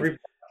synthwave,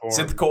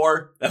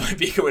 synthcore, that might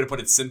be a good way to put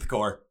it.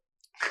 Synthcore.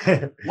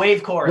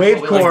 Wavecore.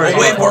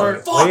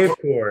 Wavecore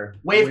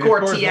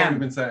TM. We've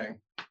been saying.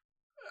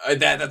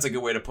 That's a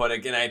good way to put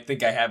it, and I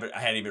think I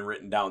hadn't even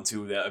written down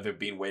too of it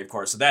being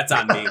Wavecore, so that's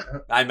on me.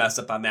 I messed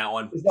up on that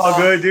one. It's all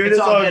good, dude. It's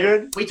all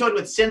good. We toyed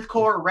with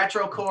synthcore,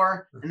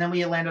 retrocore, and then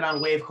we landed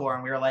on Wavecore,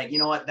 and we were like, you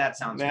know what? That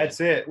sounds. That's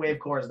good. it.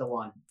 Wavecore is the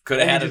one. Could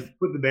have had just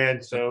quit the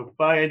band. So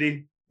bye,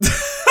 Andy.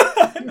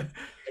 I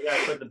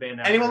gotta quit the band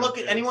now.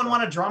 Anyone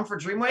want a drum for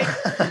Dreamwave?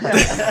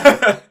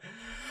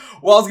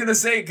 Well, I was gonna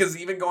say, because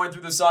even going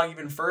through the song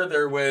even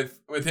further with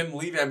him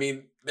leaving, I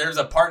mean, there's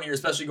a part here,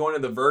 especially going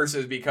in the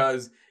verses,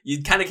 because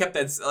you kind of kept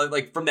that,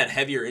 like, from that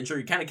heavier intro,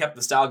 you kind of kept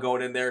the style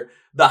going in there.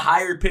 The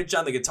higher pitch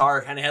on the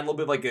guitar kind of had a little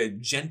bit of like a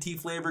genty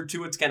flavor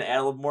to it to kind of add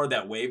a little more of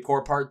that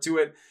wavecore part to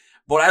it.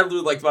 But what I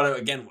really liked about it,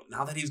 again,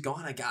 now that he's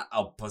gone,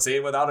 I'll say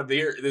it without him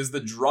here, is the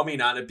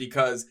drumming on it,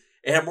 because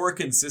it had more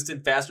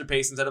consistent, faster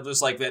pace instead of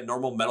just like that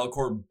normal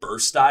metalcore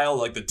burst style,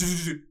 like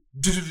the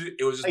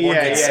it was just more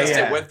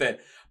consistent with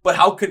it. But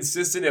how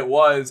consistent it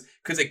was,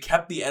 because it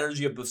kept the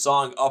energy of the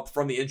song up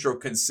from the intro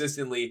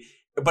consistently,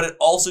 but it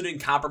also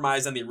didn't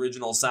compromise on the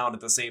original sound at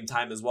the same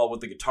time as well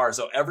with the guitar.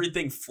 So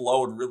everything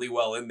flowed really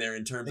well in there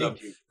in terms of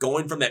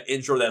going from that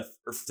intro to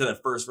that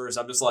first verse.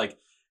 I'm just like,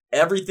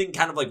 everything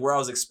kind of like where I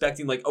was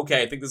expecting, like,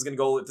 okay, I think this is gonna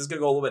go a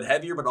little bit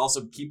heavier, but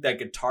also keep that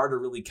guitar to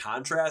really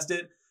contrast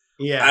it.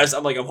 Yeah,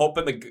 I'm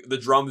hoping the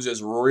drums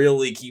just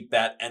really keep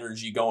that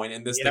energy going,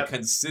 and the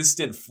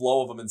consistent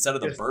flow of them instead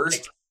of the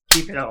burst.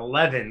 Keep it at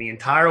 11 the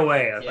entire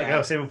way. Like I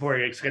was saying before,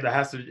 it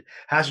has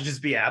to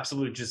just be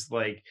absolute, just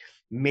like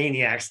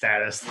maniac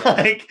status.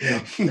 Like,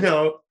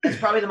 it's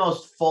probably the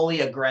most fully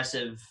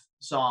aggressive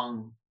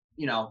song,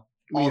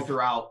 all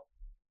throughout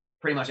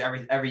pretty much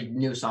every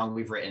new song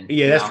we've written.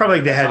 Yeah, that's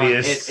probably the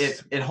heaviest.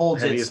 It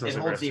holds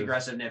the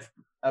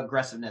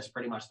aggressiveness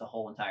pretty much the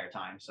whole entire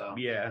time. So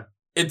yeah.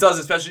 It does,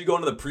 especially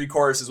going to the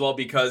pre-chorus as well,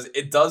 because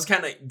it does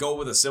kind of go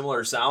with a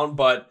similar sound,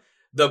 but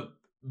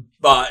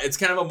it's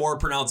kind of a more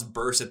pronounced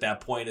burst at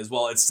that point as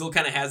well. It still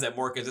kind of has that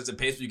more consistent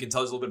pace, but you can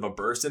tell there's a little bit of a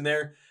burst in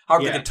there.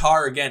 However, the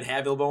guitar, again,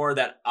 had a little bit more of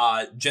that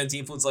genty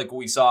influence like what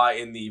we saw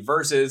in the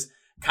verses,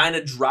 kind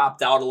of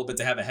dropped out a little bit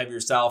to have a heavier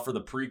style for the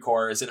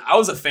pre-chorus. And I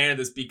was a fan of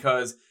this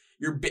because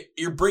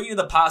you're bringing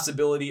the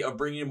possibility of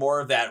bringing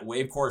more of that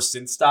wavecore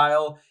synth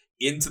style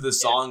into the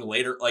song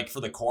later, like for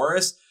the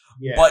chorus.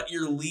 Yeah. But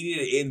you're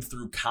leading it in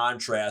through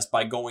contrast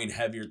by going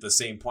heavier at the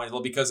same point as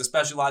well, because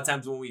especially a lot of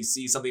times when we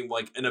see something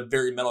like in a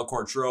very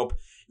metalcore trope,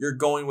 you're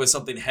going with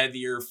something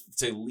heavier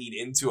to lead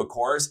into a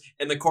chorus,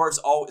 and the chorus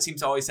seems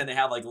to always tend to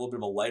have like a little bit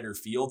of a lighter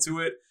feel to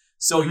it.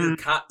 So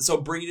so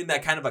bringing in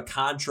that kind of a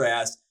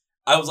contrast,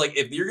 I was like,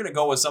 if you're gonna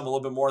go with something a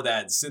little bit more of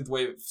that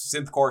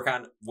wavecore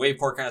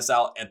kind of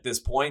style at this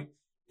point,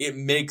 it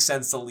makes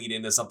sense to lead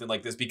into something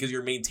like this because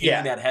you're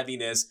maintaining that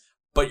heaviness,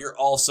 but you're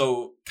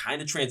also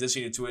kind of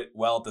transitioning into it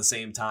well at the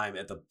same time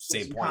at the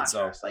same point.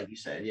 Contrast, so, like you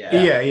said,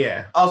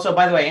 yeah. Also,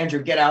 by the way,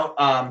 Andrew, get out.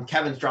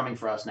 Kevin's drumming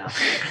for us now.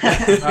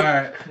 All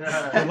right,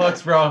 good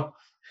looks, bro.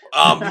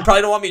 You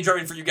probably don't want me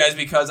drumming for you guys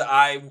because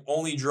I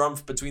only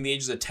drummed between the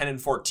ages of 10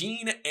 and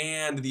 14,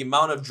 and the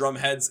amount of drum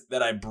heads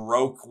that I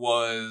broke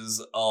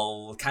was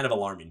kind of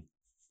alarming.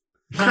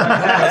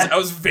 I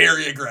was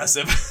very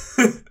aggressive.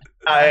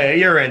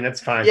 You're in. That's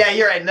fine. Yeah,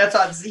 you're in.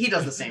 He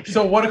does the same shit.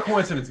 So what a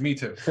coincidence. Me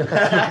too.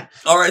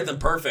 All right, then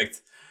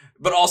perfect.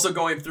 But also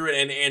going through it,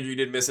 and Andrew, you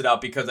did miss it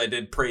out because I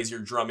did praise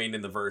your drumming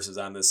in the verses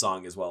on this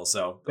song as well.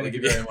 So I'll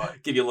give you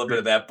a little bit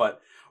of that.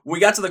 But we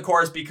got to the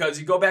chorus because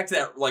you go back to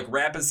that like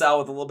rapid style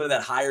with a little bit of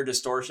that higher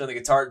distortion on the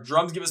guitar.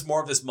 Drums give us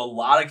more of this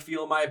melodic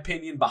feel, in my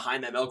opinion,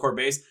 behind that metalcore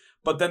bass.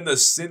 But then the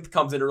synth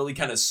comes in to really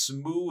kind of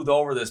smooth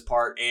over this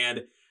part,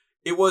 and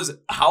it was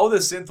how the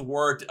synth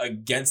worked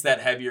against that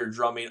heavier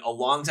drumming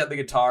alongside the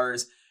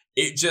guitars.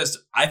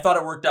 I thought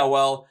it worked out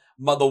well.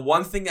 The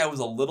one thing I was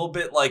a little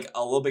bit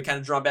kind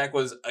of drawn back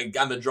was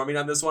on the drumming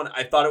on this one.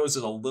 I thought it was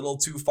just a little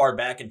too far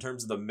back in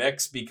terms of the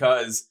mix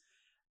because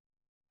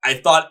I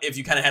thought if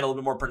you kind of had a little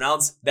bit more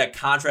pronounced, that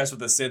contrast with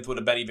the synth would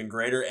have been even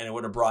greater and it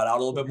would have brought out a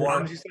little bit more.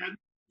 You said?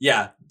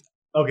 Yeah.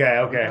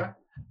 Okay.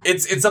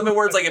 It's something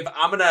where it's like if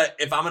I'm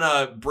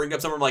gonna bring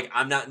up something like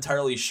I'm not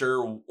entirely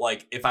sure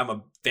like if I'm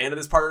a fan of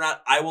this part or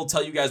not, I will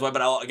tell you guys why.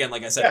 But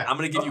like I said, I'm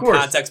gonna give you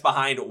context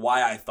behind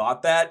why I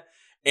thought that,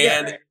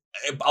 and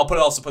I'll put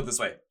it this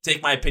way: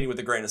 take my opinion with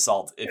a grain of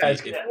salt.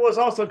 It's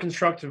also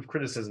constructive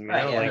criticism. You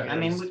know? Right, I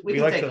mean, we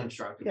can take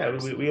constructive. Yeah,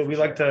 we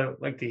like to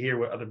hear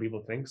what other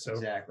people think. So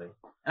exactly,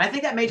 and I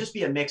think that may just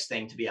be a mixed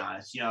thing, to be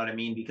honest. You know what I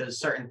mean? Because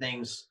certain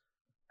things,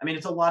 I mean,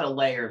 it's a lot of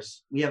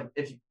layers. We have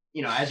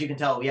as you can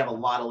tell, we have a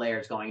lot of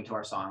layers going into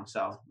our song.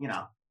 So,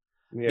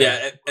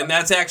 Yeah, and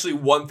that's actually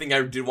one thing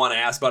I did want to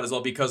ask about as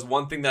well, because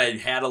one thing that I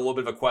had a little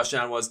bit of a question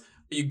on was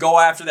you go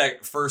after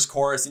that first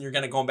chorus and you're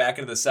kind of going back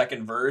into the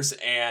second verse.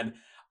 And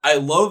I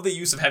love the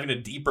use of having a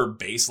deeper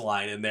bass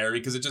line in there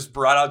because it just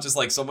brought out just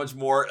like so much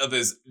more of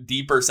this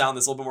deeper sound,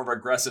 this little bit more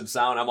aggressive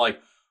sound. I'm like,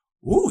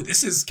 ooh,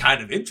 this is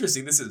kind of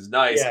interesting. This is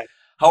nice. Yeah.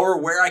 However,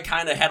 where I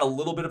kind of had a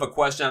little bit of a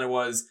question on it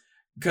was,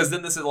 because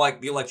then this is like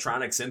the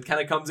electronic synth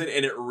kind of comes in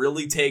and it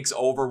really takes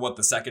over what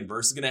the second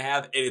verse is going to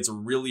have. And it's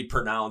really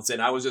pronounced.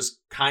 And I was just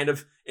kind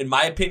of, in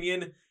my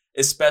opinion,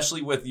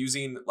 especially with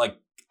using like,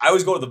 I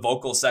always go to the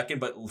vocal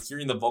second, but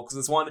hearing the vocals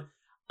this one,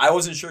 I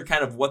wasn't sure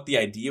kind of what the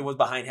idea was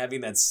behind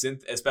having that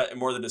synth, especially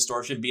more the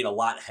distortion being a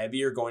lot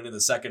heavier going into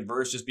the second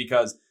verse, just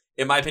because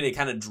in my opinion, it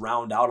kind of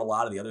drowned out a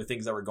lot of the other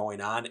things that were going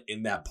on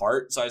in that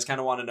part. So I just kind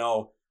of want to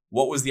know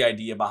what was the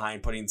idea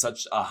behind putting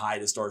such a high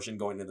distortion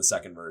going into the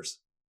second verse?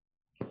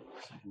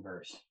 Second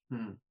verse.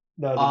 The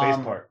bass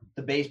part.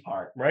 The bass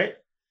part. Right?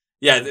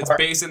 Yeah, it's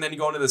bass, and then you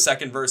go into the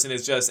second verse, and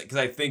it's just because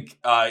I think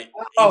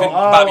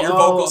Bobby, your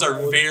vocals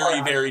are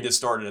very, very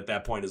distorted at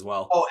that point as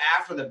well. Oh,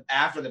 after the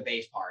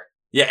bass part.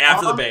 Yeah,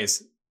 after the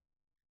bass.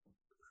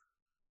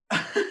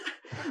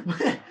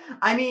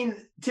 I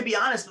mean, to be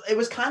honest, it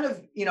was kind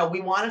of,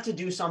 we wanted to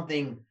do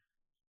something.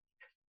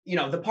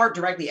 The part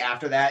directly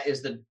after that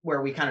is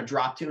where we kind of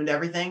drop tuned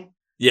everything.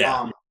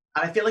 Yeah. And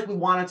I feel like we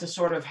wanted to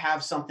sort of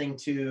have something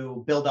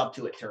to build up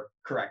to it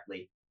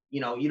correctly.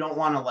 You don't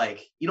want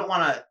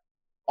to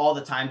all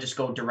the time just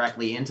go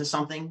directly into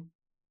something.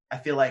 I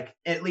feel like,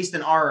 at least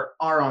in our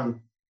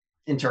own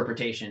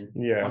interpretation,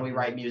 when we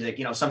write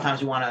music,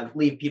 sometimes we want to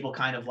leave people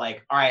kind of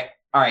like, all right,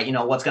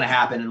 what's going to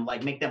happen, and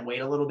like make them wait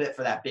a little bit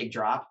for that big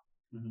drop.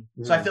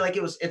 Mm-hmm. So I feel like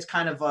it's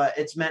kind of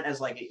it's meant as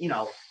like,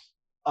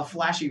 a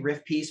flashy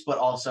riff piece, but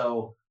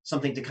also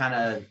something to kind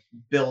of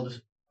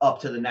build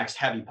up to the next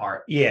heavy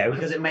part. Yeah,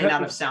 because it may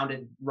not have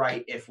sounded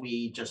right if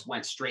we just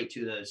went straight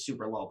to the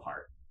super low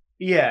part.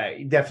 Yeah,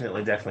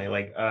 definitely.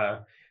 Like,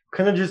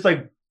 kind of just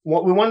like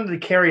what we wanted to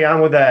carry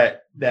on with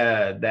that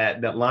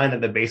line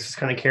that the bass was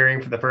kind of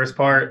carrying for the first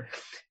part.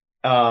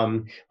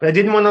 But I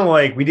didn't want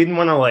to we didn't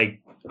want to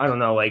I don't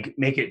know,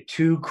 make it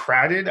too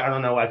crowded. I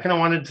don't know. I kind of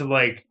wanted to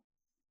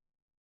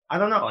I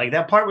don't know,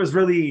 that part was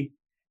really,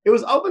 it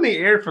was up in the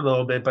air for a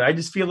little bit, but I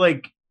just feel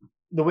like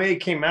the way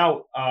it came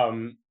out, I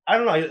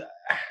don't know.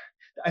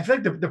 I feel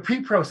like the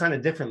pre-pro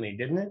sounded differently,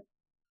 didn't it?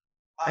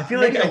 I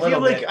feel like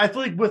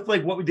with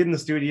what we did in the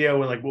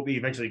studio and what we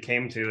eventually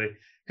came to, it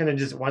kind of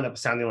just wound up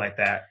sounding like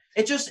that.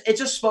 It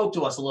just spoke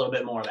to us a little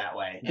bit more that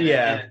way. And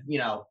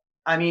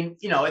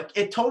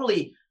it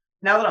totally,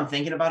 now that I'm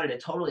thinking about it, it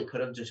totally could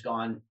have just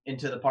gone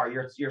into the part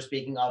you're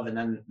speaking of, and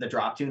then the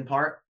drop tune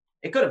part.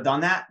 It could have done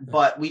that,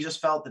 but we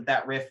just felt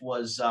that riff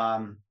was,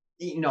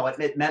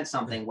 it meant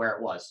something where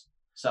it was.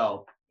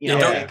 So,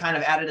 it kind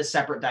of added a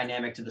separate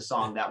dynamic to the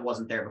song that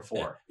wasn't there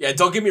before. Yeah,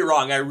 don't get me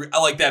wrong. I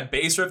like that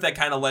bass riff that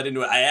kind of led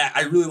into it.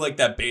 I really like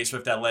that bass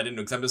riff that led into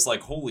it, because I'm just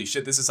like, holy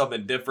shit, this is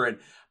something different.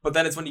 But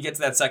then it's when you get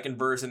to that second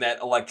verse and that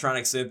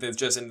electronic synth, it's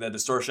just in the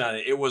distortion on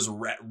it. It was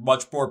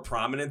much more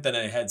prominent than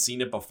I had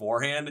seen it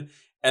beforehand.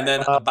 And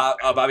then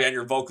Bobby, on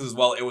your vocals as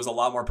well, it was a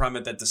lot more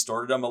prominent that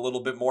distorted them a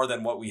little bit more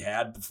than what we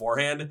had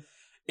beforehand.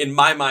 In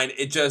my mind,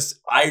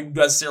 I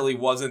necessarily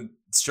wasn't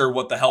sure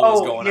what the hell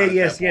was going on.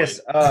 Yes.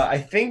 I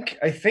think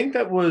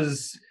that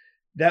was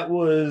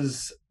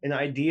an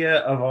idea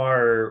of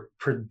our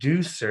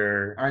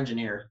producer, our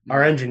engineer.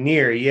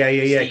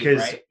 Yeah.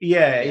 Because right?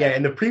 yeah.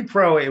 In the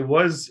pre-pro, it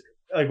was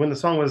when the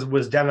song was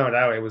demoed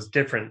out, it was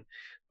different.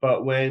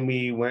 But when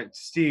we went to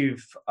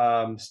Steve,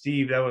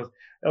 that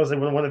was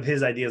one of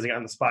his ideas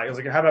on the spot. He was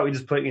like, how about we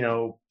just put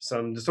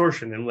some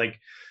distortion, and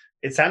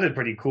it sounded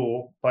pretty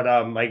cool. But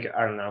I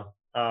don't know.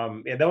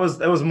 That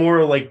was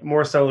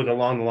more so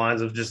along the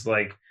lines of just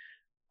something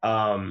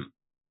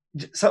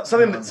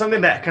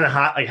that kind of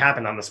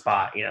happened on the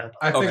spot.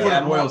 I think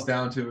what it boils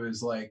down to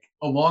is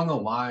along the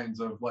lines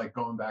of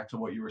going back to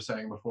what you were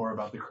saying before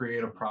about the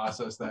creative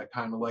process, that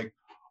kind of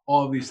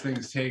all of these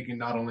things take, and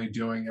not only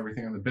doing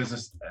everything on the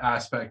business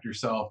aspect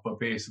yourself, but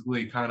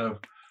basically kind of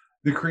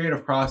the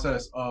creative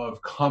process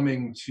of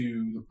coming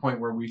to the point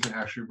where we can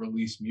actually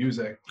release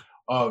music.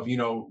 Of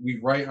we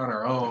write on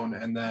our own,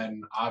 and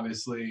then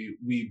obviously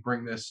we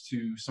bring this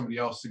to somebody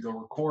else to go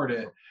record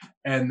it,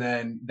 and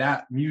then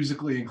that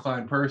musically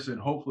inclined person,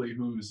 hopefully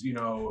who's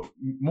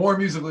more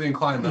musically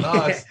inclined than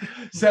us,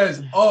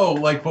 says,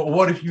 but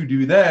what if you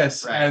do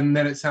this, right? And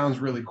then it sounds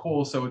really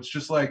cool. So it's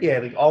just all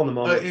in the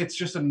moment. It's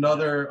just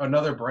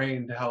another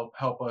brain to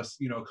help us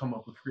come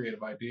up with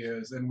creative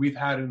ideas, and we've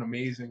had an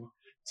amazing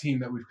team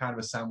that we've kind of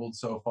assembled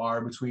so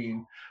far,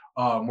 between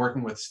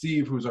working with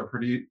Steve, who's our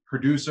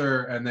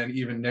producer, and then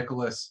even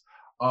Nicholas,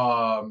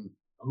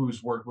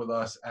 who's worked with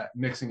us at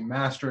mixing and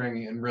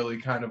mastering, and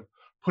really kind of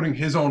putting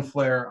his own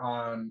flair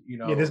on,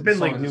 there's been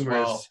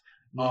numerous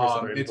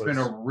it's been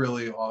a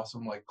really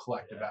awesome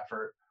collective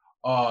effort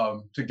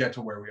to get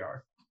to where we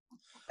are.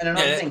 And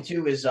another thing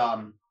too is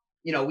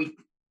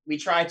we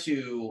try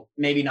to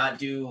maybe not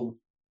do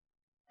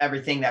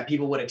everything that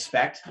people would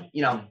expect,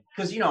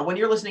 because when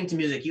you're listening to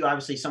music, you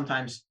obviously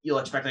sometimes you'll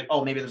expect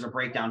maybe there's a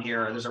breakdown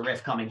here, or there's a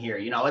riff coming here.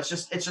 It's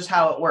just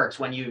how it works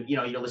when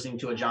you're listening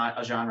to a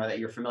genre that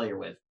you're familiar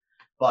with.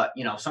 But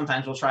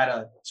sometimes we'll try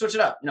to switch it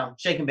up,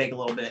 shake and bake a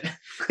little bit,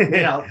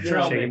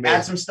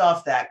 add some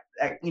stuff that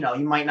you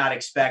might not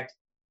expect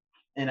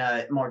in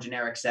a more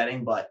generic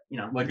setting, but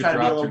try to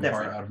be a little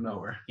different out of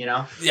nowhere.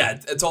 Yeah,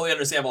 it's totally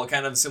understandable.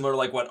 Kind of similar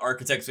what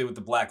Architects did with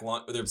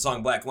their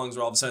song Black Lungs,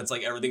 where all of a sudden it's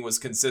everything was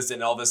consistent,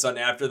 and all of a sudden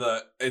after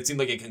it seemed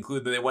like it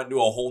concluded, that they went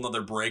into a whole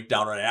nother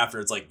breakdown right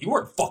after. It's you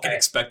weren't fucking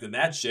expecting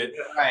that shit.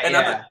 Right,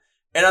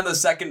 and on the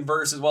second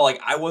verse as well,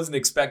 I wasn't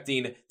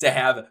expecting to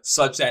have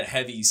such that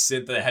heavy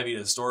synth and heavy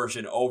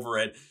distortion over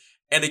it.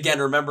 And again,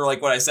 remember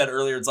what I said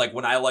earlier, it's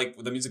when I like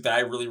the music that I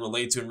really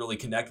relate to and really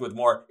connect with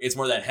more, it's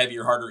more that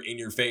heavier, harder, in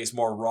your face,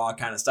 more raw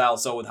kind of style.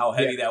 So with how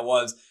heavy that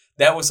was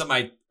that was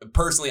something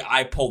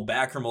I pulled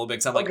back from a little bit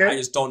because I'm like, I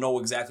just don't know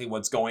exactly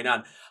what's going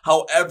on.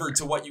 However,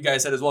 to what you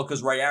guys said as well,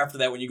 because right after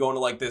that, when you go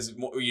into like this,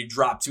 you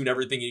drop tune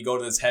everything, and you go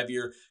to this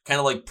heavier kind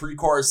of like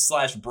pre-chorus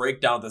 /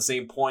 breakdown at the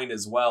same point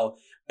as well,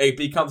 it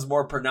becomes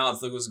more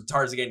pronounced. Like those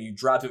guitars again, you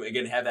drop them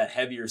again, have that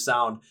heavier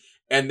sound,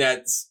 and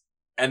that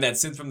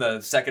synth from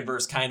the second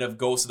verse kind of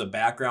goes to the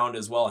background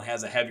as well and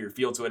has a heavier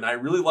feel to it. And I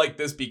really like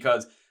this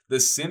because the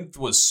synth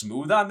was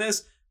smooth on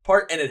this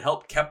part and it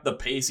helped kept the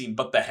pacing,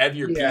 but the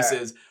heavier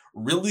pieces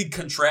really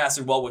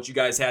contrasted well what you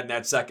guys had in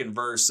that second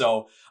verse.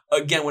 So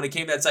again, when it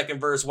came to that second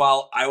verse,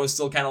 while I was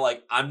still kind of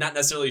like, I'm not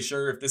necessarily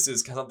sure if this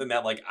is something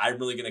that like I'm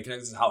really going to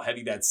connect to how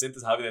heavy that synth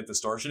is, how heavy that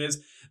distortion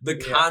is. The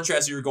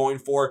contrast you're going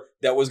for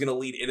that was going to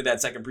lead into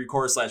that second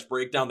pre-chorus /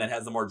 breakdown that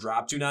has the more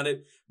drop tune on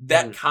it.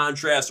 That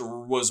contrast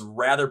was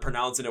rather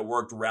pronounced and it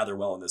worked rather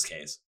well in this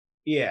case.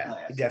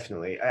 Yeah,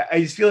 definitely.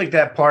 I just feel like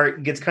that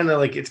part gets kind of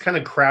like, it's kind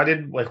of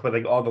crowded, like with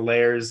like all the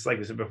layers. Like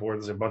I said before,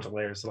 there's a bunch of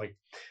layers. So like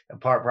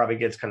that part probably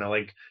gets kind of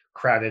like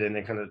crowded and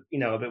it kind of, you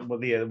know,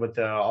 with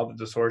all the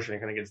distortion, it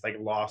kind of gets like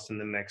lost in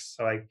the mix.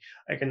 So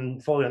I can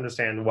fully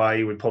understand why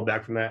you would pull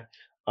back from that.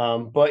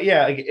 But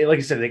yeah, like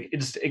you said,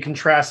 it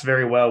contrasts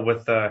very well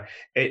with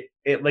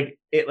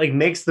it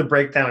makes the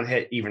breakdown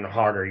hit even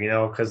harder, you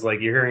know, because like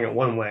you're hearing it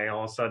one way,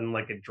 all of a sudden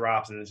like it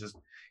drops and it's just,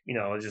 you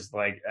know, it's just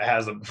like it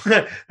has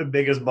the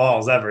biggest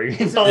balls ever.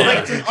 You know, like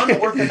it's an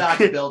unorthodox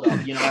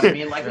buildup. You know what I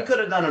mean? Like we could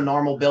have done a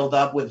normal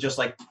buildup with just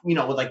like, you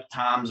know, with like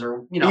toms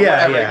or, you know,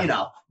 whatever, you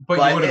know.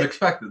 But you would have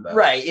expected that,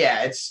 right?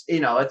 Yeah, it's,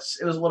 you know, it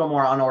was a little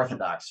more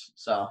unorthodox,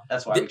 so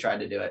that's why we tried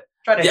to do it.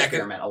 Try to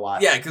experiment a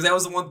lot. Yeah, because that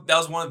was one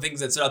of the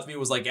things that stood out to me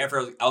was like after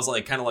I was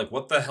like kind of like,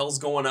 what the hell's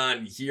going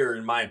on here?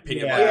 In my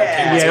opinion,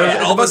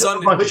 all of a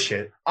sudden,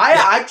 shit.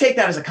 I take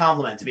that as a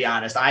compliment, to be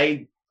honest.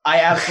 I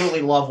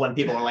absolutely love when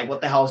people are like, what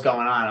the hell's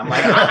going on? I'm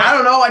like, I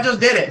don't know. I just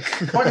did it.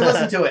 Fucking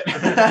listen to it.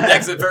 I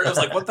was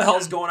like, what the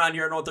hell's going on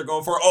here? I know what they're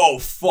going for. Oh,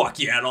 fuck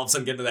yeah. And all of a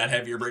sudden get into that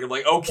heavier break. I'm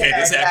like, okay,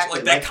 this actually,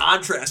 like that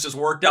contrast just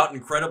worked out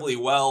incredibly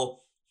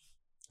well.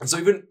 And so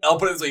I'll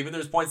put it this way, even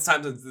there's points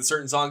times in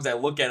certain songs I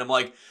look at, I'm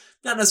like,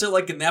 not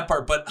necessarily liking that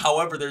part, but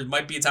however, there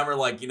might be a time where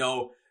like, you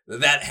know,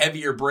 that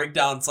heavier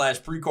breakdown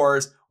 /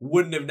 pre-chorus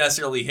wouldn't have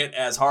necessarily hit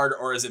as hard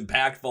or as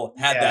impactful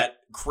had that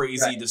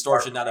crazy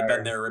distortion not have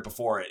been there right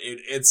before it.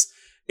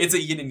 It's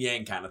a yin and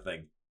yang kind of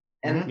thing.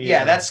 And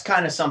that's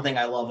kind of something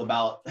I love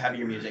about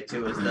heavier music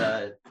too, is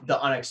the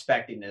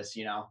unexpectedness,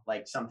 you know,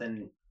 like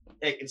something,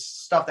 it's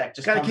stuff that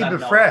just gotta keep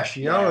it fresh,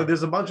 you know.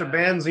 There's a bunch of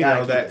bands, you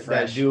know,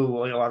 that do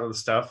like a lot of the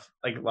stuff,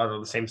 like a lot of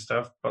the same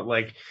stuff, but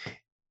like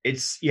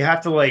you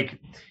have to like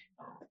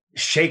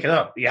shake it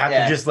up. You have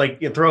to just like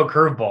you throw a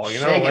curveball, you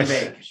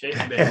know, shake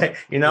and bake.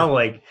 You know,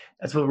 like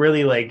that's what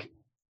really like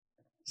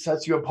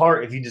sets you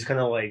apart. If you just kind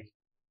of like,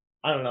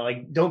 I don't know,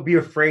 like don't be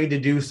afraid to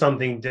do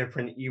something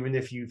different, even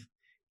if you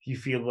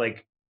feel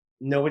like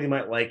nobody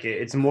might like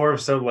it. It's more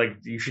of so like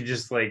you should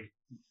just like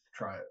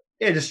try it.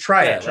 Yeah, just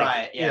try it.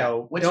 Try it. Yeah. You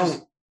know, which don't.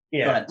 Is,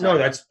 yeah. No,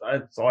 that's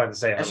all I have to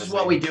say. That's just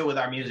what we do with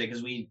our music,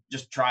 is we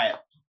just try it.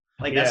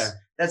 Like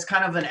that's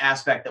kind of an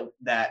aspect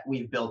that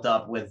we've built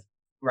up with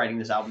writing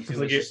this album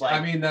too. It's just like, I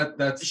mean,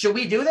 that's should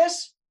we do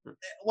this?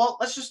 Well,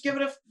 let's just give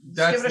it a shot.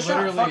 That's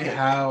literally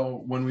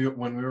how when we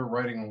were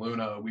writing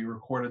Luna, we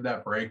recorded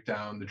that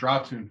breakdown, the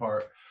drop tune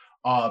part,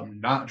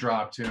 not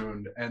drop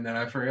tuned, and then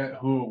I forget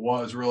who it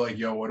was. We're like,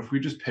 yo, what if we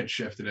just pitch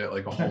shifted it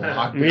like a whole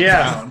octave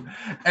down?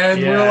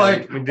 And we're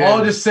like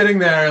all just sitting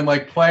there and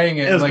like playing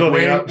it, and like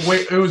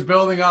it was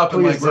building up,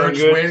 and like we're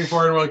just waiting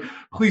for it, and we're like,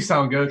 please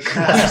sound good,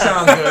 please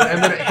sound good,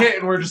 and then it hit,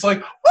 and we're just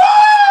like,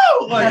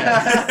 woo! Like,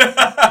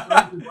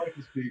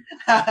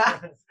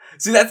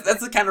 see,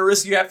 that's the kind of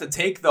risk you have to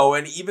take, though,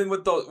 and even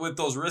with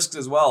those risks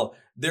as well,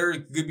 there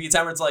could be a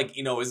time where it's like,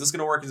 you know, is this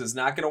going to work? Is this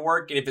not going to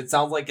work? And if it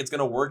sounds like it's going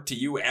to work to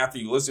you after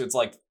you listen, it's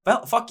like,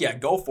 well, fuck yeah,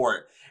 go for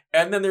it.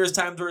 And then there's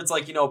times where it's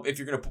like, you know, if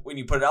you're going to, when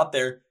you put it out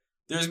there,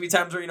 there's going to be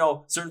times where, you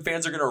know, certain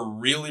fans are going to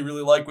really,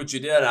 really like what you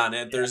did on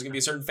it. There's going to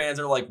be certain fans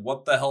that are like,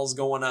 what the hell's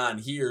going on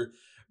here?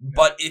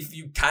 But if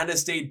you kind of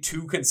stayed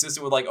too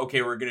consistent with like,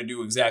 okay, we're going to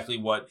do exactly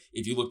what,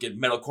 if you look at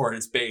metalcore and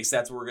its bass,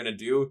 that's what we're going to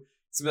do.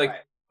 It's going to be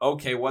like,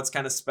 okay, what's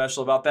kind of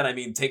special about that? I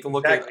mean, take a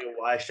look at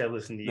why should I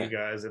listen to you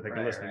guys if I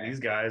can listen to these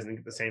guys and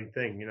get the same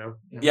thing, you know?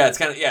 Yeah, it's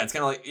kind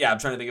of like, I'm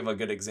trying to think of a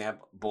good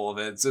example of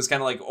it. So it's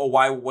kind of like, oh,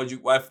 why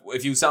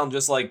if you sound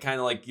just like kind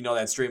of like, you know,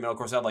 that straight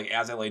metalcore sound like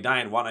As I Lay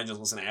Dying, why don't I just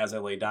listen to As I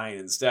Lay Dying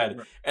instead?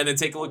 Right. And then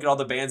take a look at all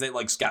the bands that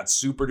like got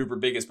super duper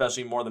big,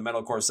 especially more the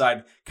metalcore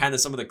side, kind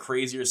of some of the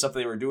crazier stuff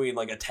they were doing,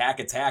 like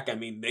Attack. I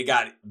mean,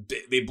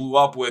 they blew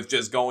up with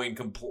just going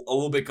a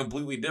little bit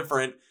completely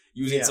different.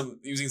 Using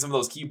some of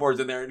those keyboards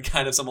in there and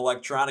kind of some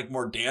electronic,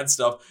 more dance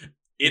stuff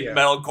in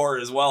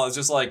metalcore as well. It's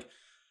just like,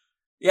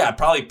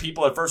 probably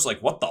people at first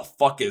like, what the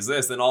fuck is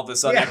this? Then all of a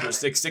sudden after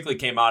Stickly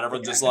came out,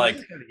 everyone's just like,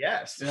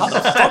 how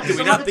the fuck did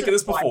we not think of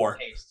this before?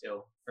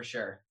 Too, for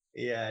sure.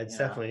 Yeah, it's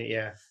definitely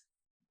I'd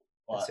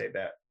say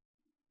that.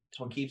 It's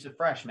what keeps it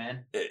fresh,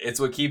 man. It's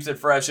what keeps it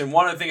fresh. And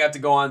one other thing I have to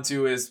go on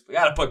to is we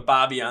got to put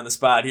Bobby on the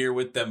spot here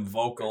with them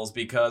vocals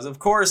because, of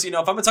course, you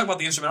know, if I'm going to talk about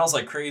the instrumentals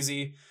like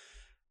crazy,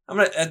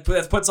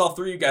 that puts all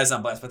three of you guys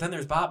on blast. But then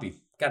there's Bobby.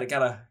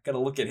 Gotta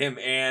look at him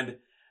and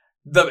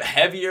the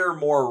heavier,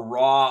 more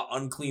raw,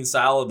 unclean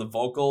style of the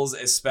vocals,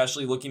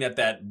 especially looking at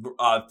that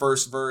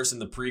first verse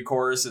and the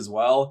pre-chorus as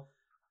well.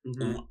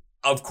 Mm-hmm.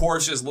 Of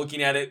course, just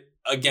looking at it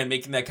again,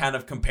 making that kind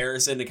of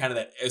comparison to kind of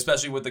that,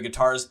 especially with the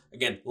guitars,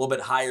 again, a little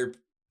bit higher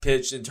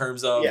pitched in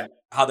terms of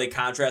how they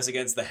contrast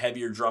against the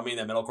heavier drumming,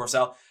 that metalcore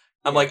style.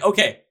 I'm like,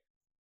 okay,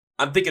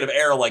 I'm thinking of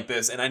Arrow like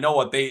this, and I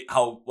know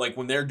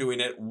when they're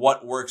doing it,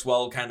 what works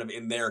well kind of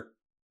in their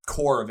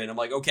core of it. I'm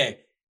like,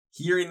 okay,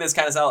 hearing this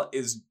kind of style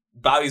is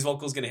Bobby's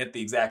vocals going to hit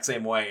the exact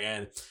same way.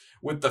 And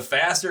with the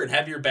faster and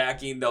heavier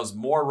backing, those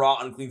more raw,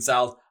 unclean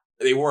styles,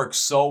 they work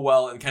so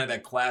well in kind of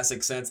that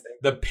classic sense.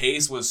 The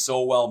pace was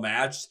so well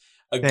matched,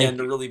 again,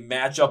 to really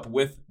match up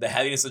with the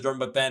heaviness of the drum,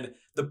 but then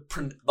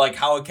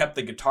how it kept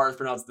the guitars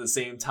pronounced at the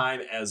same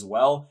time as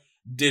well,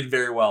 did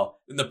very well.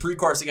 In the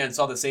pre-chorus, again,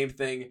 saw the same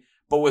thing,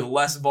 but with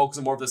less vocals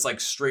and more of this like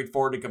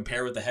straightforward to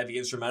compare with the heavy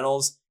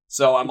instrumentals.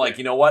 So I'm like,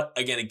 you know what?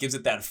 Again, it gives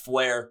it that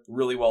flair,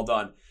 really well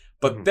done.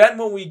 But then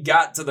when we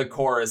got to the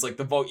chorus, like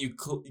the vote, you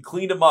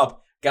cleaned them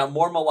up, got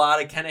more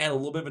melodic, kind of had a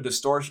little bit of a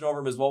distortion over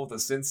him as well with the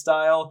synth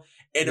style.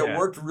 And it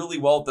worked really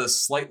well with the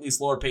slightly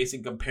slower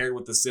pacing compared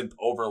with the synth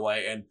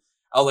overlay. And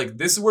I was like,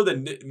 this is where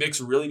the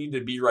mix really needed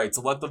to be right, to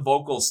let the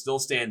vocals still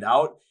stand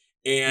out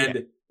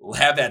and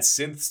have that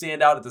synth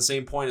stand out at the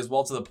same point as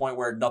well, to the point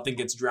where nothing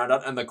gets drowned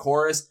out. And the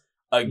chorus,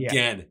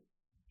 again,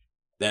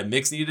 that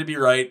mix needed to be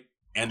right.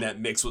 And that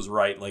mix was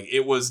right. Like,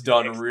 it was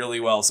done really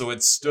well. So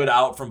it stood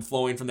out from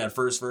flowing from that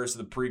first verse to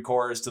the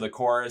pre-chorus to the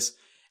chorus.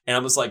 And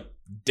I'm just like,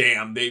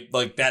 damn, they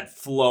like that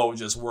flow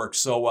just worked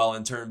so well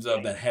in terms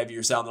of that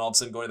heavier sound. And all of a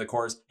sudden going to the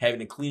chorus, having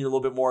to clean a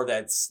little bit more of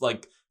that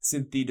like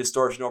synthy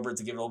distortion over it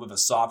to give it a little bit of a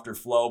softer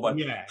flow. But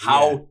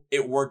how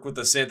it worked with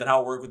the synth and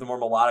how it worked with the more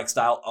melodic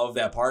style of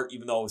that part,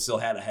 even though it still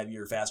had a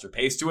heavier, faster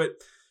pace to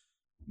it,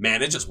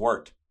 man, it just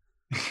worked.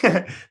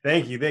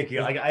 Thank you.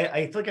 Like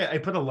I feel like I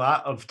put a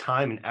lot of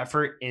time and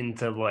effort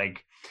into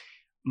like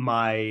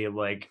my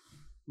like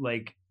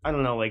I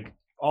don't know, like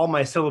all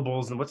my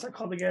syllables and what's that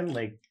called again?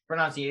 Like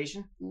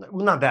pronunciation?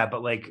 Well, not that,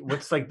 but like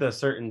what's like the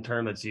certain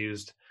term that's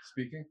used?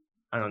 Speaking?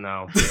 I don't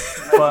know.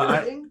 But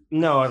I don't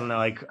know.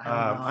 Like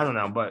I don't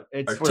know, but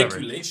it's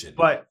articulation.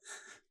 Whatever.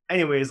 But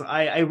anyways,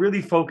 I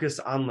really focus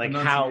on like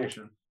how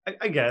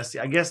I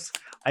guess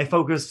I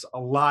focus a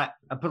lot.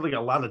 I put like a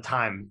lot of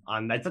time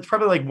on that. That's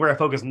probably like where I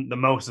focus the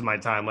most of my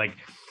time. Like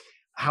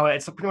how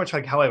it's pretty much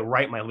like how I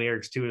write my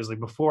lyrics too, is like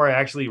before I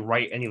actually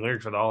write any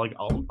lyrics at all, like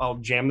I'll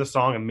jam the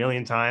song a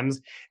million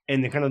times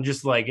and then kind of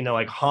just like,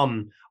 like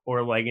hum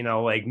or like,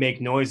 like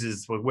make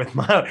noises with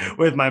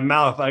my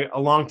mouth like,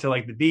 along to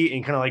like the beat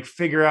and kind of like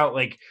figure out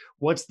like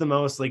what's the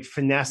most like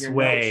finesse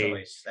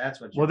way. That's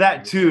what. Well,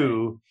 that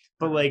too.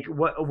 But like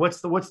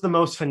what's the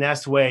most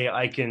finesse way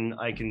I can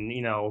I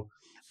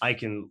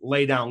can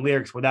lay down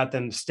lyrics without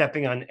them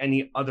stepping on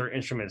any other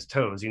instrument's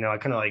toes. I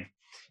kind of like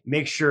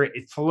make sure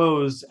it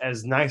flows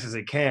as nice as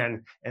it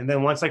can. And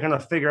then once I kind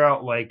of figure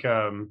out like,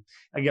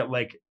 I get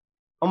like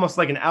almost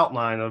like an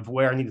outline of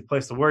where I need to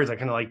place the words. I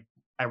kind of like,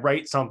 I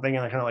write something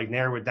and I kind of like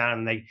narrow it down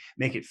and they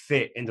make it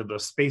fit into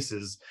those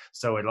spaces.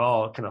 So it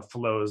all kind of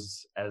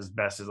flows as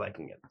best as I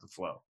can get it to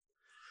flow.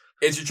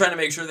 Is you're trying to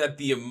make sure that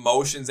the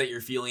emotions that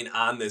you're feeling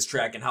on this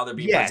track and how they're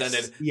being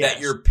presented, that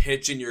your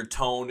pitch and your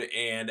tone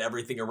and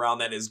everything around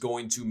that is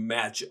going to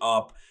match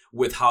up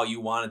with how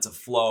you want it to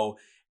flow.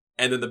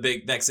 And then the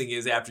big next thing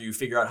is after you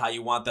figure out how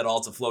you want that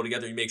all to flow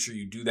together, you make sure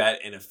you do that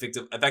and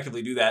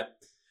effectively do that.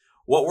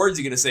 What words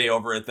are you going to say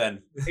over it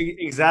then?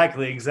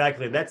 Exactly.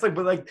 That's like,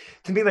 but like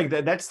to me, like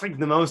that's like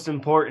the most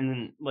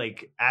important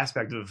like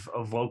aspect of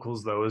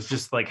vocals though, is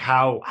just like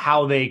how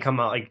they come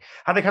out, like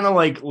how they kind of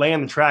like lay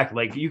on the track.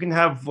 Like you can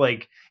have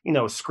like,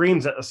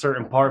 screams at a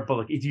certain part, but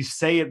like if you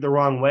say it the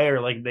wrong way or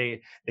like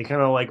they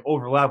kind of like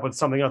overlap with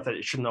something else that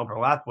it shouldn't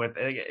overlap with,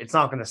 it's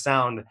not going to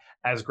sound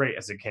as great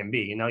as it can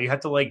be. You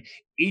have to like,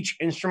 each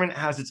instrument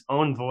has its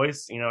own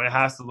voice, it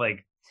has to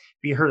like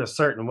be heard a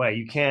certain way.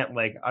 You can't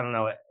like, I don't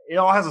know, it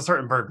all has a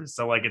certain purpose.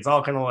 So like, it's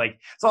all kind of like,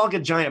 it's all like a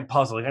giant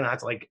puzzle. You kind of have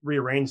to like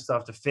rearrange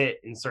stuff to fit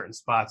in certain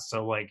spots.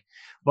 So like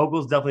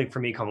vocals definitely for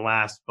me come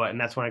last, and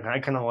that's when I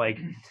kind of like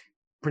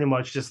pretty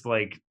much just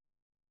like,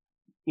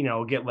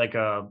 get like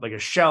a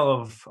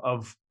shell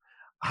of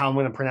how I'm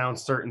going to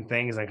pronounce certain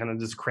things. I kind of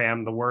just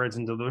cram the words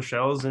into those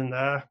shells and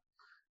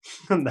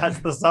that's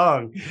the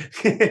song.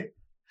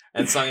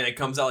 And something that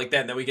comes out like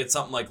that. And then we get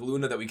something like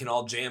Luna that we can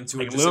all jam to.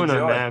 Like and just Luna,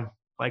 enjoy. man.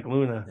 Like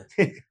Luna.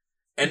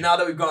 And now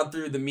that we've gone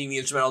through the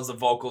meaning instrumentals, the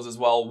vocals as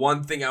well,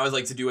 one thing I always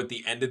like to do at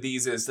the end of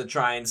these is to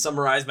try and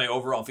summarize my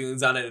overall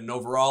feelings on it and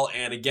overall.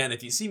 And again,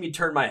 if you see me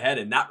turn my head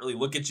and not really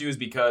look at you, is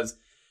because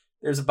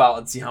there's about,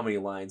 let's see how many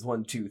lines,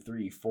 1, 2,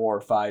 3, 4,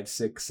 5,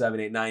 6, 7,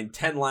 8, 9,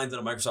 10 lines in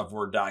a Microsoft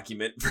Word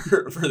document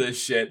for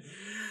this shit.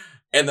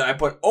 And then I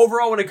put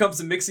overall when it comes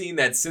to mixing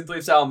that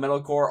synthwave style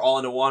metalcore all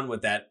into one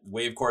with that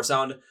wavecore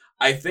sound,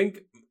 I think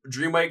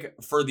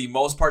Dreamwake, for the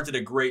most part, did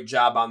a great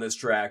job on this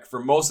track. For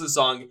most of the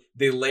song,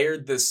 they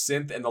layered the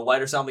synth and the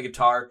lighter sound of the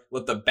guitar,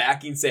 let the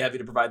backing stay heavy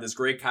to provide this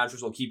great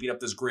contrast while keeping up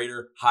this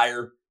greater,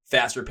 higher,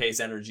 faster pace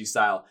energy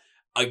style.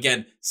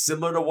 Again,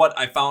 similar to what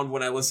I found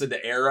when I listened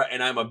to Era,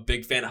 and I'm a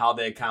big fan of how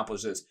they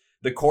accomplish this.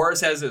 The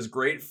chorus has this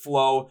great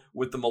flow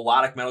with the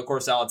melodic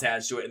metalcore style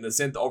attached to it, and the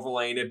synth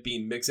overlaying it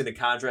being mixed into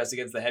contrast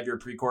against the heavier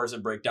pre-chorus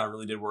and breakdown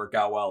really did work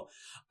out well.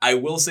 I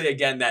will say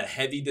again that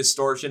heavy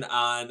distortion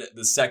on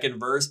the second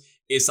verse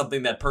is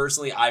something that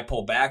personally I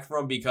pull back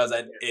from because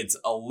it's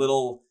a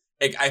little...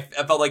 I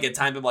felt like at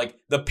times like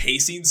the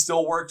pacing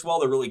still works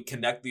well to really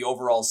connect the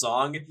overall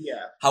song.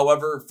 Yeah.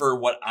 However, for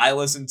what I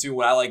listen to,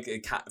 what I like,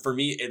 for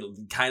me,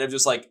 it kind of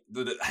just like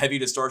the heavy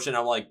distortion.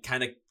 I'm like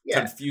kind of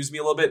confused me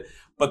a little bit.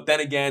 But then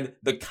again,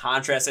 the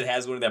contrast it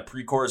has with that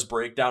pre-chorus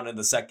breakdown and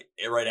the second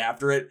right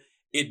after it,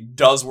 it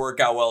does work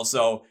out well.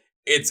 So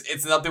it's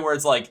something where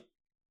it's like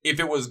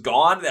if it was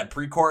gone, that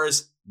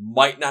pre-chorus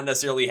might not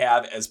necessarily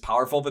have as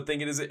powerful of a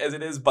thing as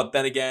it is. But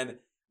then again,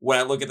 when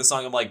I look at the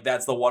song, I'm like,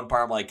 that's the one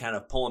part I'm like kind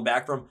of pulling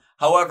back from.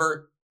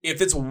 However, if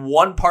it's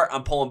one part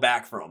I'm pulling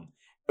back from,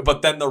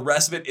 but then the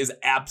rest of it is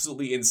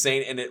absolutely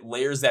insane and it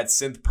layers that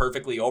synth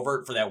perfectly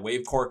over it for that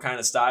wavecore kind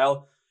of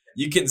style,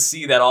 you can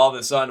see that all of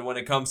a sudden when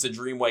it comes to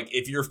Dreamwake,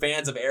 if you're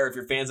fans of Air, if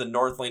you're fans of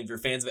Northlane, if you're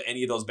fans of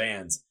any of those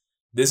bands,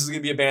 this is going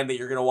to be a band that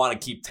you're going to want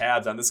to keep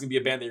tabs on. This is going to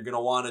be a band that you're going to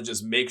want to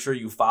just make sure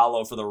you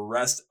follow for the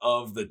rest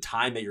of the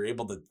time that you're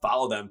able to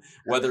follow them,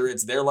 whether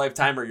it's their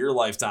lifetime or your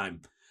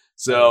lifetime.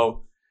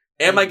 So...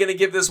 am I going to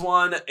give this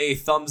one a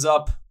thumbs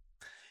up?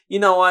 You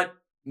know what?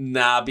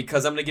 Nah,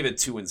 because I'm going to give it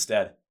 2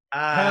 instead.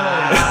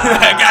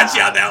 I got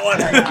you on that one.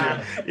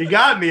 You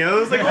got me. I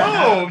was like,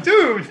 oh,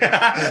 dude.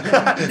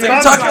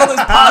 You're talking all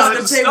this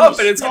positive stuff,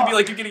 and it's going to be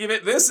like, you're going to give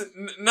it this?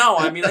 No,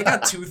 I mean, I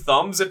got 2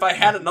 thumbs. If I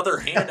had another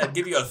hand, I'd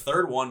give you a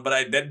third one,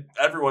 but then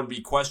everyone would be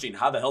questioning,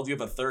 how the hell do you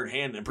have a third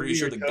hand? I'm pretty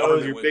sure the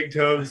government would. Big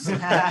toes.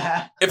 If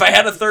I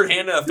had a third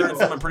hand and a third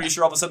thumb, I'm pretty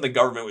sure all of a sudden the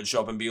government would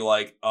show up and be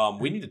like,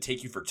 we need to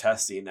take you for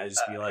testing. And I'd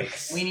just be like,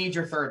 we need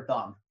your third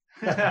thumb.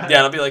 Yeah, and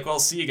I'll be like, well,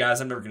 see you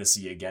guys. I'm never going to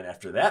see you again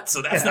after that,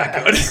 so that's not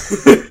good.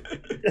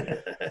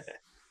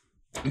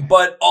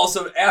 But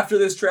also, after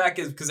this track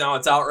is, because now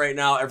it's out right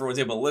now, everyone's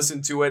able to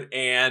listen to it,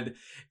 and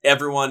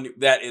everyone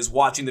that is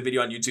watching the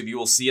video on YouTube, you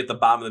will see at the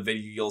bottom of the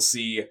video, you'll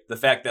see the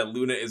fact that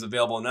Luna is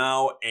available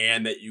now,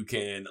 and that you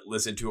can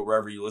listen to it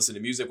wherever you listen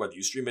to music, whether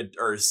you stream it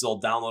or still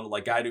download it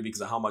like I do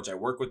because of how much I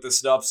work with this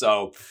stuff.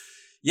 So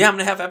yeah, I'm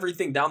going to have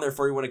everything down there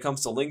for you when it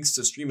comes to links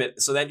to stream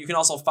it so that you can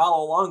also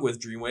follow along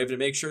with Dreamwave to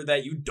make sure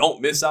that you don't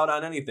miss out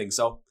on anything.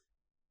 So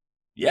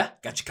yeah,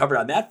 got you covered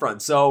on that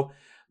front. So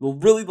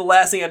really the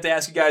last thing I have to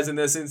ask you guys in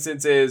this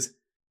instance is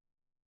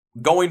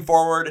going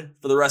forward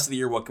for the rest of the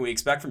year, what can we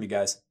expect from you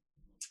guys?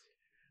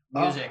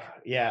 Music.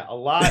 Yeah, a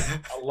lot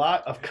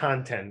of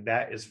content.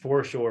 That is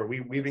for sure.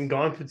 We've been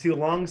gone for too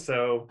long,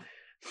 so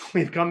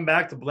we've come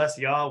back to bless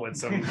y'all with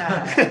some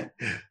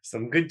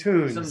some good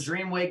tunes, some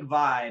Dreamwake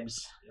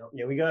vibes.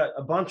 Yeah, we got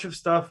a bunch of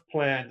stuff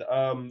planned.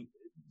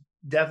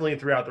 Definitely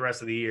throughout the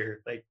rest of the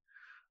year. Like,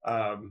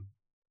 what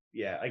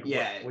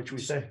should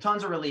we say?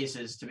 Tons of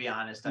releases, to be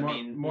honest. I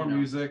mean, more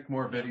music,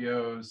 more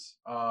videos.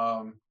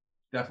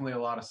 Definitely a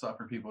lot of stuff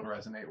for people to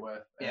resonate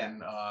with. Yeah.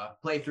 And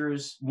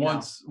playthroughs.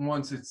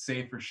 Once it's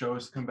safe for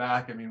shows to come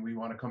back, I mean, we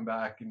want to come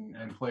back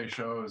and play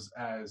shows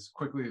as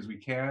quickly as we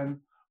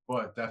can,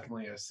 but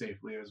definitely as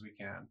safely as we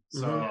can.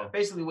 So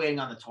basically waiting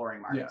on the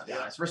touring market, to be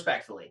honest,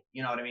 respectfully.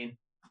 You know what I mean?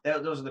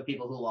 Those are the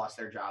people who lost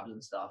their jobs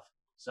and stuff.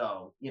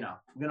 So, I'm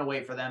going to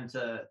wait for them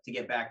to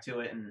get back to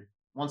it. And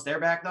once they're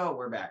back, though,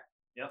 we're back.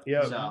 Yep.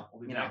 So,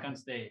 we'll be back on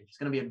stage. It's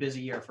going to be a busy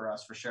year for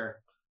us, for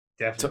sure.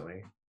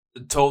 Definitely.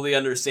 Totally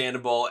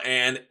understandable.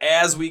 And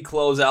as we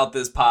close out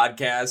this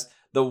podcast,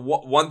 the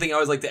one thing I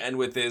always like to end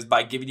with is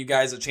by giving you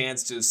guys a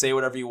chance to say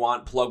whatever you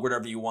want, plug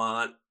whatever you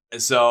want.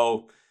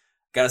 So,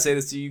 got to say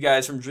this to you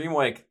guys from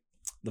Dreamwake.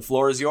 The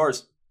floor is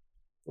yours.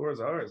 Floor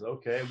is ours.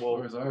 Okay. Well,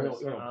 Floor is ours.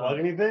 You want to plug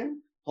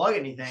anything? Plug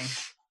anything?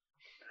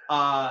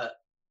 No.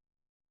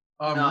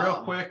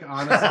 Real quick,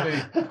 honestly,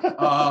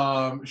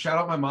 shout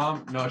out my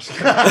mom. No, just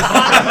kidding.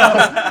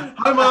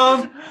 Hi,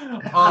 Mom.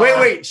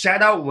 Wait.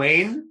 Shout out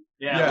Wayne.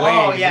 Yeah. Wayne.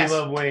 Oh, yes. We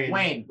love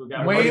Wayne.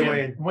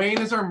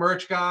 Wayne is our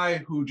merch guy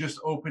who just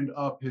opened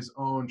up his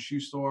own shoe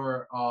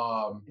store.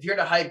 If you're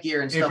into hype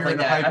gear and stuff like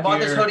that, I bought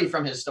this hoodie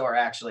from his store,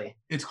 actually.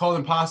 It's called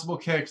Impossible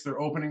Kicks. They're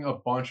opening a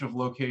bunch of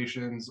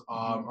locations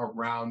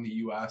around the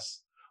U.S.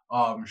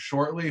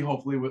 Shortly,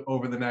 hopefully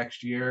over the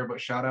next year. But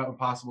shout out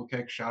Impossible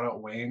Kicks. Shout out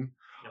Wayne.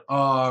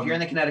 If you're in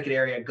the Connecticut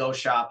area, go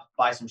shop,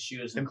 buy some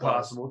shoes. And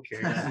Impossible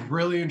Kicks.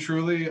 Really and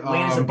truly.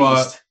 Wayne is a beast.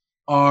 But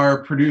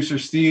our producer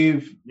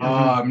Steve,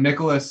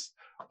 Nicholas,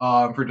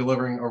 for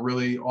delivering a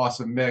really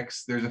awesome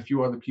mix. There's a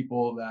few other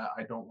people that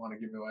I don't want to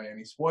give away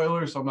any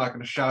spoilers, so I'm not going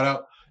to shout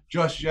out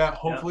just yet.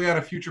 Hopefully on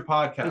a future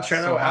podcast. And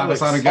shout so out have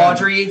Alex. us on again.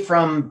 Audrey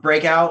from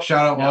Breakout.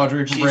 Shout out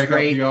Audrey from She's Breakout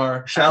great.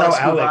 PR. Shout out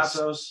Alex.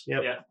 Cuvazos,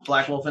 Yep.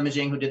 Black Wolf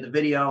Imaging, who did the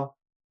video.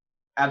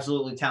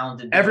 Absolutely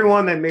talented.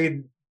 Everyone that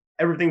made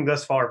everything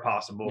thus far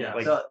possible. Yeah.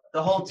 Like,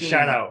 the whole team.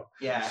 shout out.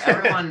 Yeah,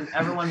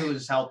 everyone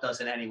who's helped us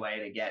in any way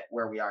to get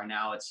where we are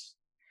now. It's,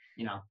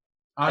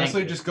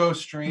 Honestly, you. just go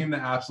stream the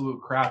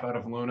absolute crap out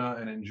of Luna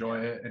and enjoy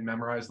it and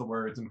memorize the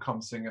words and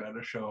come sing it at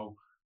a show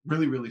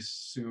really, really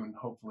soon,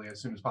 hopefully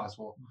as soon as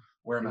possible,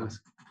 wear a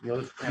mask.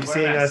 You'll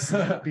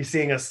Yeah, be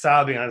seeing us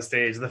sobbing on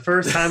stage. The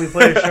first time we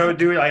play a show,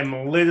 dude,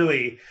 I'm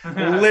literally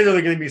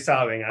going to be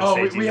sobbing on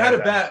stage. We had a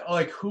bet,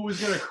 like, who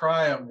was going to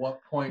cry at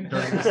what point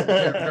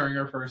during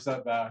our first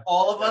set back.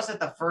 All of us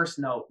at the first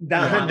note.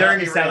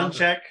 During a sound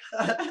check.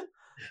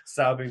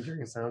 Sobbing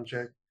during a sound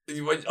check.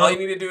 All you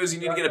need to do is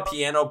you need to get a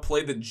piano,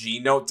 play the G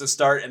note to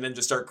start, and then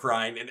just start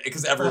crying,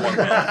 because everyone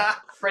will.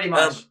 Pretty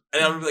much.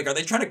 And I'm like, are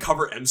they trying to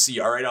cover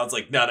MCR right now? It's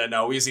like,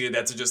 no. We just needed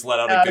that to just let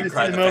out a good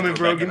cry. Give me a moment,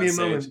 bro. Give me a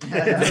moment. It's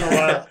been a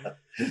while.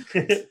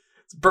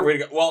 It's a perfect way to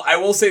go. Well, I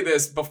will say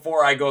this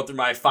before I go through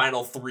my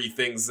final 3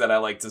 things that I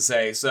like to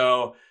say.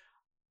 So,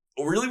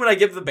 really, when I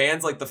give the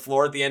bands like the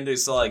floor at the end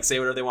to like say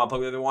whatever they want, play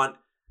whatever they want,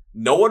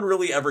 no one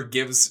really ever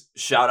gives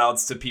shout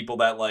outs to people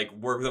that like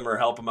work with them or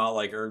help them out,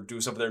 like, or do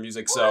some of their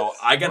music. So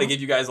I got to give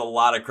you guys a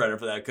lot of credit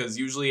for that, because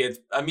usually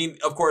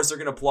of course they're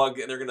going to plug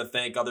and they're going to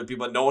thank other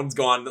people, but no one's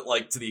gone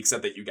like to the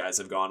extent that you guys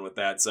have gone with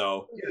that.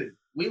 So dude,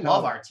 we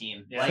love our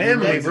team. Yeah.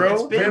 Family,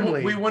 bro.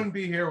 Family. We wouldn't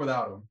be here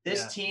without them.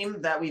 This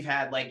team that we've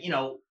had, like,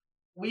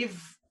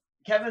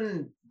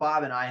 Kevin,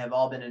 Bob, and I have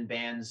all been in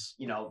bands,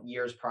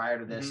 years prior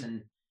to this.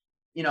 And,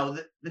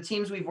 the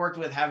teams we've worked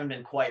with haven't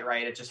been quite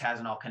right. It just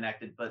hasn't all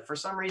connected. But for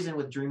some reason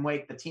with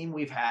Dreamwake, the team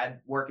we've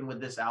had working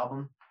with this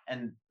album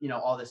and,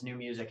 all this new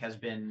music has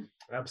been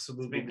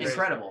absolutely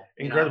incredible.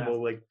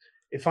 Incredible. Like,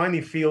 it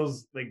finally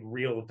feels like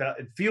real.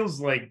 It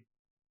feels like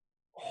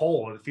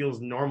whole. It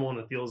feels normal, and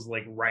it feels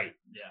like right.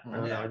 Yeah. I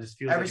don't know. It just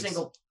feels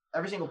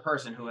every single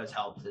person who has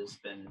helped has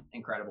been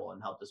incredible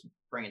and helped us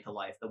bring it to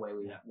life the way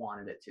we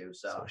wanted it to.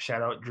 So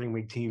shout out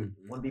Dreamwake team.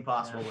 Wouldn't be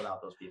possible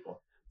without those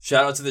people.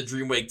 Shout out to the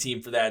Dreamwake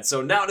team for that.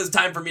 So now it is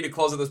time for me to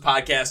close out this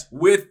podcast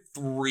with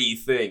 3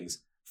 things.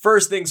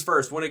 First things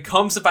first, when it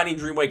comes to finding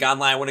Dreamwake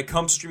online, when it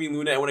comes to streaming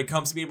Luna, and when it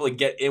comes to being able to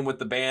get in with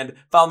the band,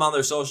 follow them on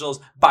their socials,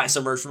 buy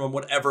some merch from them,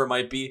 whatever it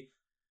might be.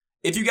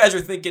 If you guys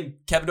are thinking,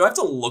 Kevin, do I have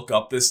to look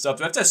up this stuff?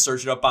 Do I have to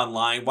search it up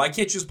online? Why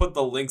can't you just put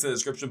the links in the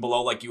description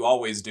below like you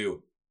always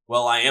do?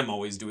 Well, I am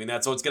always doing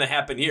that, so it's going to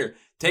happen here.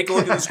 Take a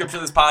look at the description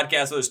of this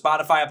podcast, whether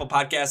Spotify, Apple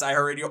Podcasts,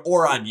 iHeartRadio,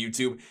 or on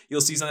YouTube.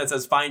 You'll see something that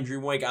says Find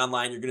Dreamwake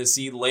Online. You're going to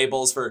see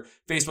labels for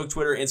Facebook,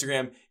 Twitter,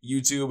 Instagram,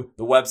 YouTube,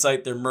 the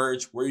website, their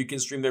merch, where you can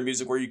stream their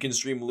music, where you can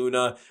stream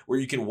Luna, where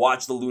you can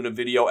watch the Luna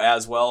video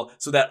as well.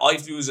 So that all you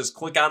have to do is just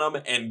click on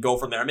them and go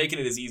from there. I'm making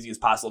it as easy as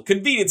possible.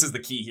 Convenience is the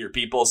key here,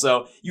 people.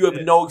 So you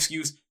have no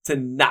excuse to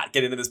not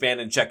get into this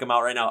band and check them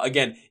out right now.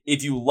 Again,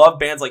 if you love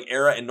bands like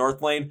Era and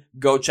Northlane,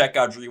 go check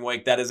out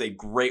Dreamwake. That is a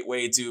great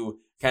way to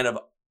kind of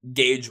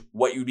gauge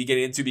what you'd be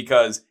getting into,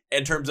 because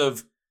in terms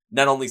of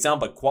not only sound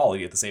but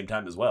quality at the same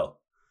time as well.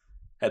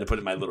 Had to put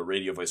in my little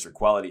radio voice for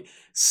quality.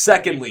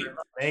 Secondly,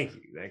 thank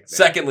you.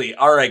 Secondly,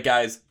 all right,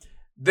 guys,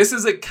 this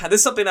is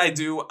something I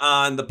do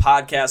on the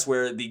podcast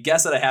where the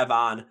guests that I have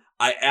on,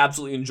 I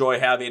absolutely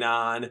enjoy having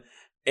on.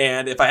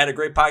 And if I had a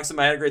great podcast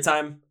and I had a great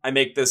time, I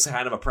make this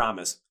kind of a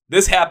promise.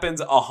 This happens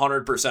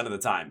 100% of the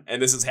time,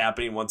 and this is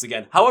happening once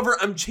again. However,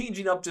 I'm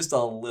changing up just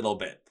a little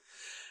bit.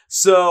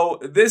 So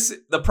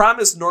the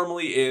promise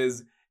normally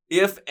is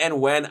if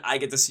and when I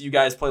get to see you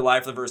guys play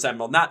live for the first time.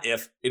 Well, not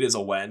if, it is a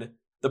when.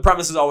 The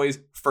promise is always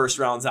first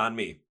round's on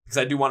me, because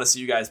I do want to see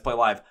you guys play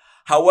live.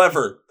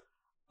 However,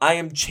 I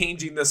am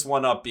changing this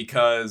one up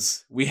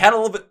because we had a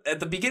little bit, at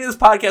the beginning of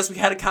this podcast, we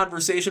had a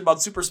conversation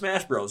about Super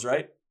Smash Bros.,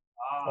 right?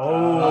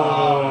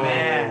 Oh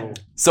man.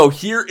 So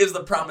here is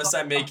the promise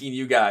I'm making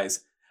you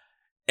guys.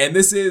 And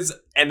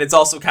it's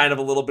also kind of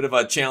a little bit of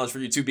a challenge for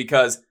you too,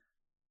 because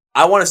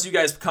I want to see you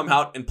guys come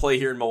out and play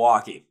here in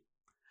Milwaukee.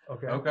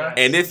 Okay.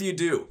 And if you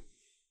do,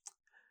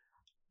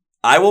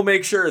 I will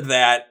make sure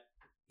that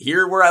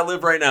here where I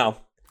live right now,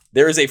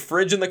 there is a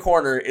fridge in the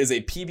corner, is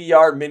a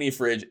PBR mini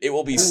fridge. It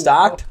will be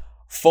stocked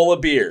full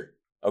of beer.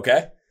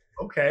 Okay.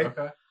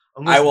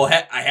 I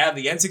have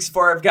the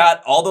N64. I've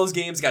got all those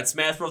games. Got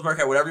Smash Bros.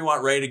 Mario Kart, whatever you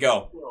want, ready to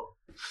go.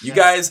 You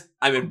guys,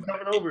 coming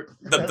over.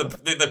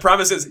 The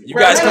promise is you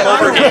guys come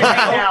over here.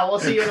 Yeah, we'll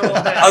see you in a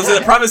little bit. I was saying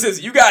the promise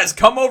is you guys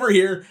come over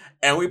here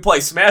and we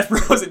play Smash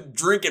Bros. And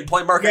drink and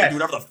play Mario Kart and do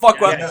whatever the fuck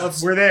we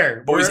want. We're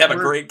there. Boys have a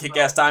great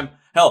kick-ass time.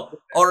 Hell,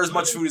 order as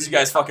much food as you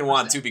guys fucking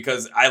want too,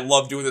 because I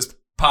love doing this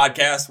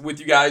podcast with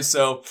you guys.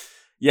 So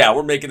yeah,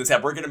 we're making this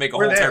happen. We're gonna make a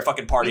whole entire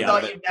fucking party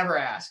out of it. You'd never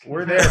ask.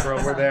 We're there, bro.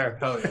 We're there.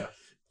 Hell yeah.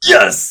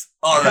 Yes.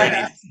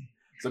 Alrighty.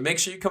 So make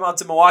sure you come out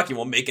to Milwaukee.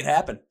 We'll make it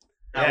happen.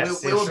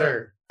 Yes, we will,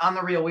 sure. On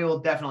the real, we will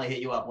definitely hit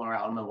you up when we're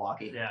out in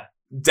Milwaukee. Yeah.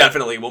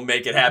 Definitely, we'll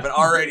make it happen.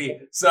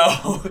 Alrighty. So,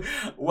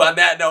 on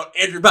that note,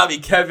 Andrew, Bobby,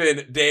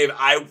 Kevin, Dave,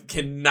 I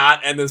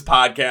cannot end this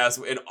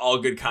podcast in all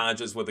good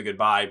conscience with a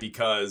goodbye,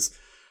 because,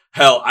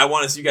 hell, I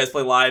want to see you guys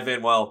play live,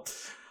 and, well,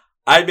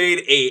 I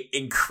made a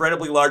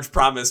incredibly large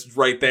promise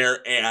right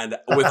there, and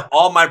with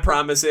all my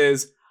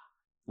promises,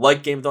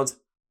 like Game of Thrones,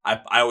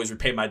 I always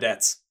repay my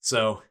debts.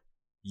 So,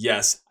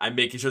 yes, I'm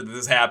making sure that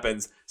this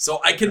happens. So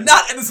I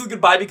cannot end this with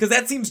goodbye, because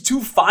that seems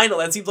too final.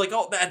 That seems like,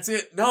 oh, that's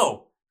it.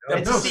 No.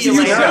 See you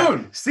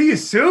later. See you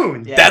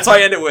soon. Yeah. That's why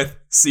I end it with,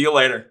 see you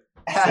later.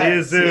 See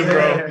you soon,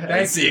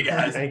 bro. See you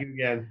guys. Thank you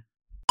again.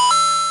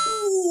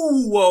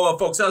 Whoa,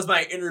 folks, that was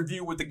my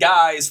interview with the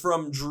guys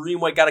from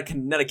Dreamwake out of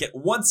Connecticut.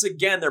 Once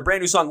again, their brand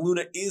new song,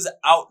 Luna, is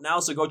out now,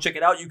 so go check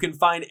it out. You can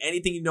find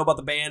anything you know about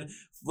the band,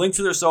 links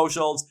to their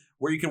socials,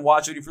 where you can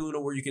watch the video for Luna,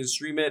 where you can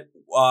stream it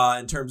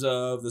in terms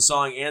of the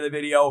song and the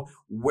video,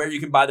 where you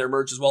can buy their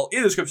merch as well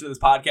in the description of this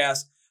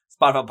podcast,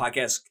 Spotify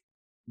podcast,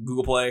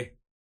 Google Play.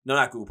 No,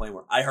 not Google Play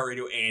anymore.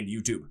 iHeartRadio and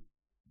YouTube.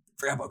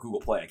 Forgot about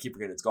Google Play. I keep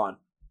forgetting it's gone.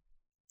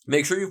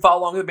 Make sure you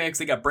follow along with the band because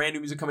they got brand new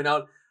music coming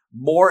out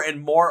more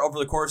and more over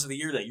the course of the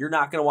year that you're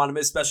not going to want to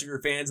miss, especially if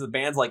you're fans of the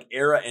bands like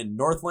Era and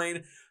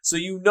Northlane. So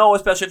you know,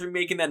 especially if you're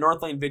making that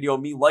Northlane video,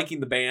 me liking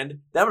the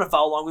band, that I'm going to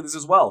follow along with this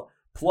as well.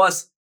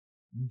 Plus,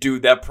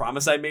 dude, that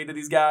promise I made to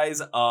these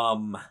guys,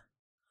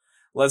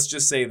 let's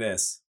just say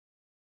this.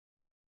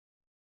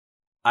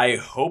 I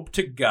hope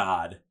to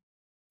God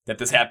that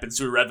this happens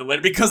sooner rather than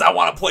later because I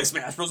want to play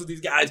Smash Bros with these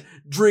guys,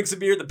 drink some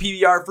beer in the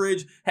PBR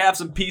fridge, have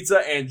some pizza,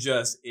 and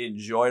just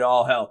enjoy it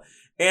all hell.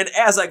 And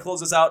as I close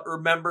this out,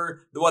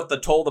 remember what the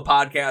toll the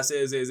podcast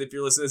is if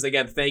you're listening to this,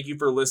 again, thank you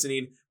for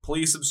listening.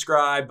 Please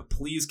subscribe,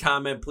 please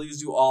comment, please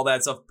do all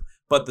that stuff.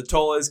 But the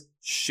toll is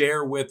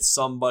share with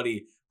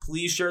somebody.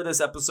 Please share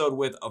this episode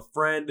with a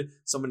friend,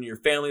 someone in your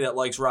family that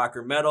likes rock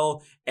or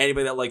metal,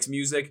 anybody that likes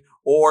music,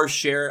 or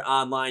share it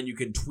online. You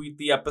can tweet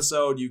the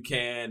episode. You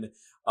can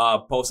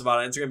post about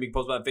it on Instagram. You can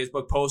post about it on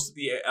Facebook. Post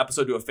the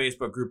episode to a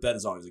Facebook group. That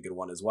is always a good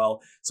one as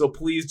well. So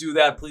please do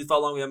that. Please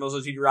follow along with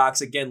MLSOTD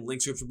Rocks. Again, link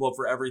description below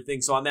for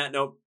everything. So on that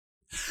note,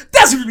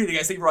 that's it for me,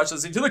 guys. Thank you for watching,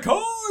 listening to the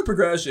Chord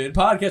Progression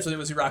Podcast with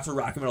MLSOTD Rocks, where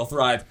rock and metal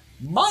thrive.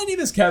 My name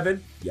is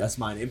Kevin. Yes,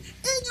 my name.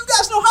 And you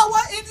guys know how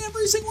I end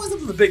every single one of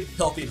them with a big,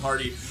 healthy, and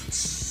hearty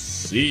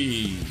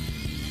see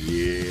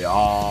ya.